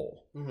as a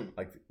whole. Mm-hmm.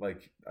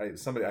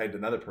 I had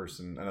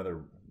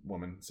another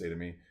woman say to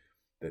me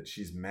that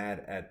she's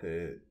mad at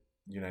the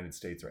United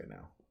States right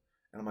now.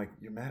 And I'm like,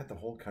 you're mad at the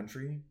whole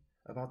country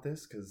about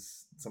this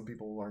because some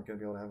people aren't going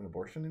to be able to have an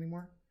abortion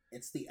anymore?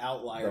 It's the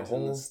outliers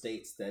in the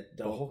states that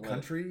don't. The whole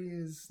country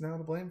is now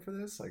to blame for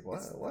this? Like,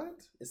 what?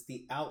 It's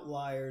the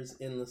outliers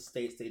in the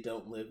states they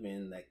don't live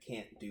in that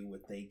can't do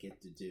what they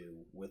get to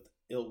do with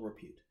ill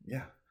repute.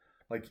 Yeah.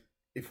 Like,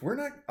 if we're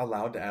not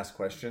allowed to ask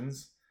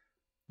questions,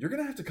 you're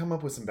going to have to come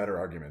up with some better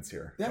arguments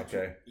here.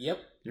 Okay? Yep.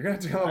 You're going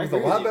to have to come up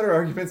with a lot better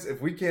arguments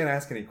if we can't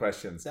ask any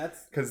questions.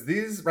 Because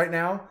these, right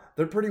now,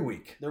 they're pretty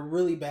weak. They're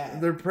really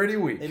bad. They're pretty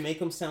weak. They make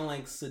them sound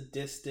like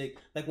sadistic.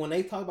 Like, when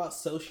they talk about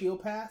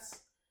sociopaths,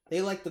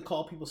 they like to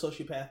call people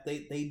sociopath.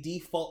 They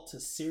default to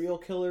serial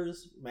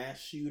killers, mass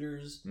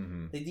shooters.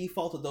 Mm-hmm. They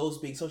default to those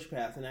being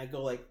sociopaths. And I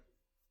go like,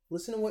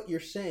 listen to what you're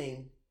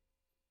saying.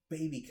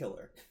 Baby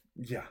killer.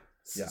 Yeah.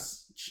 Yeah.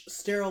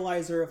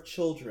 Sterilizer of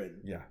children.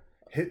 Yeah.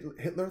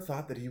 Hitler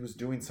thought that he was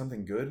doing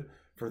something good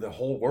for the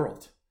whole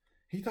world.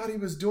 He thought he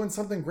was doing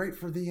something great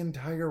for the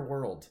entire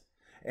world.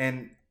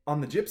 And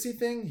on the gypsy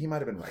thing, he might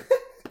have been right.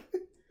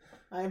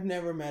 I've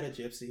never met a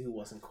gypsy who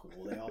wasn't cool.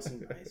 They all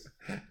seem nice.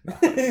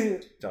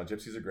 No,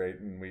 gypsies are great,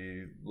 and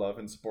we love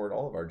and support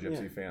all of our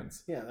gypsy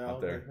fans. Yeah, they're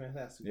all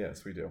fantastic.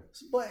 Yes, we do.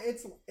 But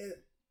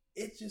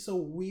it's just a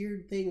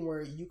weird thing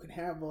where you can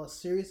have a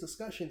serious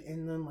discussion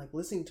and then like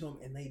listening to them,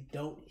 and they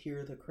don't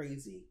hear the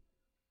crazy.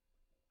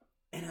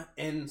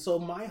 And so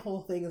my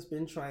whole thing has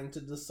been trying to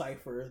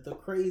decipher the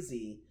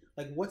crazy.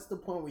 Like, what's the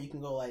point where you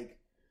can go like,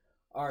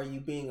 are you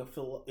being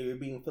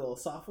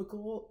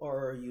philosophical,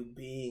 or are you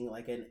being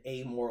like an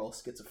amoral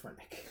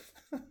schizophrenic?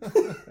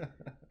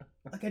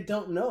 Like, I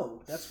don't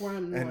know. That's where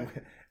I'm.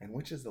 And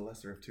which is the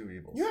lesser of two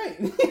evils? You're right.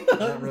 I'm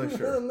not really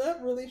sure. I'm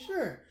not really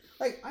sure.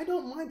 Like, I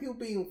don't mind people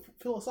being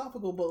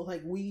philosophical, but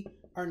like we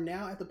are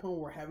now at the point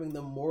where we're having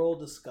the moral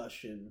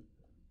discussion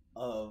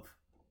of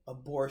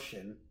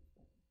abortion,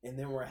 and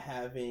then we're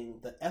having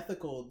the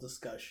ethical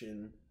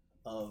discussion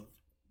of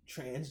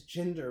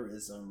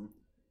transgenderism,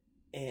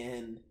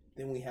 and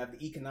then we have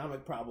the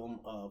economic problem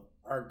of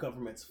our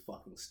government's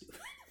fucking stupid.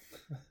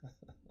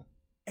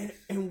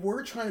 and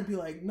we're trying to be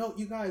like, no,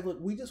 you guys, look,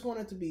 we just want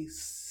it to be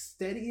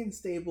steady and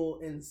stable,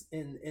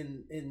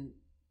 and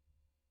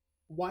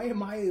why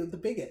am I the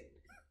bigot?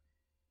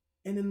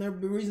 And then the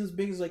reason it's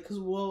big is like, because,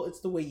 well, it's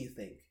the way you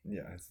think.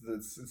 Yeah,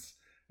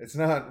 it's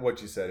not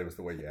what you said, it was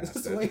the way you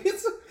asked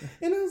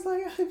and I was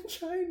like, I'm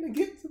trying to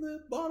get to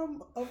the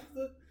bottom of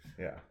the...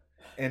 Yeah.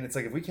 And it's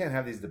like, if we can't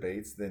have these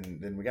debates,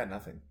 then we got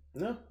nothing.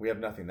 No. We have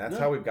nothing. That's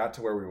how we've got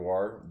to where we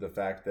are. The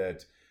fact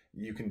that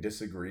you can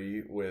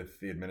disagree with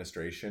the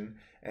administration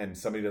and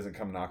somebody doesn't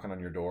come knocking on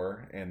your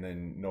door and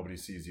then nobody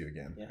sees you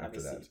again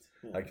after that.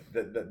 Yeah. Like,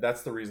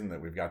 that's the reason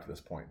that we've got to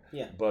this point.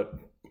 Yeah. But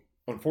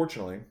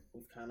unfortunately,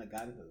 we've kind of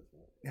gotten to this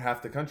point.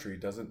 Half the country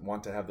doesn't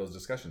want to have those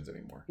discussions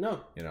anymore. No.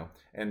 You know,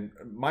 and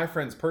my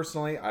friends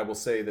personally, I will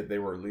say that they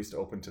were at least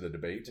open to the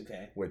debate.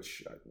 Okay.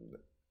 Which,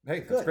 hey,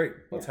 that's great.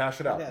 Let's hash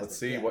it out. Fantastic. Let's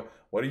see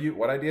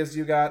what ideas do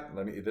you got?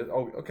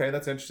 Okay,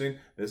 that's interesting.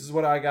 This is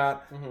what I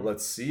got. Mm-hmm.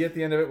 Let's see at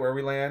the end of it where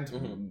we land.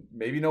 Mm-hmm.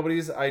 Maybe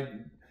nobody's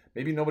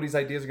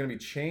ideas are going to be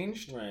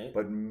changed, right?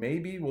 But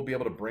maybe we'll be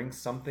able to bring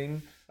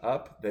something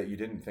up that you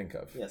didn't think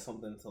of. Yeah,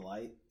 something to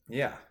light.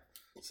 Yeah.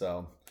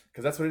 So,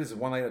 because that's what it is,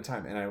 one light at a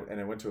time.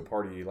 And I went to a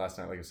party last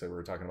night. Like I said, we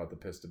were talking about the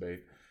piss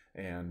debate,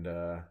 and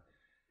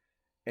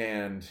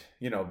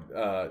you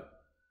know,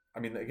 I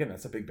mean, again,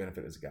 that's a big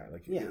benefit as a guy.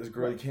 Like, as a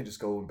girl, you can't just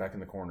go back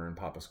in the corner and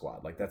pop a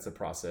squat. Like, that's a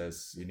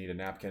process. You need a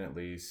napkin at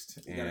least.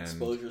 You gotta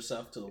expose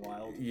yourself to the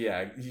wild.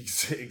 Yeah,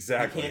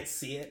 exactly. You can't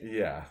see it.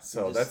 Yeah,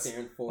 so that's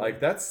like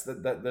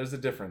that. There's a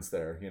difference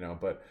there, you know.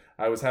 But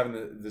I was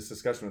having this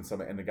discussion with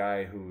somebody, and the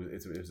guy who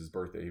it was his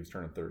birthday. He was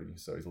turning 30,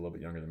 so he's a little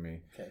bit younger than me.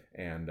 Okay.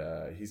 And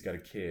he's got a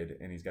kid,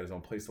 and he's got his own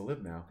place to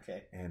live now.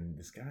 Okay. And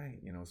this guy,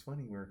 you know, it's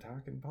funny. We were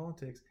talking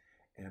politics.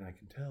 And I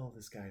can tell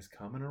this guy's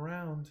coming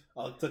around.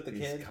 Oh, it took the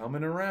kid? He's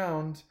coming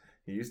around.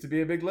 He used to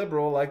be a big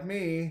liberal like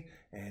me,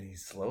 and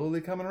he's slowly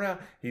coming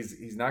around.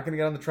 He's not going to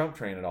get on the Trump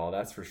train at all,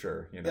 that's for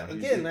sure. You know,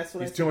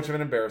 he's too much of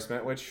an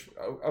embarrassment. Which,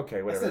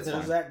 okay, whatever.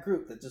 There's that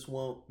group that just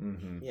won't.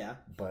 Mm-hmm. Yeah,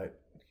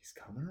 but he's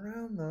coming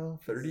around though.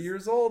 30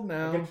 years old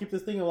now. We're gonna keep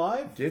this thing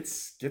alive.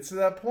 Gets to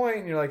that point,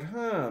 and you're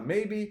like,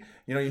 maybe.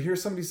 You know, you hear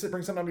somebody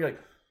bring something up, and you're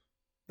like,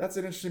 that's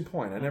an interesting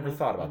point. I never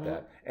thought about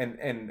that.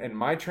 And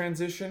my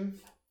transition.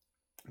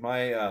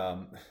 My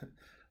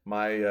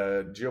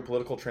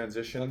geopolitical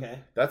transition. Okay.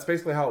 That's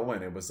basically how it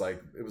went. It was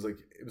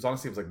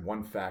honestly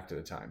one fact at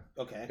a time.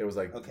 Okay. It was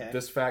like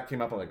this fact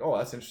came up. I'm like, oh,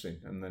 that's interesting.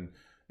 And then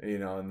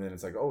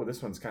it's like, oh,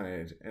 this one's kind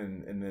of,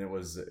 and then it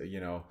was,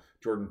 you know,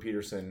 Jordan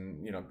Peterson,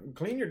 you know,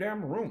 clean your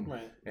damn room.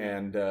 Right.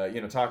 And,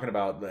 you know, talking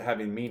about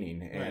having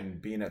meaning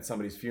and being at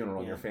somebody's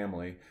funeral in your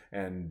family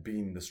and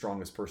being the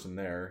strongest person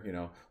there, you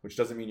know, which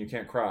doesn't mean you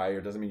can't cry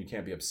or doesn't mean you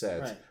can't be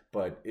upset. Right.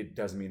 But it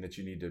does mean that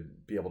you need to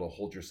be able to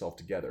hold yourself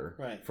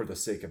together for the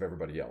sake of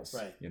everybody else,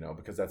 you know,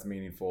 because that's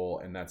meaningful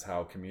and that's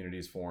how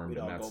communities form. We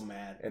don't go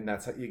mad. And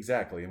that's how,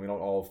 exactly. And we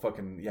don't all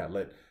fucking,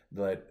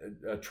 let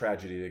a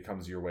tragedy that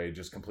comes your way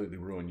just completely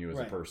ruin you as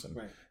a person,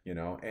 you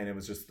know? And it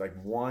was just like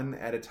one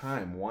at a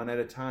time.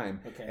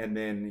 Okay. And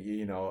then,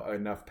 you know,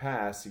 enough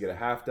pass, you get a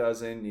half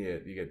dozen, you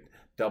get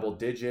double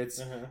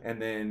digits.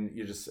 And then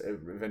you just,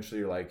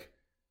 eventually you're like,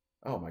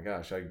 oh my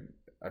gosh,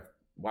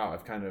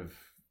 I've kind of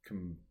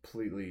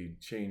completely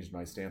changed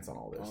my stance on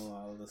all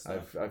this.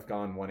 I've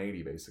gone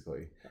 180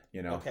 basically,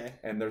 you know. Okay.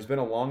 And there's been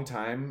a long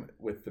time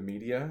with the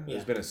media.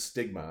 There's been a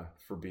stigma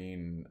for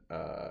being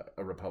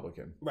a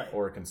Republican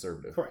or a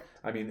conservative. Correct.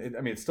 I mean,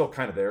 it's still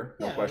kind of there,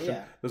 no question.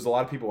 Yeah. There's a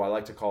lot of people I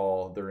like to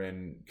call they're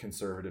in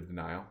conservative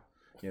denial.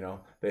 You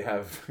know, they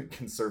have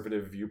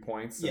conservative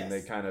viewpoints and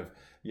they kind of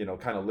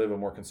live a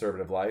more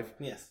conservative life.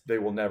 Yes. They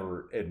will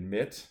never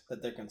admit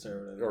that they're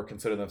conservative or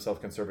consider themselves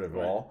conservative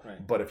at all.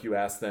 Right. But if you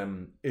ask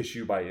them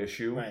issue by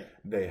issue,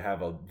 they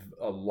have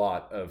a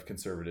lot of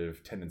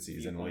conservative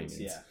tendencies and leanings.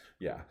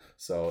 Yeah.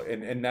 So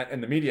and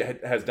the media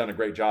has done a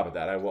great job at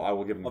that. I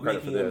will give them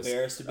credit for this.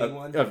 Embarrassed to be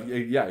one.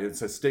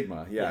 It's a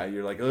stigma. Yeah.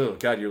 You're like, oh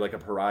God, you're like a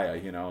pariah.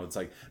 You know, it's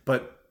like,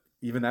 but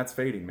even that's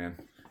fading, man.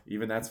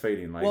 Even that's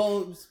fading. Like,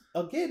 well,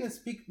 again, it's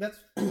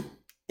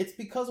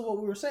because of what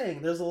we were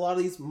saying. There's a lot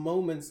of these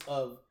moments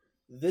of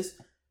this.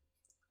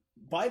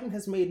 Biden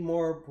has made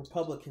more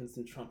Republicans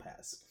than Trump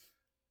has.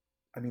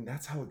 I mean,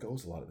 that's how it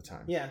goes a lot of the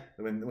time. Yeah.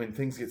 When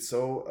things get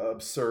so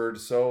absurd,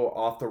 so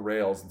off the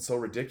rails, and so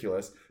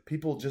ridiculous,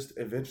 people just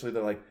eventually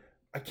they're like,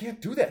 I can't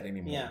do that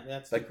anymore.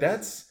 Yeah,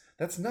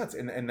 that's nuts,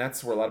 and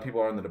that's where a lot of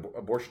people are in the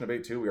abortion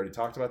debate too. We already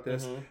talked about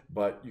this,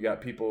 but you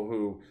got people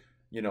who,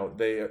 you know,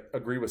 they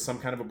agree with some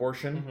kind of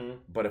abortion,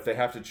 but if they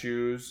have to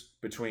choose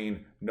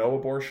between no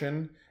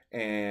abortion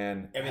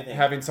and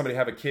having somebody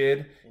have a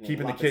kid,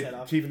 keeping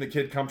the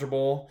kid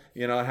comfortable,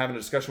 you know, having a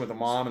discussion with the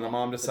mom, and the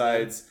mom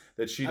decides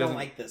that she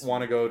doesn't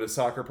want to go to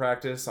soccer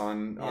practice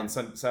on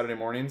Saturday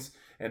mornings,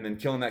 and then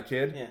killing that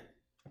kid,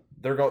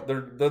 they're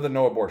the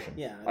no abortion.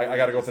 Yeah, I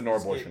got to go with the no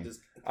abortion.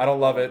 I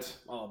don't love it.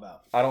 All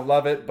about. I don't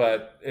love it,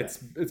 but it's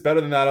better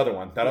than that other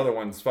one. That other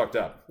one's fucked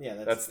up.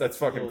 Yeah, that's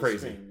fucking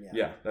crazy. Extreme,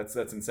 yeah, that's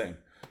insane.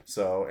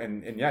 So,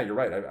 and yeah, you're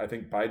right. I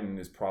think Biden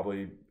is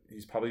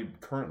he's probably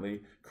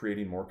currently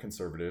creating more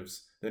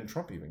conservatives than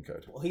Trump even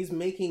could. Well, he's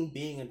making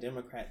being a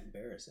Democrat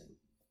embarrassing.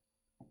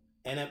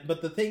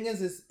 But the thing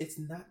is it's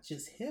not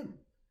just him.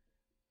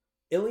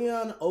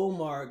 Ilhan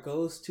Omar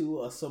goes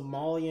to a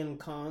Somalian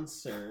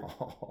concert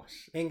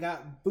and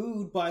got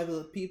booed by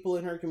the people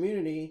in her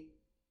community,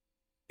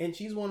 and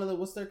she's one of the,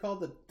 what's they're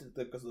called,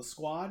 the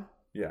squad.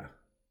 Yeah,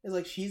 it's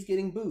like she's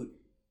getting booed.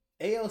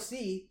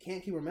 AOC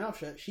can't keep her mouth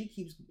shut. She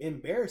keeps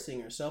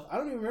embarrassing herself. I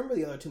don't even remember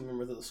the other two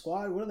members of the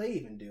squad. What do they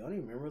even do? I don't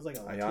even remember. It was like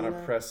a Latina.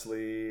 Ayanna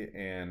Pressley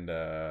and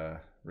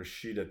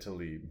Rashida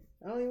Tlaib.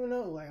 I don't even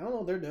know. Like, I don't know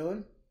what they're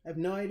doing. I have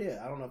no idea.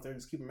 I don't know if they're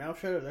just keeping their mouth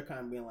shut or they're kind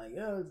of being like,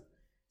 oh,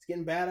 it's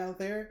getting bad out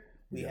there.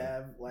 We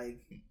have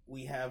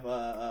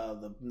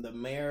the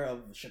mayor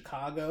of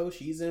Chicago.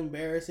 She's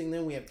embarrassing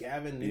them. We have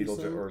Gavin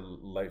Newsom or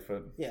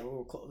Lightfoot. Yeah, we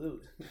were close.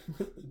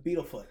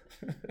 Beetlefoot.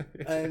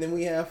 And then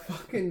we have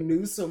fucking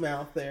Newsom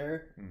out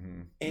there,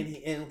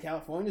 and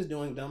California's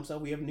doing dumb stuff.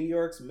 We have New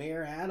York's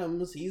Mayor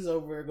Adams. He's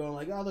over there going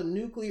like, "Oh, the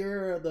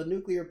nuclear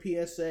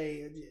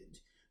PSA.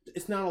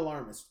 It's not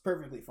alarmist. It's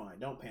perfectly fine.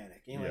 Don't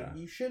panic." And like,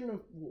 you shouldn't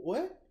have.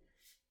 What?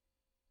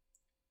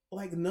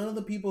 Like, none of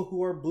the people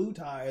who are blue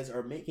ties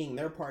are making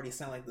their party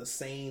sound like the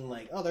sane,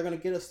 like, oh, they're going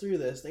to get us through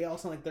this. They all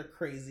sound like they're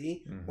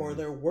crazy or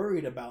they're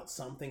worried about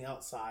something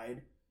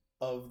outside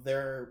of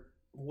their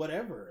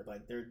whatever.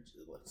 Like,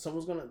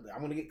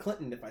 I'm going to get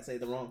Clinton if I say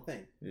the wrong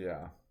thing.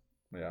 Yeah.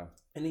 Yeah.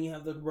 And then you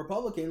have the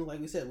Republicans, like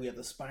we said, we have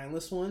the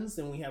spineless ones,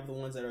 then we have the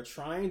ones that are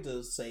trying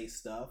to say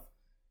stuff,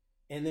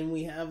 and then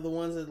we have the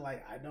ones that,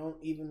 like, I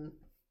don't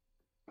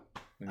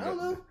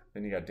know.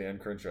 Then you got Dan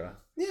Crenshaw.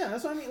 Yeah,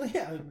 that's what I mean.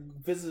 Yeah,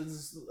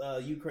 visits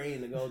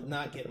Ukraine to go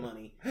not get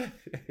money,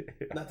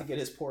 not to get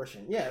his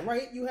portion. Yeah,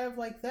 right. You have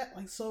like that.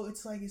 Like, so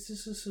it's like it's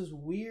just this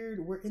weird.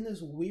 We're in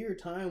this weird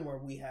time where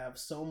we have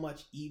so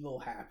much evil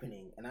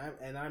happening, and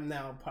I'm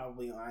now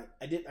probably I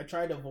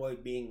tried to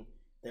avoid being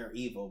they're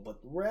evil, but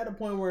we're at a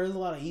point where there's a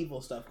lot of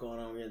evil stuff going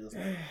on here.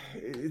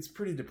 It's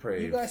pretty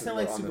depraved. You guys sound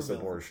like on super this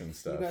abortion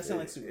stuff. You guys sound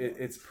like super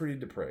it's pretty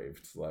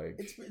depraved. Like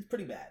it's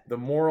pretty bad. The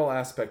moral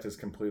aspect has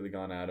completely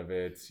gone out of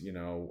it.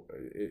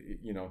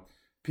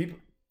 People.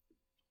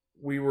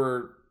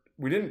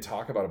 We didn't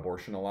talk about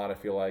abortion a lot. I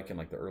feel like in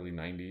like the early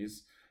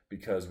 '90s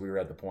because we were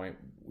at the point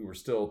we were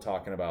still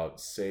talking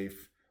about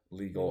safe,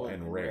 legal,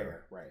 and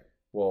rare. Right.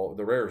 Well,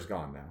 the rare is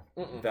gone now.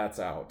 That's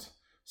out.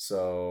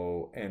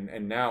 So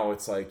and now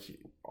it's like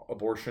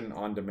abortion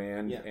on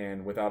demand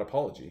and without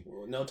apology.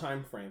 No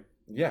time frame.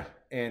 Yeah,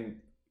 and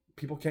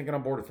people can't get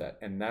on board with that,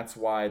 and that's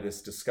why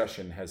this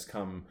discussion has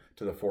come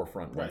to the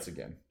forefront once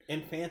again.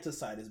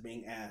 Infanticide is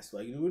being asked.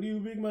 Like, what do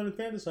you think about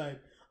infanticide?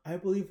 I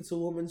believe it's a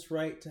woman's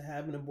right to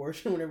have an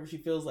abortion whenever she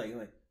feels like.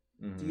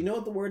 Do you know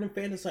what the word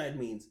infanticide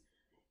means?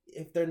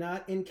 If they're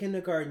not in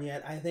kindergarten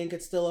yet, I think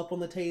it's still up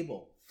on the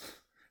table.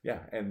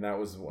 Yeah, and that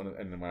was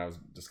and when I was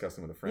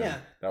discussing with a friend,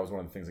 that was one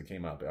of the things that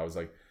came up. I was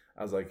like,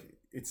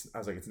 it's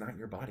not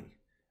your body.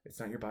 It's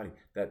not your body.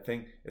 That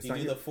thing. It's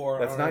not your.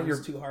 That's not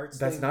your 2 hearts.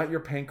 That's not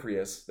your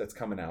pancreas that's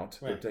coming out.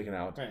 Right. They're taking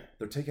out. Right.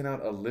 They're taking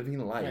out a living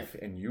life,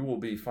 and you will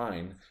be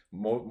fine.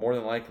 More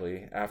than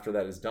likely after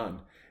that is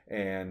done.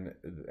 And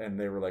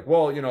they were like,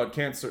 well,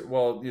 cancer.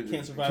 Well,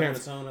 can't survive on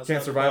its own.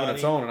 Can't survive on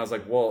its own. And I was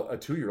like, well, a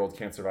 2-year-old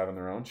can't survive on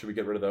their own. Should we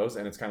get rid of those?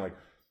 And it's kind of like.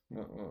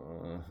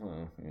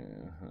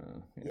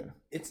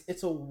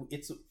 It's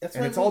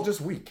all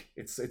just weak.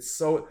 It's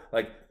so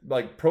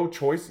like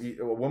pro-choice.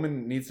 A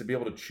woman needs to be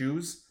able to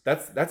choose.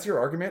 That's your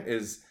argument.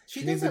 Is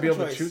she needs to be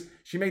able to choose?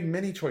 She made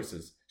many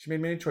choices.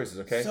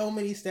 Okay, so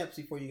many steps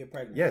before you get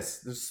pregnant. Yes,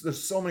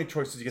 there's so many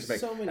choices you get to make.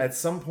 So at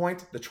some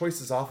point, the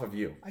choice is off of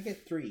you. I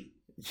get 3.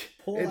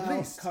 Pull at out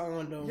least.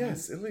 Condom.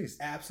 Yes, at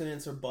least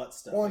abstinence or butt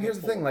stuff. Well, and here's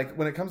the thing: like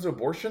when it comes to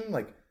abortion,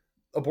 like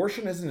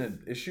abortion isn't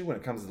an issue when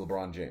it comes to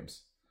LeBron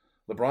James.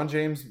 LeBron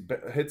James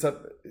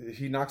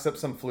he knocks up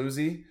some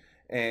floozy,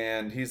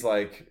 and he's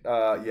like,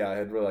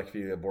 I'd really like to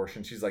be an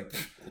abortion. She's like,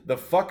 the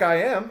fuck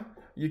I am?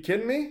 You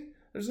kidding me?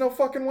 There's no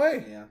fucking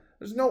way. Yeah.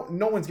 There's no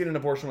one's getting an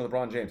abortion with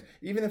LeBron James.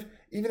 Even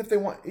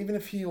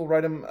if he will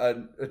write him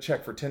a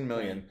check for $10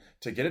 million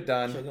to get it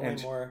done. She'll get way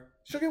more.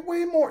 She'll get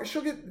way more.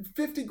 She'll get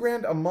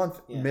 $50,000 a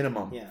month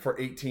minimum for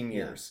 18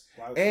 years.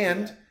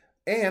 And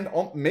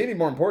maybe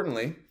more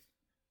importantly,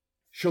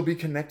 she'll be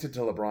connected to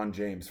LeBron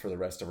James for the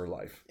rest of her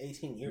life.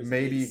 18 years.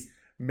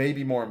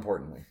 Maybe more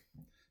importantly.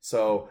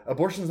 So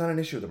abortion's not an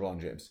issue with LeBron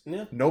James.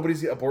 Yeah.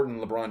 Nobody's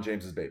aborting LeBron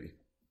James's baby.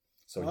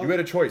 So you had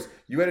a choice.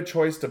 You had a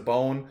choice to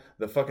bone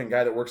the fucking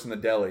guy that works in the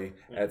deli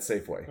at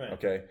Safeway. Right.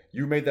 Okay?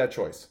 You made that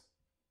choice.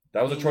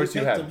 That was a choice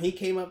you had. He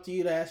came up to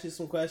you to ask you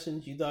some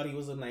questions. You thought he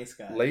was a nice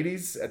guy.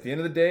 Ladies, at the end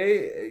of the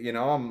day,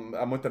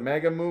 I'm with the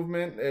MAGA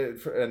movement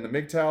and the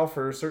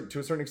MGTOW to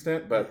a certain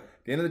extent. But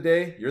at the end of the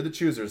day, you're the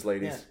choosers,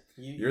 ladies.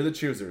 Yeah, you're the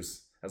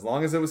choosers. As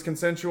long as it was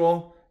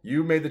consensual,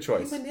 you made the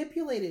choice. He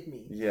manipulated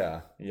me.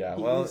 Yeah. He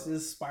used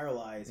his spiral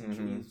eyes.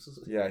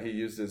 He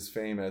used his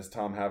fame as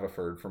Tom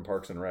Haverford from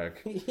Parks and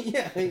Rec.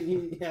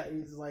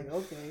 He's like,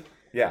 okay.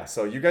 Yeah,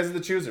 so you guys are the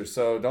choosers.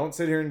 So don't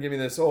sit here and give me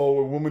this, oh,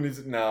 a woman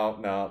is...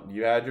 No.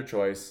 You had your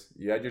choice.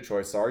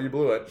 Sorry you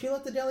blew it. She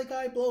let the deli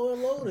guy blow a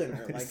load in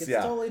her. Like, it's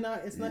totally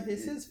not... It's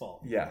his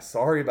fault. Yeah,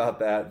 sorry about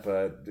that,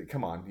 but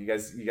come on. You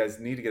guys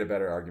need to get a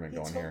better argument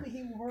going here.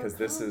 Because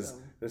this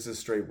is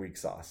straight weak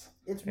sauce.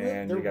 It's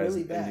really, they're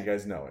really bad. And you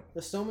guys know it.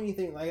 There's so many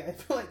things. Like, I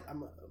feel like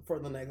for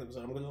the next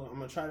episode, I'm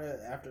gonna try to,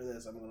 after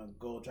this, I'm gonna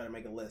go try to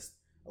make a list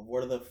of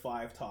what are the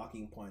 5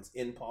 talking points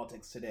in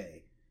politics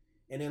today.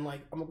 And then,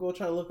 like, I'm going to go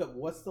try to look up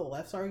what's the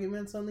left's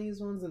arguments on these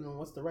ones and then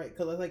what's the right.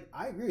 Because,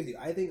 I agree with you.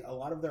 I think a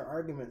lot of their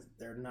arguments,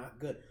 they're not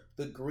good.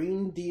 The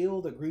Green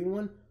Deal, the green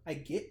one, I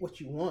get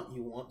what you want.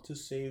 You want to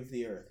save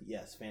the earth.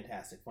 Yes,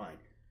 fantastic, fine.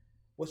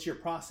 What's your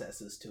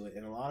processes to it?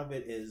 And a lot of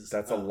it is...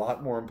 That's a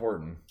lot more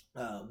important.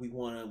 We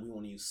want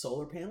to use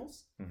solar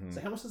panels. Mm-hmm.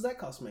 So how much does that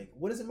cost to make?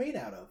 What is it made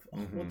out of?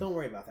 Mm-hmm. Well, don't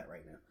worry about that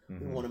right now.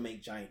 Mm-hmm. We want to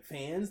make giant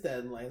fans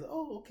that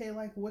okay,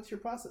 like, what's your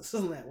process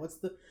on that? What's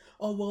the...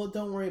 Oh, well,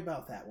 don't worry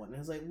about that one. And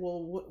it's like,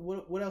 well,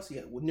 what else you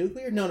got?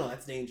 Nuclear? No,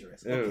 that's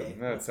dangerous. Okay.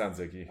 That sounds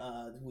icky.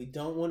 We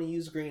don't want to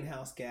use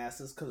greenhouse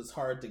gases because it's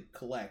hard to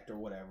collect or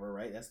whatever,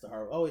 right? That's the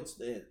hard... Oh, it's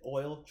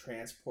oil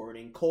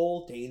transporting,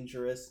 coal,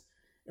 dangerous.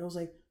 And I was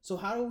like, so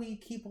how do we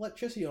keep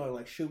electricity on?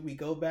 Like, should we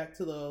go back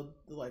to the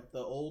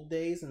old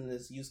days and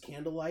just use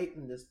candlelight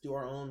and just do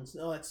our own?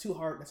 No, that's too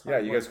hard. That's hard.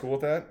 Yeah, you guys cool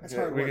with that? That's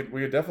hard. We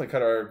could definitely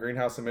cut our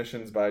greenhouse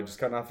emissions by just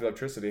cutting off the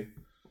electricity.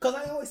 Because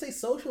I always say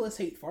socialists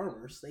hate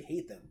farmers. They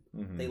hate them.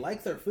 Mm-hmm. They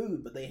like their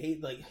food, but they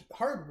hate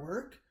hard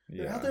work.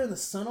 Yeah. They're out there in the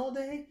sun all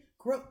day.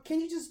 Can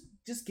you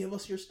just give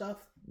us your stuff?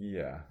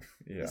 Yeah.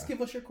 Just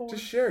give us your corn.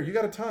 Just share. You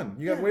got a ton.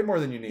 You got way more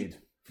than you need.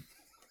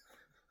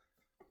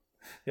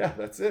 Yeah,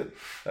 that's it.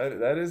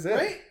 That is it.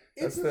 Right?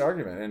 That's the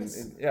argument. And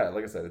yeah,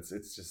 like I said, it's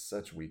just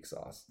such weak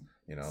sauce.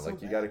 You know,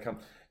 like, you got to come.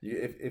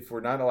 If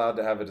we're not allowed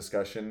to have a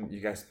discussion, you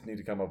guys need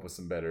to come up with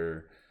some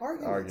better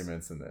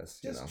arguments than this.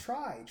 Just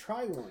try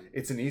one.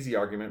 It's an easy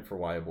argument for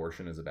why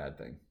abortion is a bad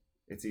thing.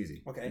 It's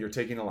easy. Okay. You're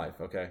taking a life.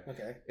 Okay.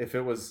 Okay. If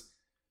it was,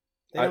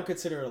 they don't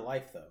consider it a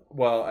life though.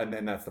 Well,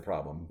 and that's the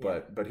problem. Yeah.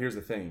 But here's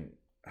the thing: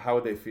 how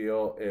would they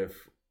feel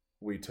if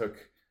we took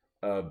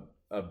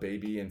a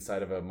baby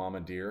inside of a mama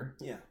deer?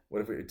 Yeah.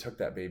 What if we took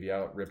that baby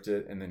out, ripped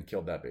it, and then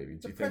killed that baby?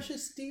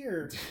 Precious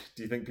deer.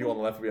 Do you think people on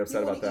the left would be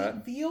upset about that?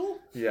 Eat veal?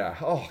 Yeah.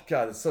 Oh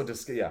God, it's so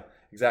disgusting. Yeah,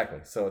 exactly.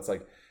 So it's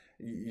like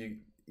you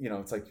know,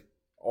 it's like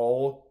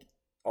all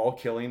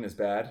killing is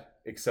bad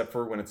except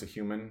for when it's a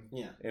human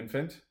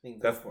infant.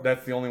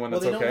 That's the only one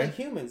that's okay. They don't like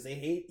humans. They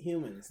hate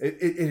humans. It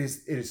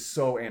is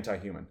so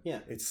anti-human. Yeah.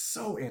 It's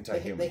so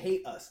anti-human. They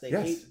hate us. They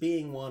hate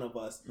being one of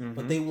us,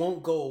 but they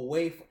won't go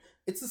away from...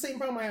 It's the same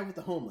problem I have with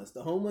the homeless.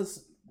 The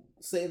homeless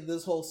say that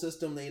this whole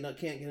system, they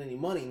can't get any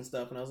money and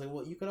stuff. And I was like,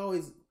 well, you could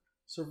always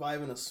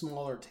survive in a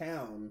smaller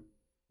town.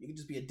 You could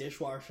just be a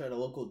dishwasher at a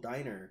local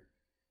diner.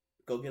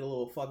 Go get a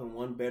little fucking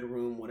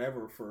 1-bedroom,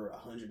 whatever, for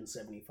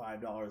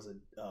 $175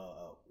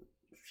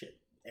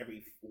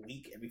 every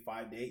week, every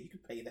 5 days. You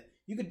could pay that.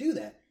 You could do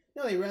that.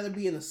 No, they'd rather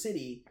be in the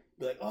city.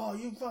 Be like, oh,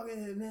 you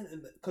fucking...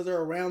 Because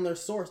they're around their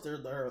source.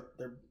 They're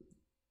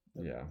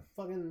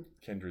fucking...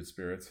 kindred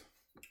spirits.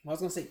 I was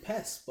gonna say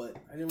pests, but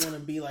I didn't want to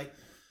be like.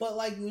 But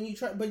like when you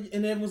try, and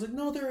everyone was like,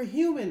 "No, they're a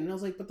human," and I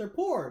was like, "But they're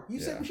poor. You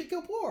said we should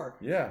kill poor."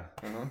 Yeah.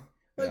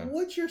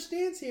 What's your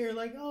stance here?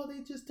 Like, oh,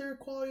 their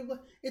quality of life.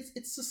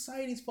 It's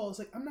society's fault. It's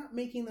like I'm not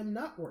making them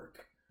not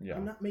work. Yeah.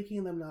 I'm not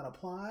making them not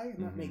apply.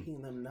 I'm not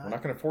making them not. We're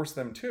not gonna force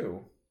them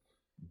to,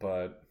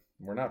 but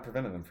we're not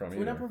preventing them from it.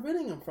 We're not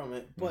preventing them from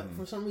it, but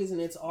for some reason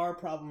it's our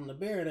problem to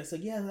bear. And it's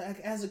like, yeah,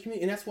 as a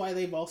community, and that's why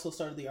they've also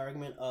started the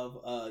argument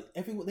of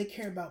everyone they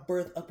care about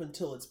birth up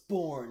until it's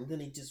born, then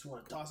they just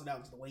want to toss it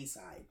out to the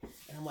wayside.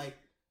 And I'm like,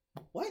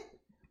 what?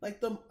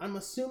 Like I'm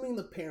assuming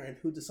the parent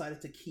who decided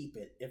to keep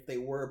it, if they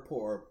were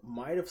poor,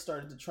 might have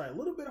started to try a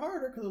little bit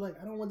harder because they're like,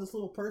 I don't want this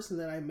little person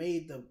that I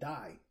made to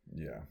die.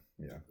 Yeah.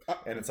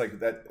 And it's like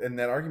that, and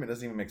that argument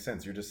doesn't even make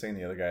sense. You're just saying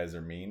the other guys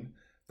are mean,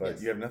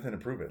 but you have nothing to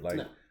prove it. Like.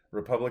 No.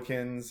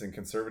 Republicans and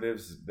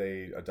conservatives,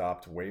 they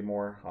adopt way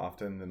more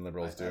often than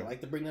liberals do. I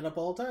like to bring that up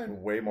all the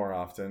time. Way more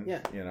often.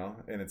 Yeah. You know,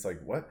 and it's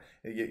like, what?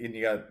 And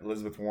you got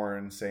Elizabeth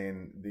Warren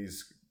saying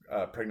these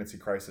pregnancy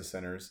crisis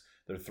centers,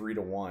 they're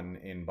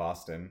 3-1 in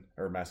Boston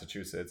or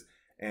Massachusetts,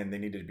 and they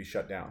need to be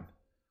shut down.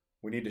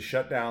 We need to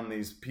shut down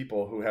these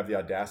people who have the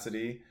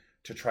audacity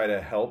to try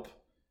to help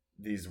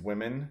these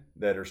women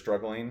that are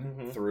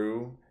struggling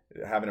through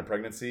having a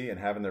pregnancy and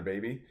having their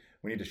baby.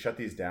 We need to shut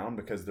these down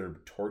because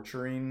they're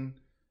torturing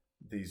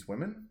these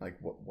women. Like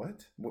what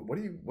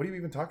are you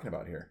even talking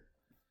about here?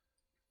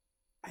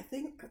 I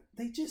think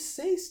they just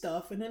say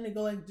stuff and then they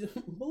go like,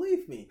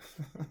 believe me.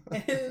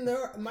 And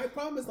my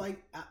problem is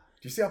like, do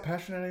you see how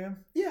passionate I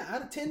am? Yeah,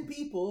 out of 10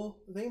 people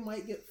they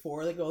might get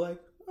 4 they go like,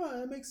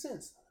 oh, that makes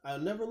sense, I'll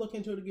never look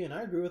into it again,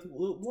 I agree with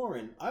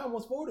Warren, I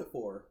almost voted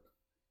for her.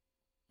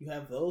 You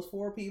have those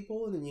 4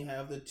 people and then you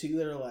have the 2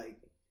 that are like,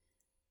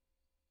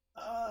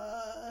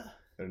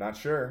 they're not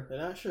sure.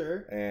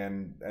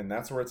 And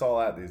that's where it's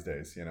all at these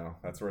days, you know.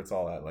 That's where it's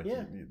all at. Like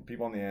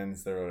people on the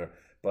ends,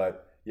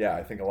 but yeah,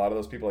 I think a lot of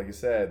those people, like you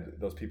said,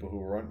 those people who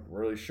weren't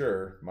really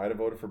sure might have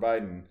voted for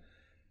Biden.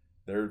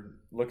 They're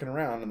looking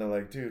around and they're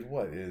like, dude,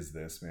 what is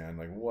this, man?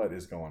 Like, what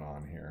is going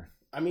on here?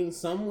 I mean,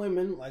 some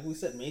women, like we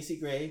said, Macy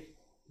Gray,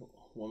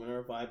 woman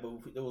or five,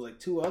 but there was like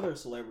 2 other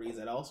celebrities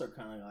that also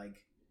kind of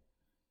like,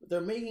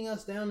 they're making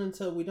us down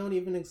until we don't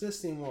even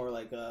exist anymore.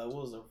 Like,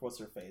 what's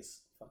her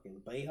face?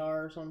 Fucking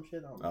Behar or some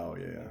shit? I don't know. Oh,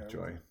 yeah,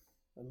 Joy.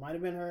 It might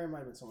have been her, it might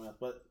have been someone else.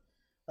 But,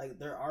 like,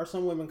 there are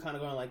some women kind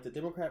of going, like, the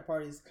Democrat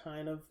Party's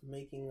kind of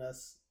making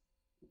us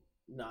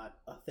not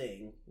a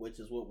thing, which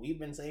is what we've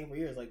been saying for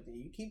years. Like,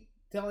 you keep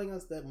telling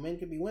us that men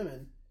can be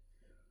women,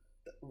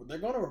 they're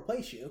going to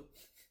replace you.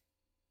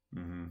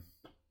 Mm-hmm.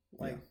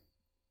 Like,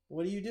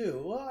 what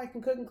do? Well, I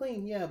can cook and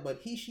clean. Yeah,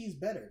 but she's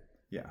better.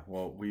 Yeah,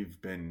 well,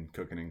 we've been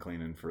cooking and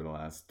cleaning for the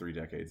last 3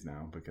 decades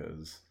now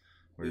because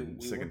we're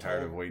sick and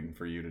tired of waiting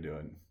for you to do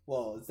it.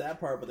 Well, it's that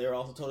part, but they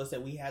also told us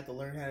that we had to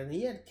learn how to.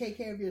 You had to take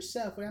care of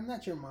yourself. I'm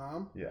not your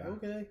mom. Yeah.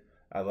 Okay.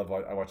 I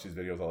watch these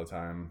videos all the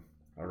time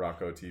on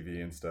Rocco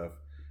TV and stuff,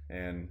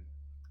 and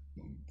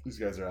these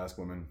guys are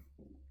asking women,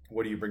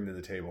 "What do you bring to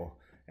the table?"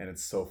 And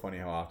it's so funny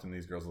how often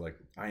these girls are like,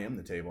 "I am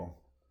the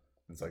table."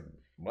 It's like,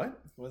 what?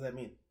 What does that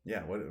mean?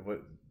 Yeah.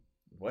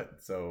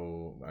 What?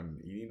 So I'm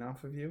eating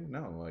off of you?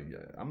 No, like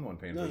I'm the one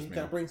paying for this meal. No, you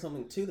gotta bring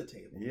something to the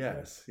table.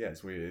 Yes.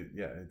 It's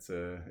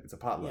a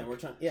potluck. Yeah, we're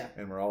trying. Yeah,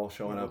 and we're all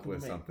showing up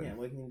with something. Yeah,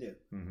 what can you do?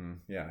 Mm-hmm.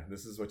 Yeah,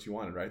 this is what you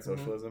wanted, right?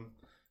 Socialism.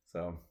 Mm-hmm.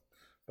 So,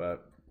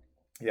 but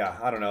yeah,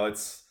 I don't know.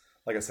 It's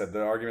like I said,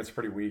 the argument's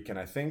pretty weak, and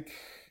I think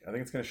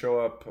it's going to show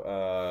up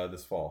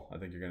this fall. I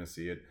think you're going to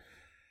see it.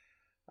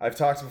 I've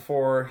talked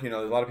before. There's a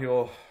lot of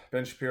people.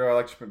 Ben Shapiro. I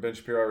like Ben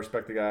Shapiro. I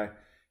respect the guy.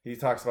 He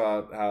talks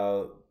about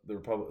how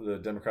the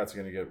Democrats are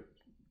going to get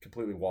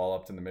completely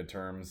walloped in the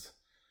midterms.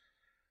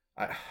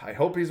 I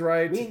hope he's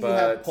right, we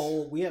have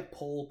poll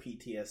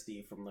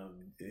PTSD from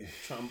the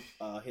Trump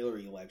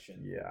Hillary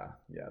election. Yeah,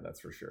 that's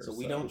for sure. So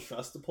we don't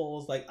trust the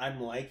polls. Like,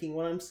 I'm liking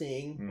what I'm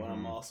seeing, but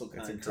I'm also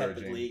kind of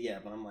tepidly. Yeah,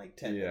 but I'm like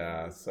tepid.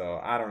 Yeah, so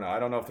I don't know. I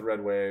don't know if the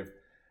red wave.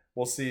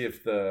 We'll see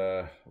if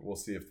the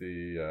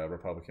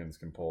Republicans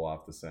can pull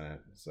off the Senate.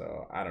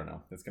 So I don't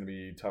know. It's going to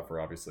be tougher,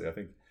 obviously. I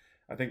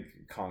think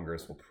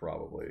Congress will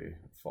probably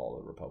fall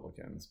to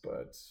Republicans,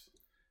 but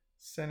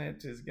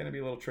Senate is going to be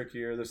a little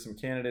trickier. There's some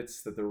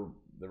candidates that the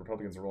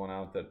Republicans are rolling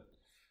out that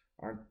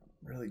aren't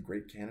really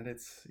great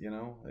candidates,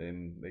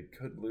 and they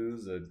could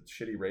lose a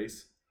shitty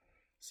race.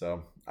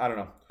 So I don't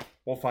know.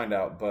 We'll find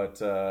out. But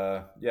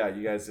yeah,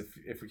 you guys,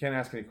 if we can't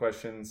ask any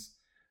questions,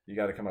 you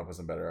got to come up with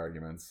some better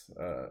arguments.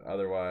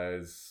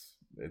 Otherwise,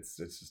 it's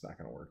just not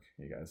going to work,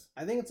 you guys.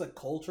 I think it's a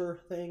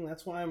culture thing.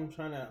 That's why I'm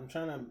trying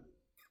to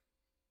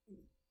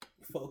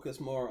focus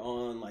more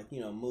on, like,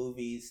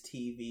 movies,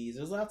 TVs.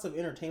 There's lots of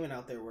entertainment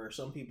out there where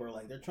some people are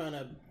like, they're trying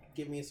to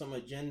give me some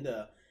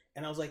agenda,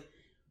 and I was like,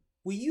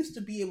 we used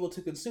to be able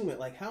to consume it.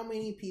 Like, how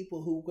many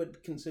people who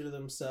would consider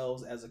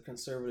themselves as a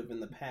conservative in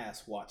the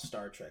past watch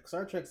Star Trek?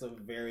 Star Trek's a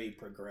very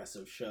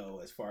progressive show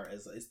as far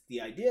as it's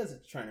the ideas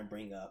it's trying to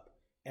bring up,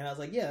 and I was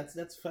like, yeah,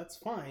 that's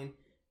fine.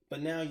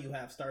 But now you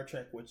have Star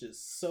Trek, which is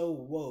so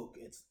woke,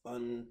 it's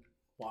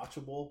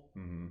unwatchable.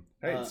 Mm-hmm.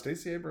 Hey,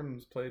 Stacey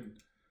Abrams played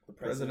the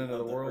president of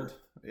the world. Earth.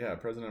 Yeah,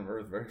 president of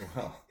Earth very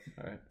well.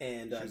 All right.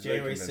 And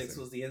January 6th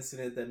was the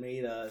incident that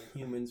made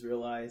humans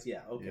realize,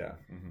 yeah, okay. Yeah.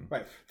 Mm-hmm.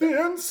 Right.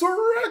 The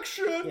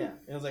insurrection! Yeah.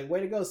 It was like,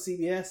 way to go,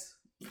 CBS.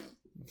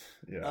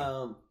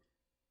 Yeah.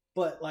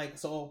 But, like,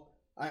 so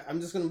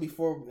I'm just going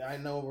to, I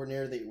know we're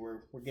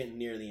getting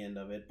near the end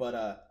of it,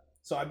 but,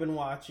 so I've been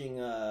watching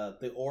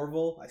The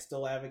Orville. I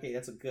still advocate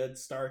that's a good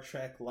Star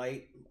Trek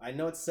light. I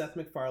know it's Seth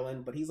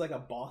MacFarlane, but he's like a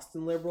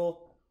Boston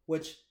liberal,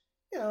 which,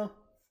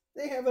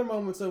 they have their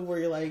moments of where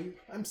you're like,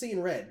 I'm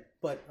seeing red,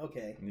 but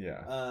okay.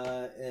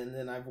 Yeah. And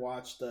then I've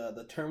watched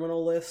The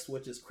Terminal List,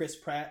 which is Chris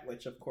Pratt,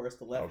 which of course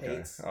the left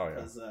hates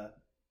because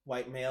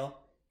white male,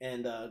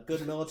 and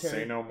Good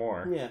Military. Say no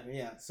more.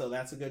 Yeah. So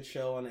that's a good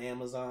show on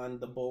Amazon.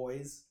 The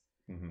Boys,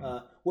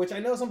 mm-hmm. Which I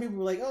know some people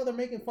were like, oh, they're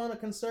making fun of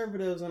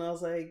conservatives, and I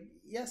was like,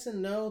 yes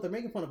and no. They're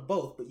making fun of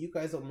both, but you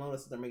guys don't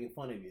notice that they're making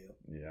fun of you.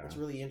 Yeah. It's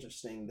really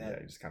interesting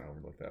that you just kind of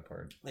overlook that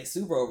part. They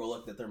super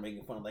overlook that they're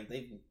making fun of. Like,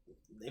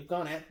 they've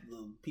gone at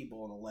the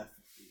people on the left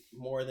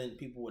more than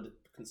people would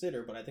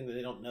consider, but I think that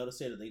they don't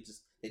notice it, or they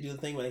do the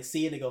thing when they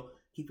see it, they go,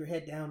 keep your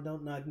head down,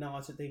 don't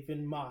acknowledge that they've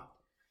been mocked.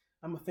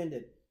 I'm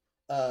offended.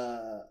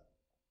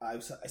 I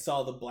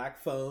saw The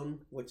Black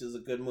Phone, which is a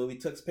good movie.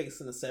 It took place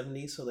in the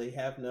 70s, so they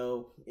have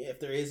if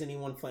there is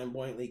anyone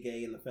flamboyantly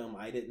gay in the film,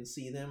 I didn't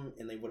see them,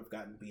 and they would have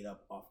gotten beat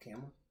up off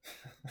camera.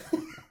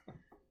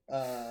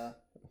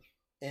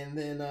 And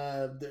then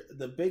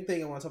the big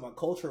thing I want to talk about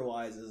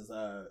culture-wise is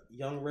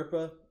Young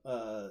Ripa.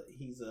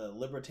 He's a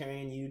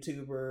libertarian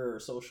YouTuber or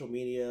social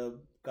media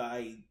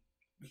guy.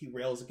 He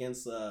rails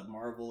against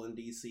Marvel and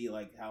DC,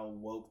 like how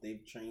woke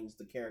they've changed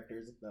the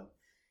characters. So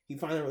he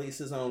finally released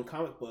his own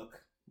comic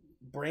book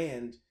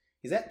brand.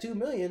 He's at 2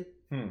 million,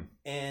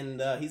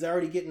 and he's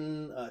already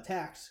getting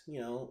taxed.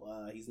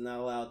 He's not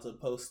allowed to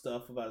post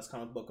stuff about his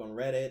comic book on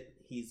Reddit.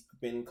 He's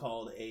been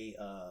called a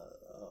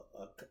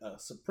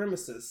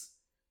supremacist.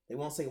 They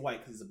won't say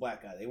white because he's a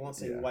black guy. They won't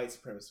say white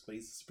supremacist, but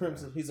he's a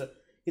supremacist. Yeah.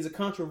 He's a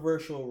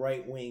controversial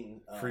right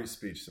wing free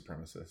speech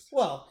supremacist.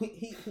 Well,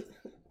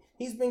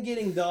 he's been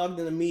getting dogged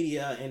in the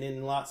media and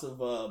in lots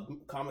of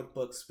comic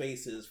book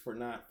spaces for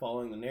not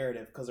following the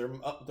narrative because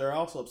they're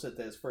also upset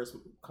that his first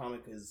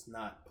comic is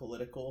not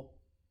political.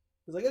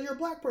 He's like, you're a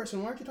black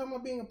person. Why aren't you talking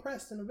about being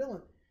oppressed and a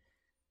villain?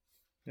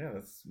 Yeah,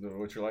 that's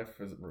what your life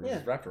is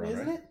wrapped around,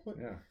 isn't right? It?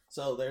 Yeah.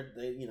 So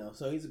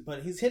so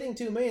he's hitting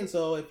 2 million.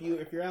 So if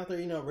you're out there,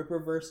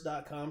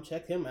 Ripperverse.com,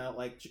 check him out.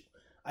 Like,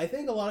 I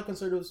think a lot of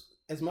conservatives,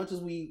 as much as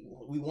we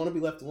want to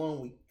be left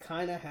alone, we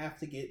kind of have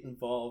to get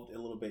involved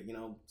a little bit.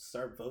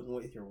 Start voting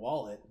with your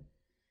wallet,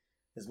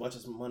 as much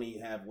as money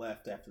you have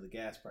left after the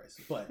gas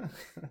prices. But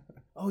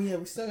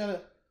we still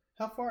gotta.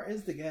 How far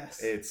is the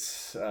gas?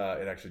 It's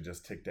it actually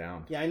just ticked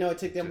down. Yeah, I know it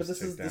ticked down, but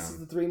this is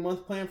the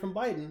 3-month plan from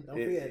Biden. Don't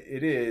forget.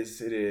 It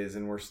is,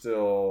 and we're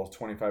still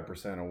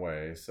 25%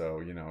 away.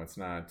 So it's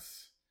not.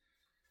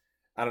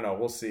 I don't know.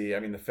 We'll see. I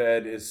mean, the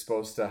Fed is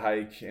supposed to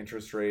hike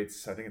interest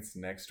rates. I think it's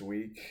next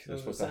week. They're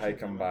supposed to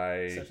hike them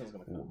by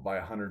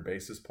 100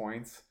 basis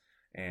points,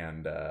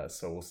 and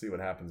so we'll see what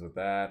happens with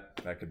that.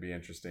 That could be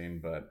interesting,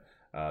 but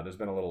there's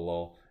been a little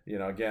lull.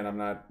 Again, I'm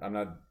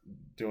not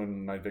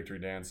doing my victory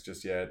dance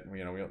just yet.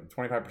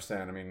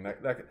 25%. I mean,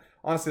 that could,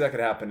 honestly, that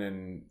could happen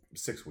in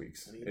 6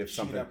 weeks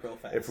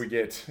if we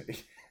get.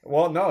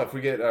 Well, no, if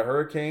we get a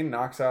hurricane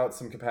knocks out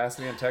some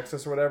capacity in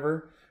Texas or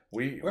whatever.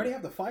 We already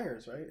have the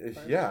fires, right?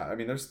 Yeah, I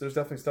mean, there's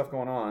definitely stuff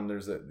going on.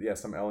 There's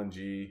some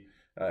LNG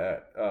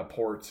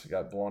port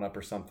got blown up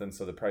or something,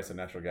 so the price of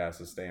natural gas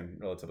is staying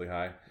relatively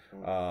high.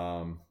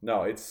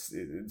 No,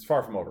 it's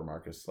far from over,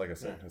 Marcus. Like I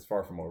said, it's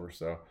far from over.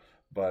 So,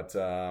 but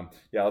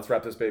let's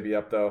wrap this baby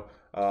up though.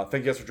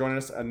 Thank you guys for joining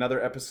us.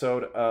 Another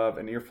episode of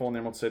An Earful in the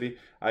Emerald City.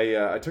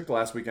 I took the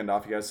last weekend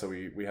off, you guys, so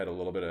we had a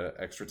little bit of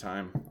extra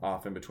time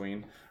off in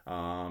between.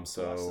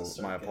 So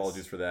my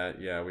apologies for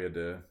that. Yeah, we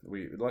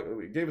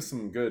gave us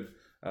some good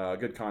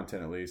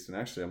content at least. And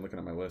actually, I'm looking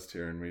at my list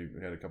here, and we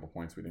had a couple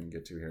points we didn't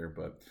get to here,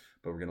 but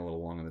we're getting a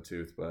little long in the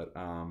tooth. But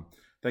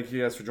thank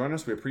you guys for joining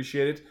us. We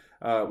appreciate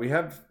it. We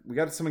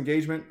got some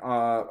engagement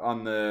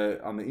on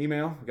the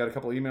email. We got a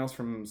couple of emails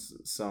from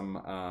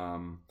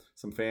some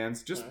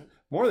fans. Just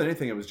more than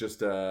anything, it was just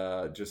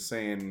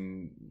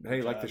saying,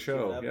 hey, like the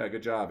show. Yeah,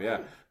 good job. Yeah,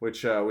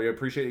 which we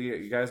appreciate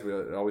you guys.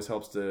 It always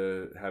helps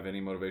to have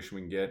any motivation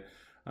we can get.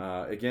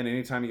 Again,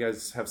 anytime you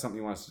guys have something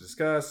you want us to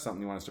discuss,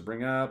 something you want us to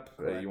bring up,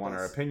 you want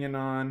our opinion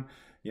on,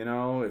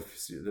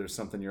 if there's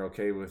something you're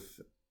okay with,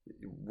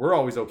 we're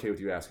always okay with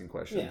you asking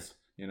questions.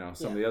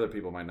 Some of the other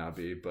people might not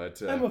be,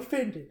 but I'm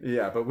offended.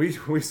 Yeah, but we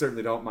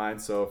certainly don't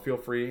mind. So feel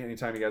free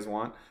anytime you guys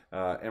want.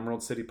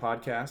 Emerald City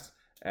Podcast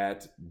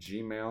at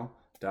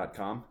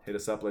gmail.com. Hit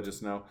us up. Let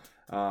us know.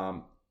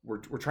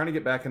 We're trying to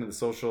get back into the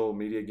social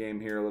media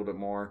game here a little bit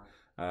more.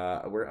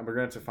 We're going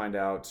to have to find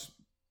out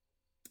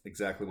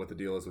exactly what the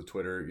deal is with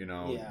Twitter.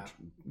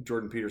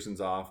 Jordan Peterson's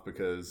off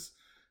because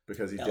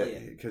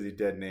he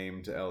dead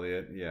named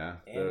Elliot. Yeah,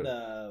 and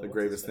the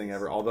gravest thing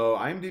ever. Although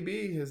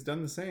IMDb has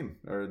done the same,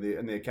 or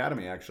the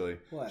Academy actually.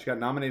 What? She got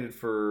nominated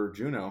for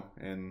Juno,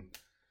 and it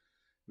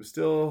was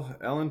still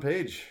Ellen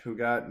Page who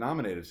got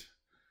nominated,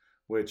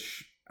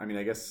 which I mean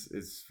I guess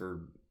is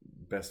for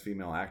best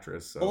female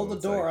actress. So hold the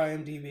door,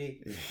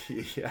 IMDb.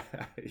 Yeah,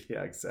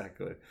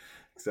 exactly.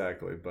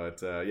 But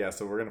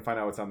so we're gonna find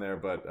out what's on there.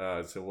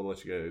 But so we'll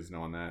let you guys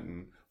know on that,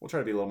 and we'll try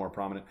to be a little more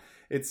prominent.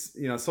 It's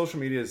social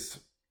media is.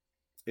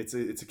 It's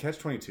a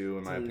catch-22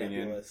 in my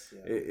opinion. Nebulous,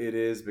 yeah. It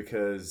is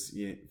because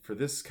for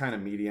this kind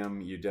of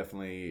medium, it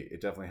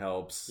definitely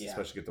helps,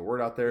 especially get the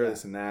word out there,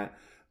 this and that.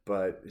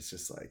 But it's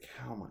just like,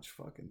 how much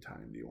fucking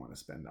time do you want to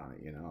spend on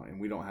it?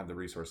 And we don't have the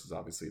resources,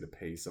 obviously, to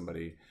pay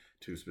somebody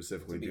to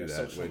specifically do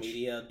that. Social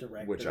media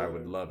director, which I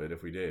would love it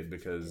if we did,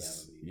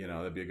 because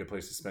that'd be a good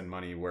place to spend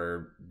money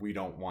where we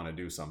don't want to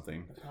do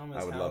something.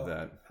 I would love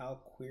that. How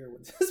queer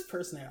would this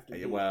person have to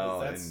be?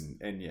 Well, and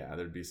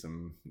there'd be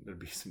some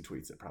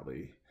tweets that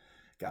probably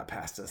got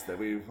past us that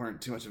we weren't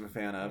too much of a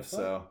fan of.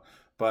 So,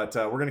 but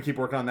we're gonna keep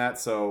working on that.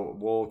 So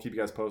we'll keep you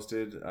guys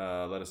posted.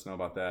 Let us know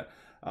about that.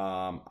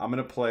 I'm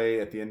gonna play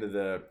at the end of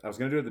I was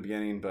gonna do it at the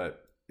beginning,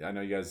 but I know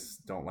you guys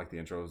don't like the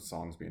intro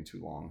songs being too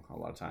long a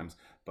lot of times.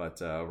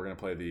 But we're gonna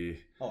play the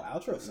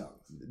outro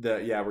songs.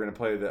 I'm gonna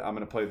play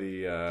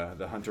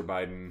the Hunter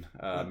Biden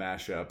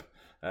mashup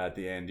at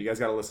the end. You guys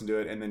got to listen to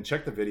it and then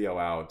check the video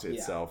out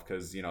itself,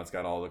 because it's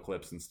got all the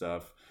clips and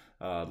stuff.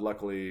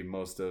 Luckily,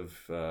 most of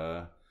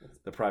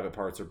the private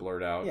parts are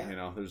blurred out.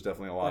 There's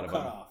definitely a lot of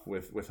them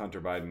with Hunter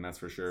Biden, that's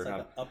for sure. It's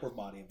like the upper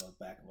body of the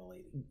back of a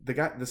lady.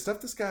 The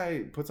stuff this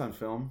guy puts on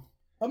film,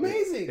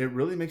 amazing. It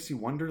really makes you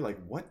wonder, like,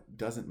 what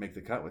doesn't make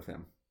the cut with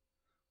him?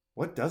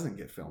 What doesn't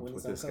get filmed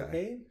with this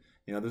guy?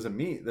 There's a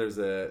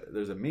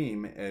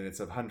meme and it's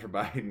of Hunter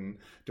Biden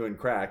doing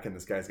crack, and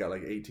this guy's got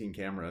like 18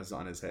 cameras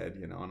on his head,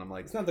 and I'm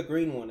like, it's not the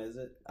green one, is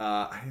it?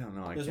 I don't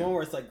know. There's one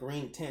where it's like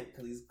green tint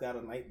because he's got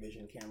a night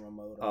vision camera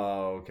mode on.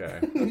 Oh, okay.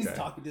 He's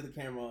talking to the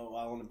camera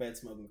while on the bed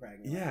smoking crack.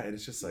 Yeah, and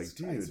it's just like,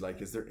 dude,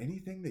 like, is there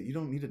anything that you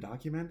don't need to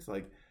document?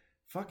 Like,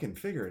 fucking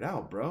figure it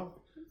out, bro.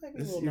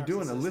 You're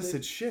doing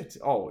illicit shit.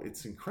 Oh,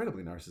 it's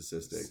incredibly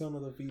narcissistic. Son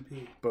of the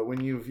VP. But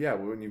when you've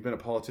been a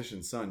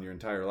politician's son your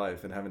entire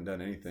life and haven't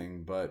done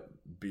anything but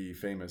be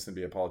famous and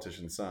be a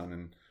politician's son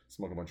and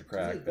smoke a bunch of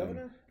crack,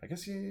 I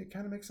guess you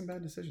kind of make some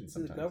bad decisions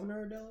sometimes. Is he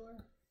governor of Delaware?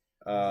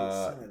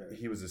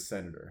 He was a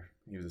senator.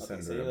 He was a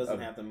senator. So he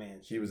doesn't have the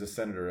mansion. He was a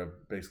senator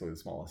of basically the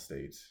smallest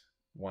state,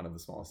 one of the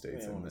smallest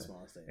states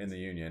in the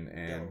union,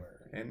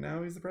 and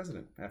now he's the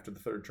president after the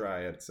third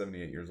try at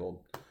 78 years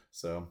old.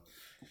 So.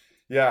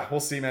 Yeah, we'll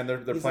see, man. They're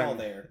planting. All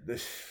there.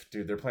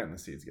 Dude, they're planting the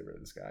seeds to get rid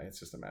of this guy. It's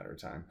just a matter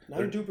of time.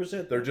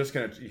 92%. They're just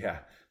gonna,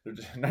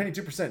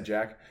 92%,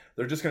 Jack.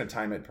 They're just gonna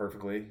time it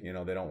perfectly. You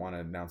know, they don't want to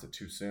announce it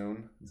too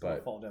soon.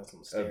 But fall down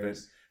some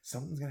stairs.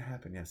 Something's gonna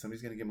happen. Yeah,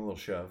 somebody's gonna give him a little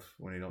shove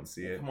when you don't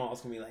see it. Come on,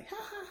 it's gonna be like, ha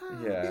ha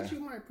ha. Yeah, get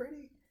you, my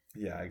pretty.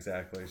 Yeah,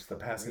 exactly. It's the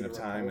passing of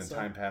time and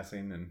time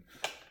passing and.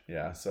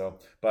 Yeah, so,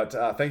 but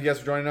thank you guys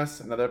for joining us.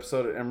 Another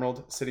episode of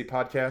Emerald City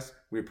Podcast.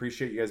 We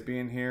appreciate you guys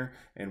being here,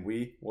 and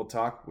we will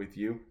talk with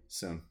you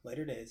soon.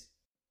 Later days.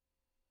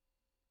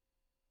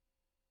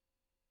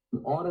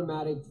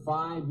 Automatic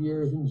 5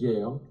 years in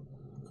jail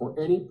for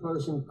any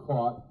person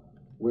caught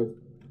with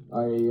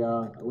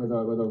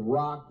a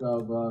rock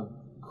of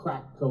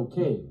crack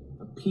cocaine,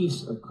 a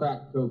piece of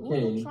crack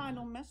cocaine. Who you trying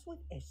to mess with?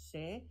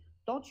 Ese?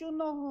 Don't you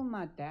know who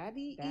my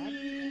daddy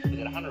is?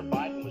 That Hunter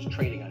Biden was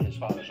trading on his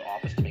father's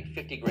office to make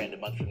 $50,000 a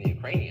month from the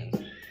Ukrainians.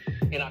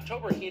 In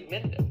October, he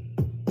admitted it.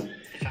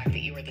 The fact that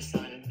you were the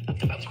son of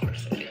the vice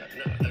president. Yeah,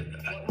 no.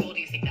 What role do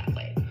you think that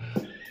played?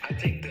 I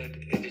think that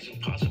it is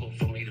impossible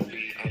for me to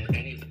be on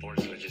any of the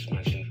boards that I just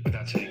mentioned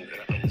without saying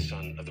that I'm the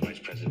son of the vice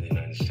president of the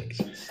United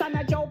States. Son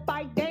of Joe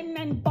Biden,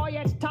 and boy,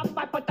 it's tough.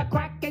 I put the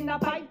crack in the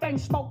pipe and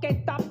smoke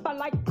it up. I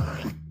like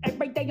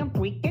every day I'm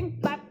tweaking,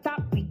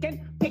 laptop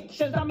leaking,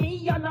 pictures of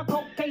me on a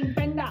cocaine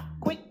bender.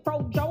 Quick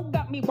Pro Joe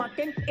got me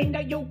working in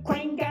the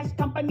Ukraine gas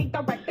company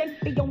directing.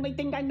 The only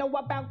thing I know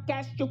about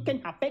gas, you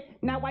can have it.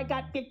 Now I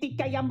got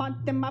 $50K a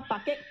month in my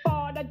pocket.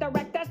 For the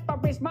directors,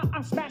 charisma,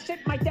 I'm smashing.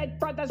 My dead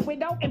brother's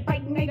widow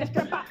impregnated a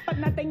stripper. But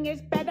nothing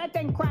is better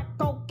than crack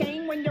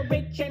cocaine when you're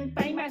rich and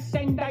famous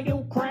in the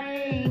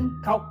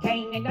Ukraine.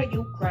 Cocaine in the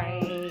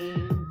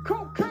Ukraine.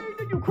 Cocaine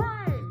in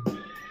Ukraine.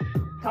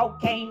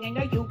 Cocaine in the